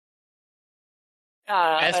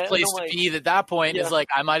 Best place to be at that point is like,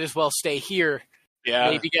 I might as well stay here,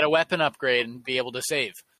 maybe get a weapon upgrade and be able to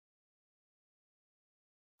save.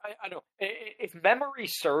 I don't. If memory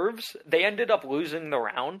serves, they ended up losing the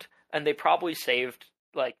round, and they probably saved.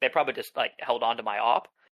 Like they probably just like held on to my op,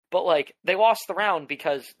 but like they lost the round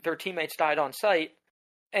because their teammates died on site,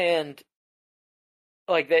 and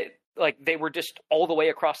like they were just all the way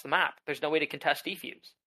across the map. There's no way to contest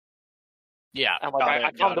defuse. Yeah, and like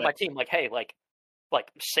I come to my team like, hey, like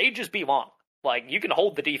Sage's be long. Like you can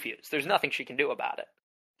hold the defuse. There's nothing she can do about it.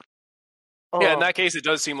 Yeah, in that case, it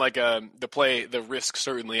does seem like the risk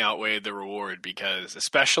certainly outweighed the reward because,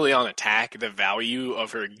 especially on attack, the value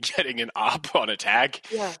of her getting an op on attack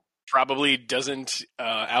probably doesn't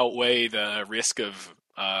outweigh the risk of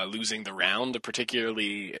losing the round,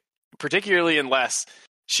 particularly unless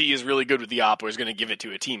she is really good with the op or is going to give it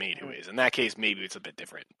to a teammate who is. In that case, maybe it's a bit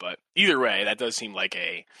different. But either way, that does seem like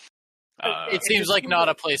it seems like not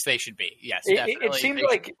a place they should be. Yes, definitely. It seemed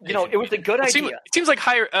like it was a good idea. It seems like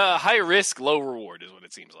high risk, low reward is what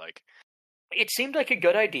it seems like. It seemed like a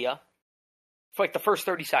good idea for like the first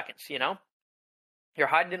 30 seconds. You're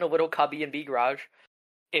hiding in a little cubby in B garage.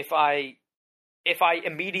 If I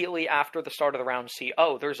immediately after the start of the round see,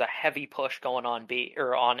 there's a heavy push going on B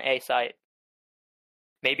or on A site,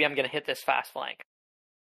 maybe I'm going to hit this fast flank.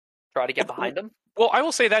 Try to get behind them. Well, I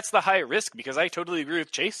will say that's the high risk because I totally agree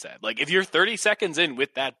with Chase said. Like, if you're 30 seconds in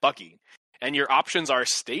with that Bucky and your options are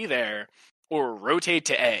stay there or rotate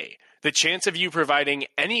to A, the chance of you providing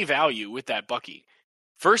any value with that Bucky.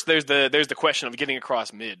 First, there's the question of getting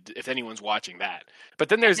across mid, if anyone's watching that. But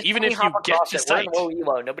then there's even if you get to sight. We're in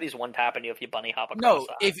low elo. Nobody's one tapping you if you bunny hop across. No,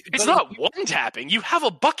 that. It's not one tapping. You have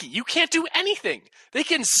a Bucky. You can't do anything. They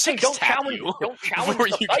can six tap you. Don't challenge before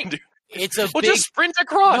the you fight. can do. It's a Well, big, just sprint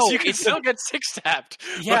across. No, You can it's still get six tapped.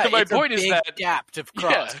 yeah. But my it's point a is big that gap to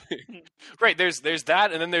cross. Yeah. Right. There's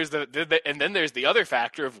that, and then there's the other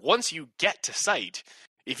factor of once you get to sight,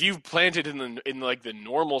 if you've planted in like the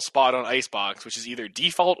normal spot on Icebox, which is either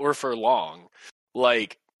default or for long,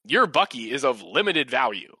 like your Bucky is of limited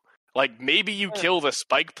value. Like maybe you kill the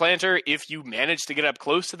spike planter if you manage to get up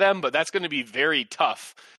close to them, but that's going to be very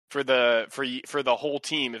tough for the whole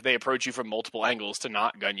team if they approach you from multiple angles to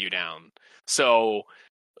not gun you down. So,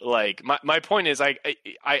 like my point is, I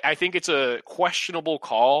think it's a questionable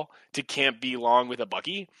call to camp B long with a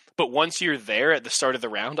Bucky, but once you're there at the start of the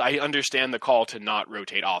round, I understand the call to not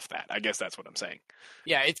rotate off that. I guess that's what I'm saying.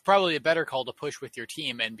 Yeah, it's probably a better call to push with your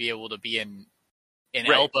team and be able to be in Right.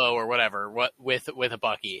 elbow or whatever with a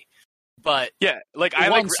Bucky. But Yeah, like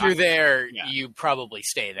once you're there, yeah. you probably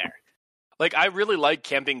stay there. Like, I really like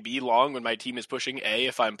camping B long when my team is pushing A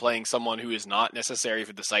if I'm playing someone who is not necessary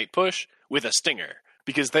for the site push with a Stinger.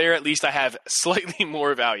 Because there, at least, I have slightly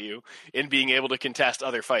more value in being able to contest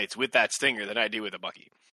other fights with that Stinger than I do with a Bucky.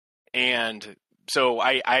 And so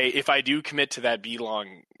I if I do commit to that B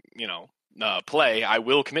long, play, I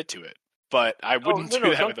will commit to it. But I wouldn't do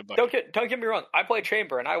that with a Bucky. Don't get me wrong. I play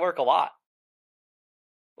Chamber and I work a lot.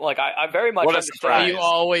 Like I very much What a understand. surprise. You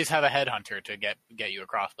always have a headhunter to get you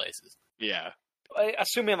across places. Yeah.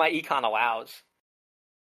 Assuming my econ allows.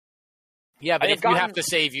 Yeah, but I if have you have gotten- to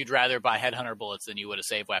save, you'd rather buy headhunter bullets than you would a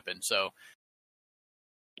save weapon. So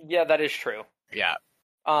Yeah, that is true. yeah,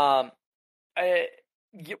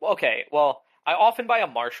 Okay, well, I often buy a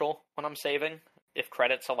Marshall when I'm saving, if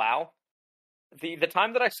credits allow. The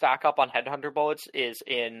time that I stack up on Headhunter bullets is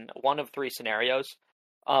in one of three scenarios.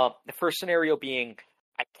 The first scenario being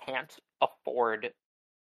I can't afford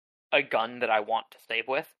a gun that I want to save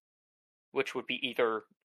with, which would be either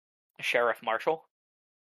Sheriff Marshall.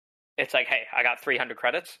 It's like, hey, I got 300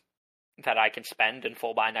 credits that I can spend in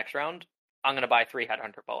full buy next round. I'm going to buy 3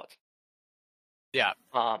 Headhunter bullets. yeah.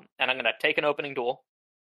 And I'm going to take an opening duel.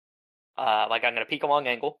 I'm going to peek a long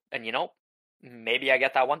angle, and maybe I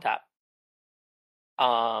get that one tap.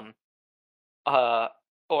 Or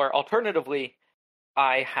alternatively,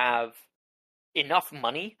 I have enough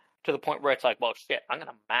money to the point where it's like, well, shit, I'm going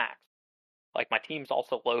to max. Like, my team's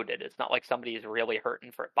also loaded. It's not like somebody's really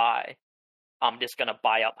hurting for a buy. I'm just going to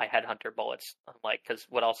buy up my Headhunter bullets. Like, because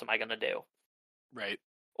what else am I going to do? Right.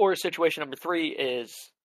 Or situation number 3 is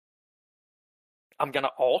I'm going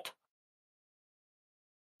to alt,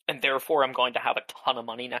 and therefore I'm going to have a ton of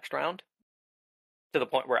money next round, to the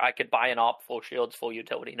point where I could buy an op, full shields, full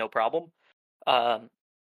utility, no problem. I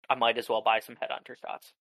might as well buy some Headhunter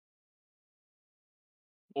shots.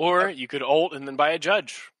 Or you could ult and then buy a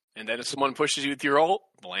judge. And then if someone pushes you with your ult,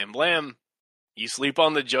 blam blam. You sleep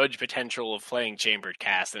on the judge potential of playing chambered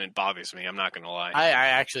cast, and it bothers me. I'm not going to lie. I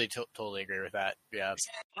actually totally agree with that. Yeah,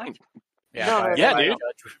 Fine. yeah, No, buy- yeah, buy a dude.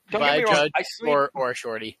 judge, Don't buy get me a wrong, judge I sleep- or a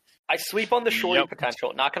shorty. I sleep on the shorty Yep.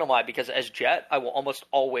 potential, not going to lie, because as Jet, I will almost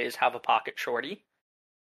always have a pocket shorty.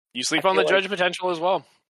 You sleep I on the feel judge potential as well.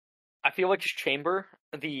 I feel like as Chamber,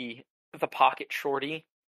 the pocket shorty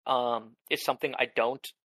is something I don't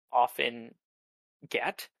often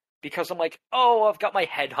get, because I'm like, oh, I've got my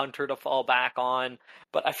Headhunter to fall back on,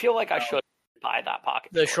 but I feel like I should buy that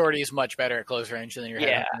pocket The shorty. shorty is much better at close range than your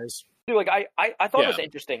Yeah. headhunter is. Dude, like I thought it was Yeah.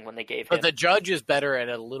 interesting when they gave But him. the judge is better at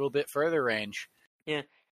a little bit further range.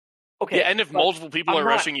 Okay, Yeah, and if but multiple people I'm are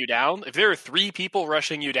not- rushing you down, if there are 3 people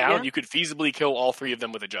rushing you down, Yeah. you could feasibly kill all 3 of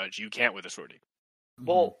them with a judge. You can't with a shorty.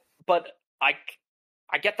 well, but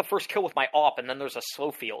I get the first kill with my op, and then there's a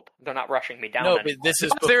slow field. They're not rushing me down. no, anymore. but this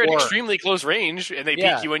is If they're at before. extremely close range and they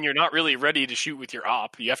Yeah. peek you and you're not really ready to shoot with your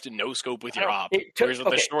op, you have to no scope with your I don't- op. it took- Whereas with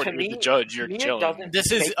the okay, shorty to with the me- judge, to you're me, it chilling. doesn't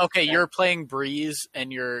This is make okay. sense. You're playing breeze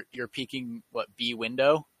and you're peeking what B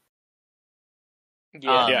window.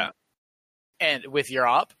 Yeah. Yeah. And with your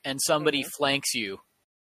op, and somebody Mm-hmm. flanks you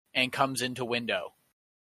and comes into window.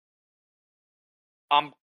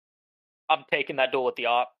 I'm taking that duel with the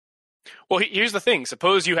op. Well, here's the thing.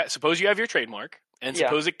 Suppose you have your trademark, and Yeah.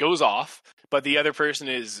 suppose it goes off, but the other person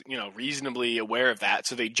is, reasonably aware of that,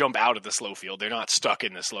 so they jump out of the slow field. They're not stuck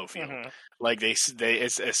in the slow field. Mhm. Like they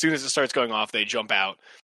as soon as it starts going off, they jump out.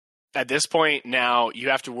 At this point, now you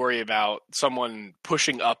have to worry about someone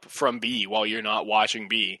pushing up from B while you're not watching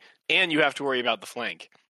B, and you have to worry about the flank.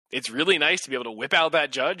 It's really nice to be able to whip out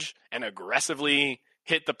that judge and aggressively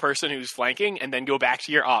hit the person who's flanking, and then go back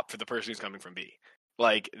to your op for the person who's coming from B.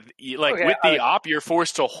 Like Okay, with the op, you're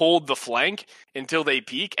forced to hold the flank until they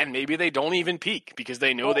peek, and maybe they don't even peek because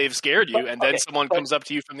they know they've scared you, and then someone comes up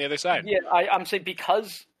to you from the other side. Yeah, I'm saying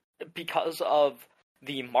because of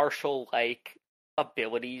the Marshall-like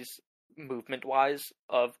abilities, movement-wise,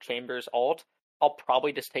 of Chambers' ult, I'll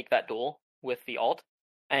probably just take that duel with the ult,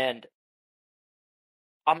 and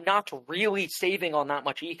I'm not really saving on that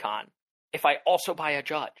much econ if I also buy a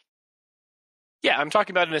judge. Yeah, I'm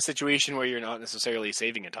talking about in a situation where you're not necessarily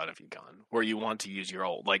saving a ton of econ, where you want to use your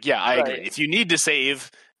ult. Like, yeah, I agree. If you need to save,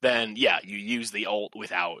 then yeah, you use the ult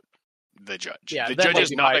without the judge. Yeah, the then judge is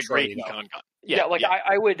maybe not buy a great shorty, econ gun. Yeah,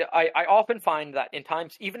 I often find that in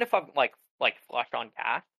times, even if I'm like flush on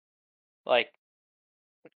gas,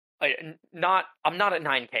 I'm not at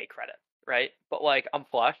 9k credit, right? But like I'm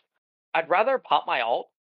flush. I'd rather pop my ult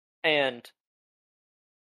and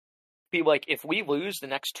be like, if we lose the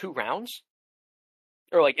next 2 rounds,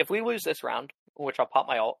 or like if we lose this round, which I'll pop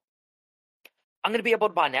my ult, I'm gonna be able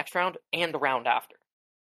to buy next round and the round after.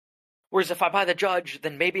 Whereas if I buy the judge,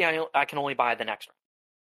 then maybe I can only buy the next round.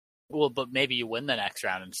 Well, but maybe you win the next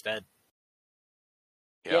round instead.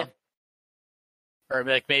 Yeah. Or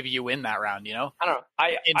like maybe you win that round, you know? I don't know.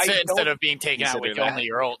 Instead of being taken out with only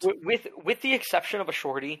your ult. With the exception of a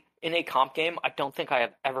shorty in a comp game, I don't think I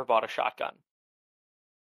have ever bought a shotgun.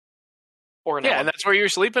 Or an and that's where you're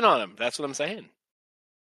sleeping on them. That's what I'm saying.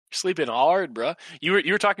 You're sleeping hard, bruh. You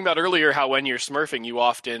were talking about earlier how when you're smurfing, you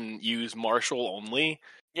often use Marshall only.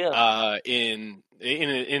 Yeah. In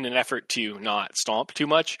an effort to not stomp too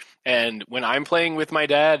much. And when I'm playing with my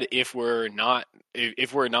dad, if we're not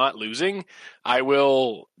losing, I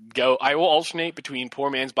will alternate between Poor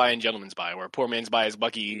Man's Buy and Gentleman's Buy, where Poor Man's Buy is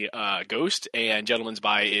Bucky Ghost and Gentleman's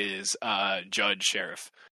Buy is Judge Sheriff.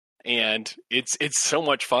 And it's so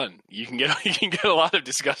much fun. You can get a lot of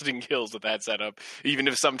disgusting kills with that setup, even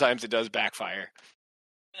if sometimes it does backfire.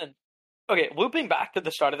 Okay, looping back to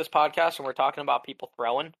the start of this podcast when we're talking about people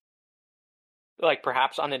throwing, like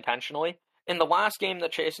perhaps unintentionally. In the last game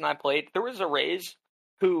that Chase and I played, there was a Raze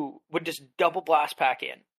who would just double blast pack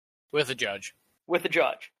in. With a judge.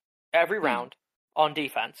 Every round on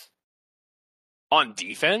defense. On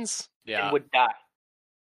defense? Yeah. And would die.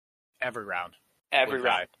 Every round. Every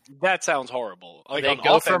round. That sounds horrible. Like, they on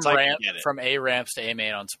go offense, from A ramps to A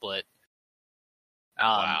main on split.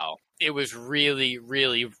 Wow. It was really,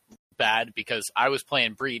 really bad because I was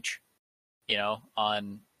playing Breach, you know,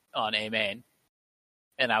 on A main,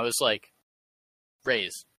 and I was like,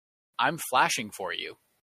 Raze, I'm flashing for you.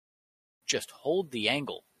 Just hold the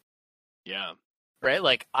angle. Yeah. Right?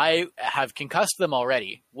 Like, I have concussed them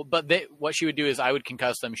already, but what she would do is I would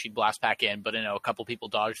concuss them, she'd blast back in, but, you know, a couple people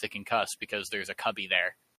dodge the concuss because there's a cubby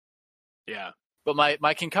there. Yeah. But my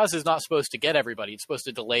concuss is not supposed to get everybody. It's supposed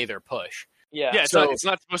to delay their push. Yeah. Yeah, it's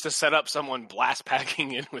not supposed to set up someone blast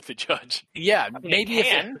packing in with the judge. Yeah, I mean, maybe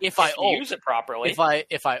if I ult, use it properly.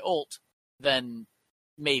 If I ult, then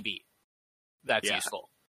maybe that's useful.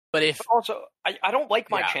 But if also, I don't like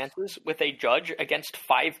my chances with a judge against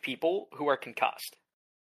 5 people who are concussed.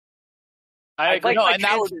 I agree. No, and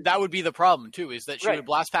that would be the problem too. Is that she would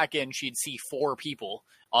blast pack in, she'd see 4 people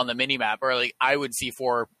on the minimap, or like I would see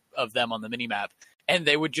 4 of them on the minimap, and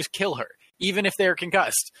they would just kill her, even if they're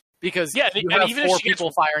concussed. Because you have even 4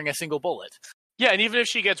 people firing a single bullet. Yeah, and even if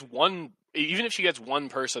she gets one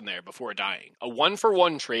person there before dying, a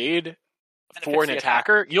 1-for-1 trade for an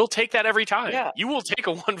attacker, you'll take that every time. Yeah. You will take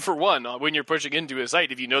a 1-for-1 when you're pushing into a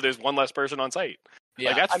site if you know there's one less person on site. Yeah.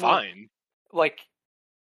 Like, that's fine.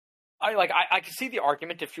 I can see the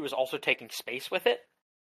argument if she was also taking space with it.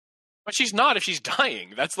 But she's not if she's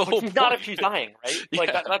dying. That's the whole point. She's not if she's dying, right?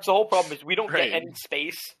 Like that's the whole problem is we don't get any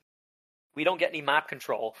space. We don't get any map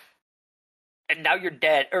control. And now you're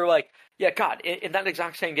dead. Or God, in that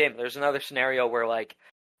exact same game, there's another scenario where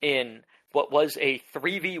in what was a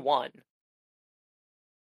 3v1,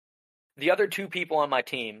 the other 2 people on my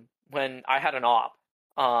team, when I had an op,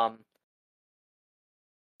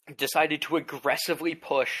 decided to aggressively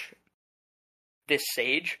push this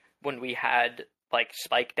Sage when we had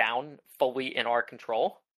Spike down fully in our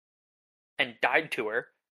control, and died to her,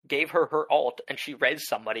 gave her ult, and she rezzed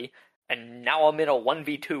somebody, and now I'm in a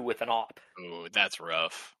 1v2 with an op. Ooh, that's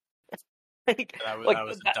rough. That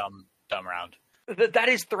was a dumb round. That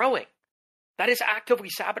is throwing. That is actively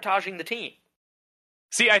sabotaging the team.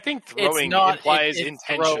 See, I think throwing implies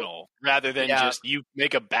intentional rather than just you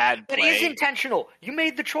make a bad play. It is intentional. You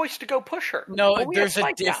made the choice to go push her. No, there's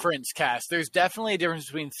a difference, Cass. There's definitely a difference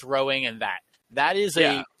between throwing and that. That is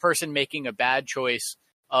a person making a bad choice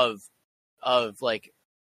of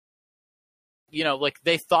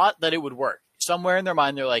they thought that it would work. somewhere in their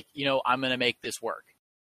mind, they're like, I'm going to make this work,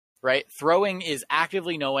 right? Throwing is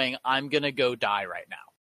actively knowing I'm going to go die right now.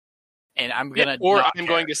 And I'm going to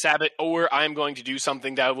going to sabotage, or I'm going to do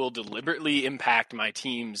something that will deliberately impact my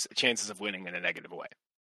team's chances of winning in a negative way.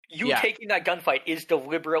 Taking that gunfight is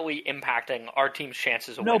deliberately impacting our team's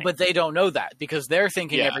chances of winning. No, but they don't know that because they're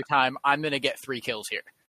thinking every time, I'm going to get 3 kills here.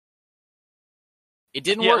 It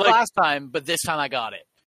didn't work last time, but this time I got it.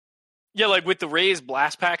 Yeah, like with the Raze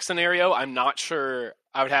Blast Pack scenario, I'm not sure.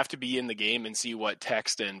 I would have to be in the game and see what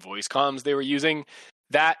text and voice comms they were using.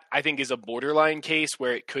 That, I think, is a borderline case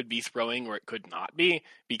where it could be throwing or it could not be,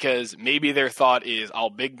 because maybe their thought is, I'll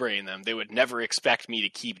big brain them. They would never expect me to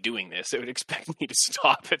keep doing this. They would expect me to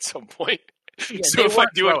stop at some point. Yeah, so if I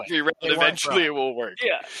do it every round, eventually it will work.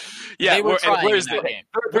 Yeah. Whereas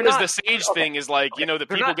the Sage thing is like, the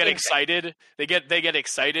people get excited. They get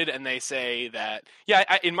excited and they say that,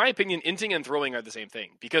 in my opinion, inting and throwing are the same thing,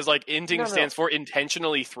 because like inting stands for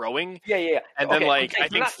intentionally throwing. Yeah. And then I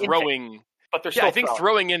think throwing. Inting, but they're still I think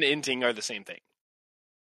throwing and inting are the same thing.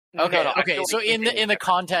 Okay. So in the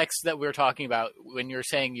context that we're talking about, when you're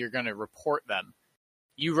saying you're going to report them,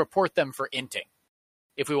 you report them for inting.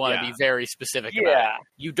 If we want to be very specific about it,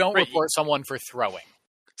 you don't report someone for throwing.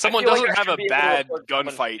 Someone doesn't have a bad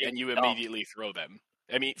gunfight and you immediately throw them.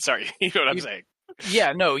 I mean, sorry, you know what I'm saying?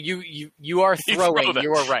 Yeah, no, you are throwing.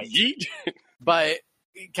 You are right. But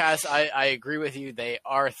Cass, I agree with you. They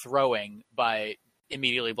are throwing by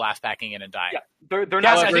immediately blast packing in and dying. Yeah, they're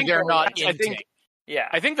not. They're not inting.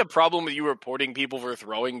 I think the problem with you reporting people for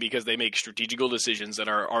throwing because they make strategical decisions that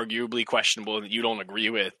are arguably questionable and that you don't agree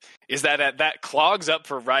with is that clogs up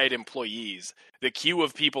for Riot employees the queue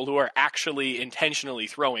of people who are actually intentionally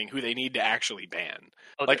throwing who they need to actually ban.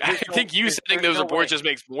 I think you sending those reports just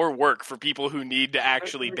makes more work for people who need to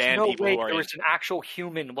actually ban people who are. There was an actual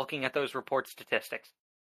human looking at those report statistics.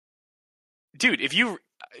 Dude,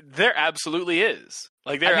 there absolutely is.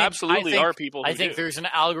 There absolutely are people who I think there's an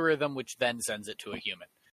algorithm which then sends it to a human.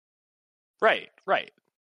 Right.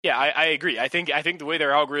 Yeah, I agree. I think the way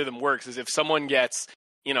their algorithm works is if someone gets,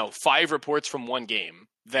 5 reports from one game,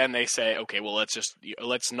 then they say, okay, well,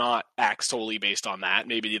 let's not act solely based on that.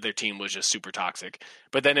 Maybe their team was just super toxic.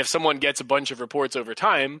 But then if someone gets a bunch of reports over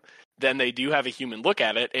time, then they do have a human look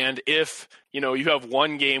at it. And if, you have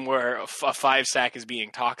one game where a 5-stack is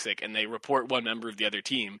being toxic and they report one member of the other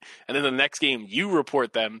team, and then the next game you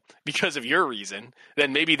report them because of your reason,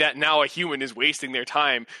 then maybe that now a human is wasting their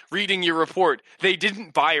time reading your report. They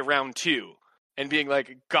didn't buy round 2 and being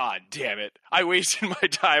like, God damn it, I wasted my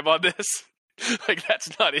time on this.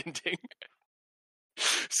 That's not inting.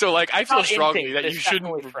 So, I feel strongly that you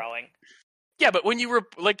shouldn't. Throwing. Yeah, but when you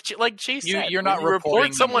like Chase said, you're not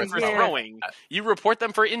report someone for throwing. You report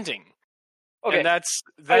them for inting. Okay, and that's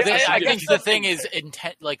I think the thing is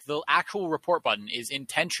intent. The actual report button is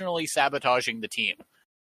intentionally sabotaging the team.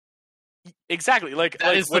 Exactly.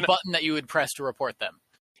 That is the button that you would press to report them.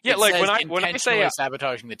 Yeah, when I say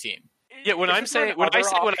sabotaging the team. Yeah, when I'm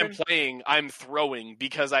playing, I'm throwing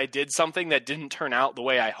because I did something that didn't turn out the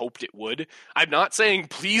way I hoped it would. I'm not saying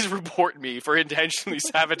please report me for intentionally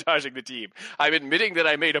sabotaging the team. I'm admitting that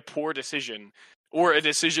I made a poor decision or a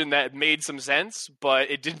decision that made some sense,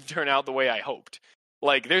 but it didn't turn out the way I hoped.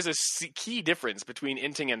 There's a key difference between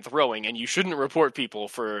inting and throwing, and you shouldn't report people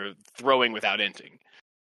for throwing without inting.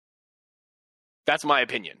 That's my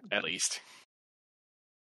opinion, at least.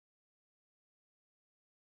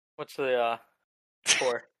 What's the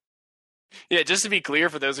score? Yeah, just to be clear,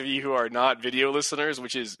 for those of you who are not video listeners,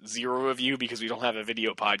 which is 0 of you because we don't have a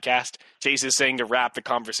video podcast, Chase is saying to wrap the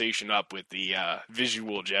conversation up with the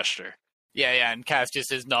visual gesture. Yeah, and Cass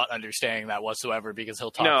just is not understanding that whatsoever because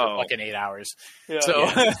he'll talk for fucking 8 hours. Yeah,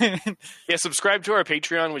 subscribe to our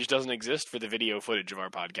Patreon, which doesn't exist, for the video footage of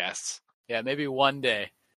our podcasts. Yeah, maybe one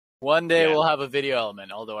day. One day we'll have a video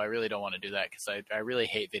element, although I really don't want to do that because I really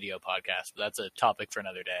hate video podcasts, but that's a topic for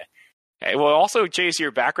another day. Hey, well, also, Chase,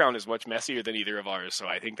 your background is much messier than either of ours, so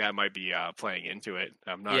I think that might be playing into it.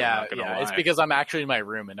 I'm not going to lie. It's because I'm actually in my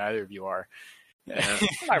room and neither of you are. Yeah.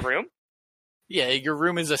 My room? Yeah, your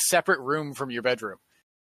room is a separate room from your bedroom.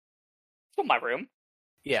 It's my room.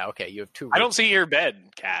 Yeah, okay, you have 2 rooms. I don't see your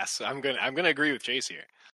bed, Cass. I'm gonna agree with Chase here.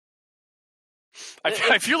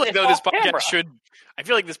 I feel like though this podcast should. I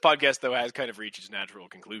feel like this podcast though has kind of reached its natural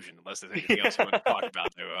conclusion, unless there's anything else you want to talk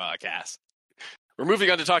about, though, Cass. We're moving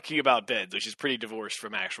on to talking about beds, which is pretty divorced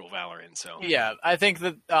from actual Valorant. So yeah, I think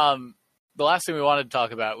that the last thing we wanted to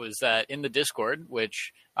talk about was that in the Discord,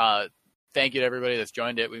 which thank you to everybody that's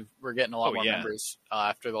joined it. We're getting a lot more members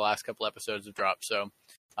after the last couple episodes have dropped. So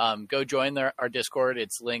go join our Discord.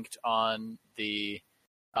 It's linked on the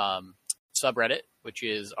subreddit, which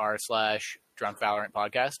is r/. Drunk Valorant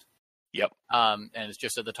Podcast. Yep. And it's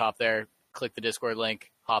just at the top there. Click the Discord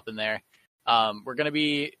link, hop in there. We're going to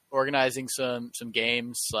be organizing some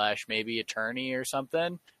games / maybe a tourney or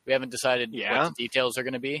something. We haven't decided what the details are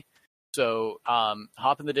going to be. So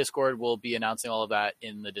hop in the Discord. We'll be announcing all of that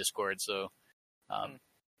in the Discord. So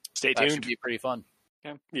stay that tuned. should be pretty fun.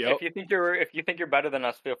 Yeah. Yep. If you think you're better than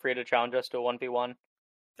us, feel free to challenge us to a 1v1.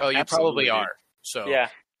 Oh, you Absolutely. probably are. So Yeah.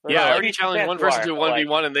 Yeah, I already You challenged can't one do person our, to a but,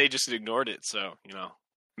 1v1 and they just ignored it. So,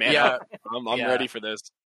 man Yeah. up. I'm Yeah. ready for this.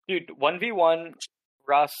 Dude, 1v1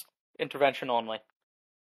 Rust intervention only.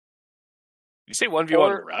 You say 1v1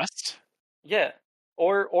 Or- Rust? Yeah.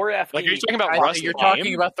 Or FD. Like, are you talking about I- Rust? you're the talking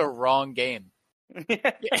game? about the wrong game. What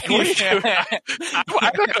are you doing? I'm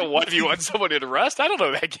not going to 1v1 someone in Rust. I don't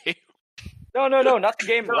know that game. No, not the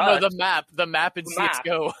game No, Rust. the map in The map.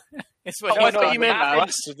 CS:GO. It's Oh, what I no, thought the you meant map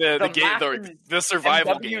Rust, the game, map the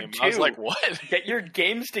survival in game. W2. I was like, what? Get your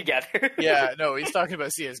games together. Yeah, no, he's talking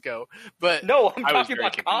about CS:GO. But No, I'm I was talking very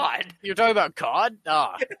about confused. COD. you're talking about COD?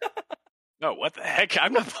 Ah, No, what the heck?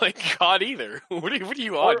 I'm not playing COD either. What are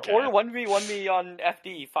you Or on, Kat? 1v1 on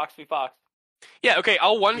FD, Fox v Fox. Yeah, okay,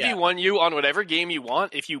 I'll 1v1 you on whatever game you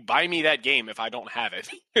want if you buy me that game if I don't have it.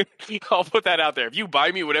 I'll put that out there. If you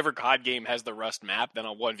buy me whatever COD game has the Rust map, then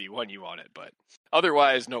I'll 1v1 you on it. But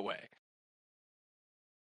otherwise, no way.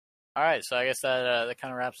 all right. So I guess that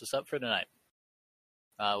kind of wraps us up for tonight.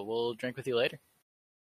 We'll drink with you later.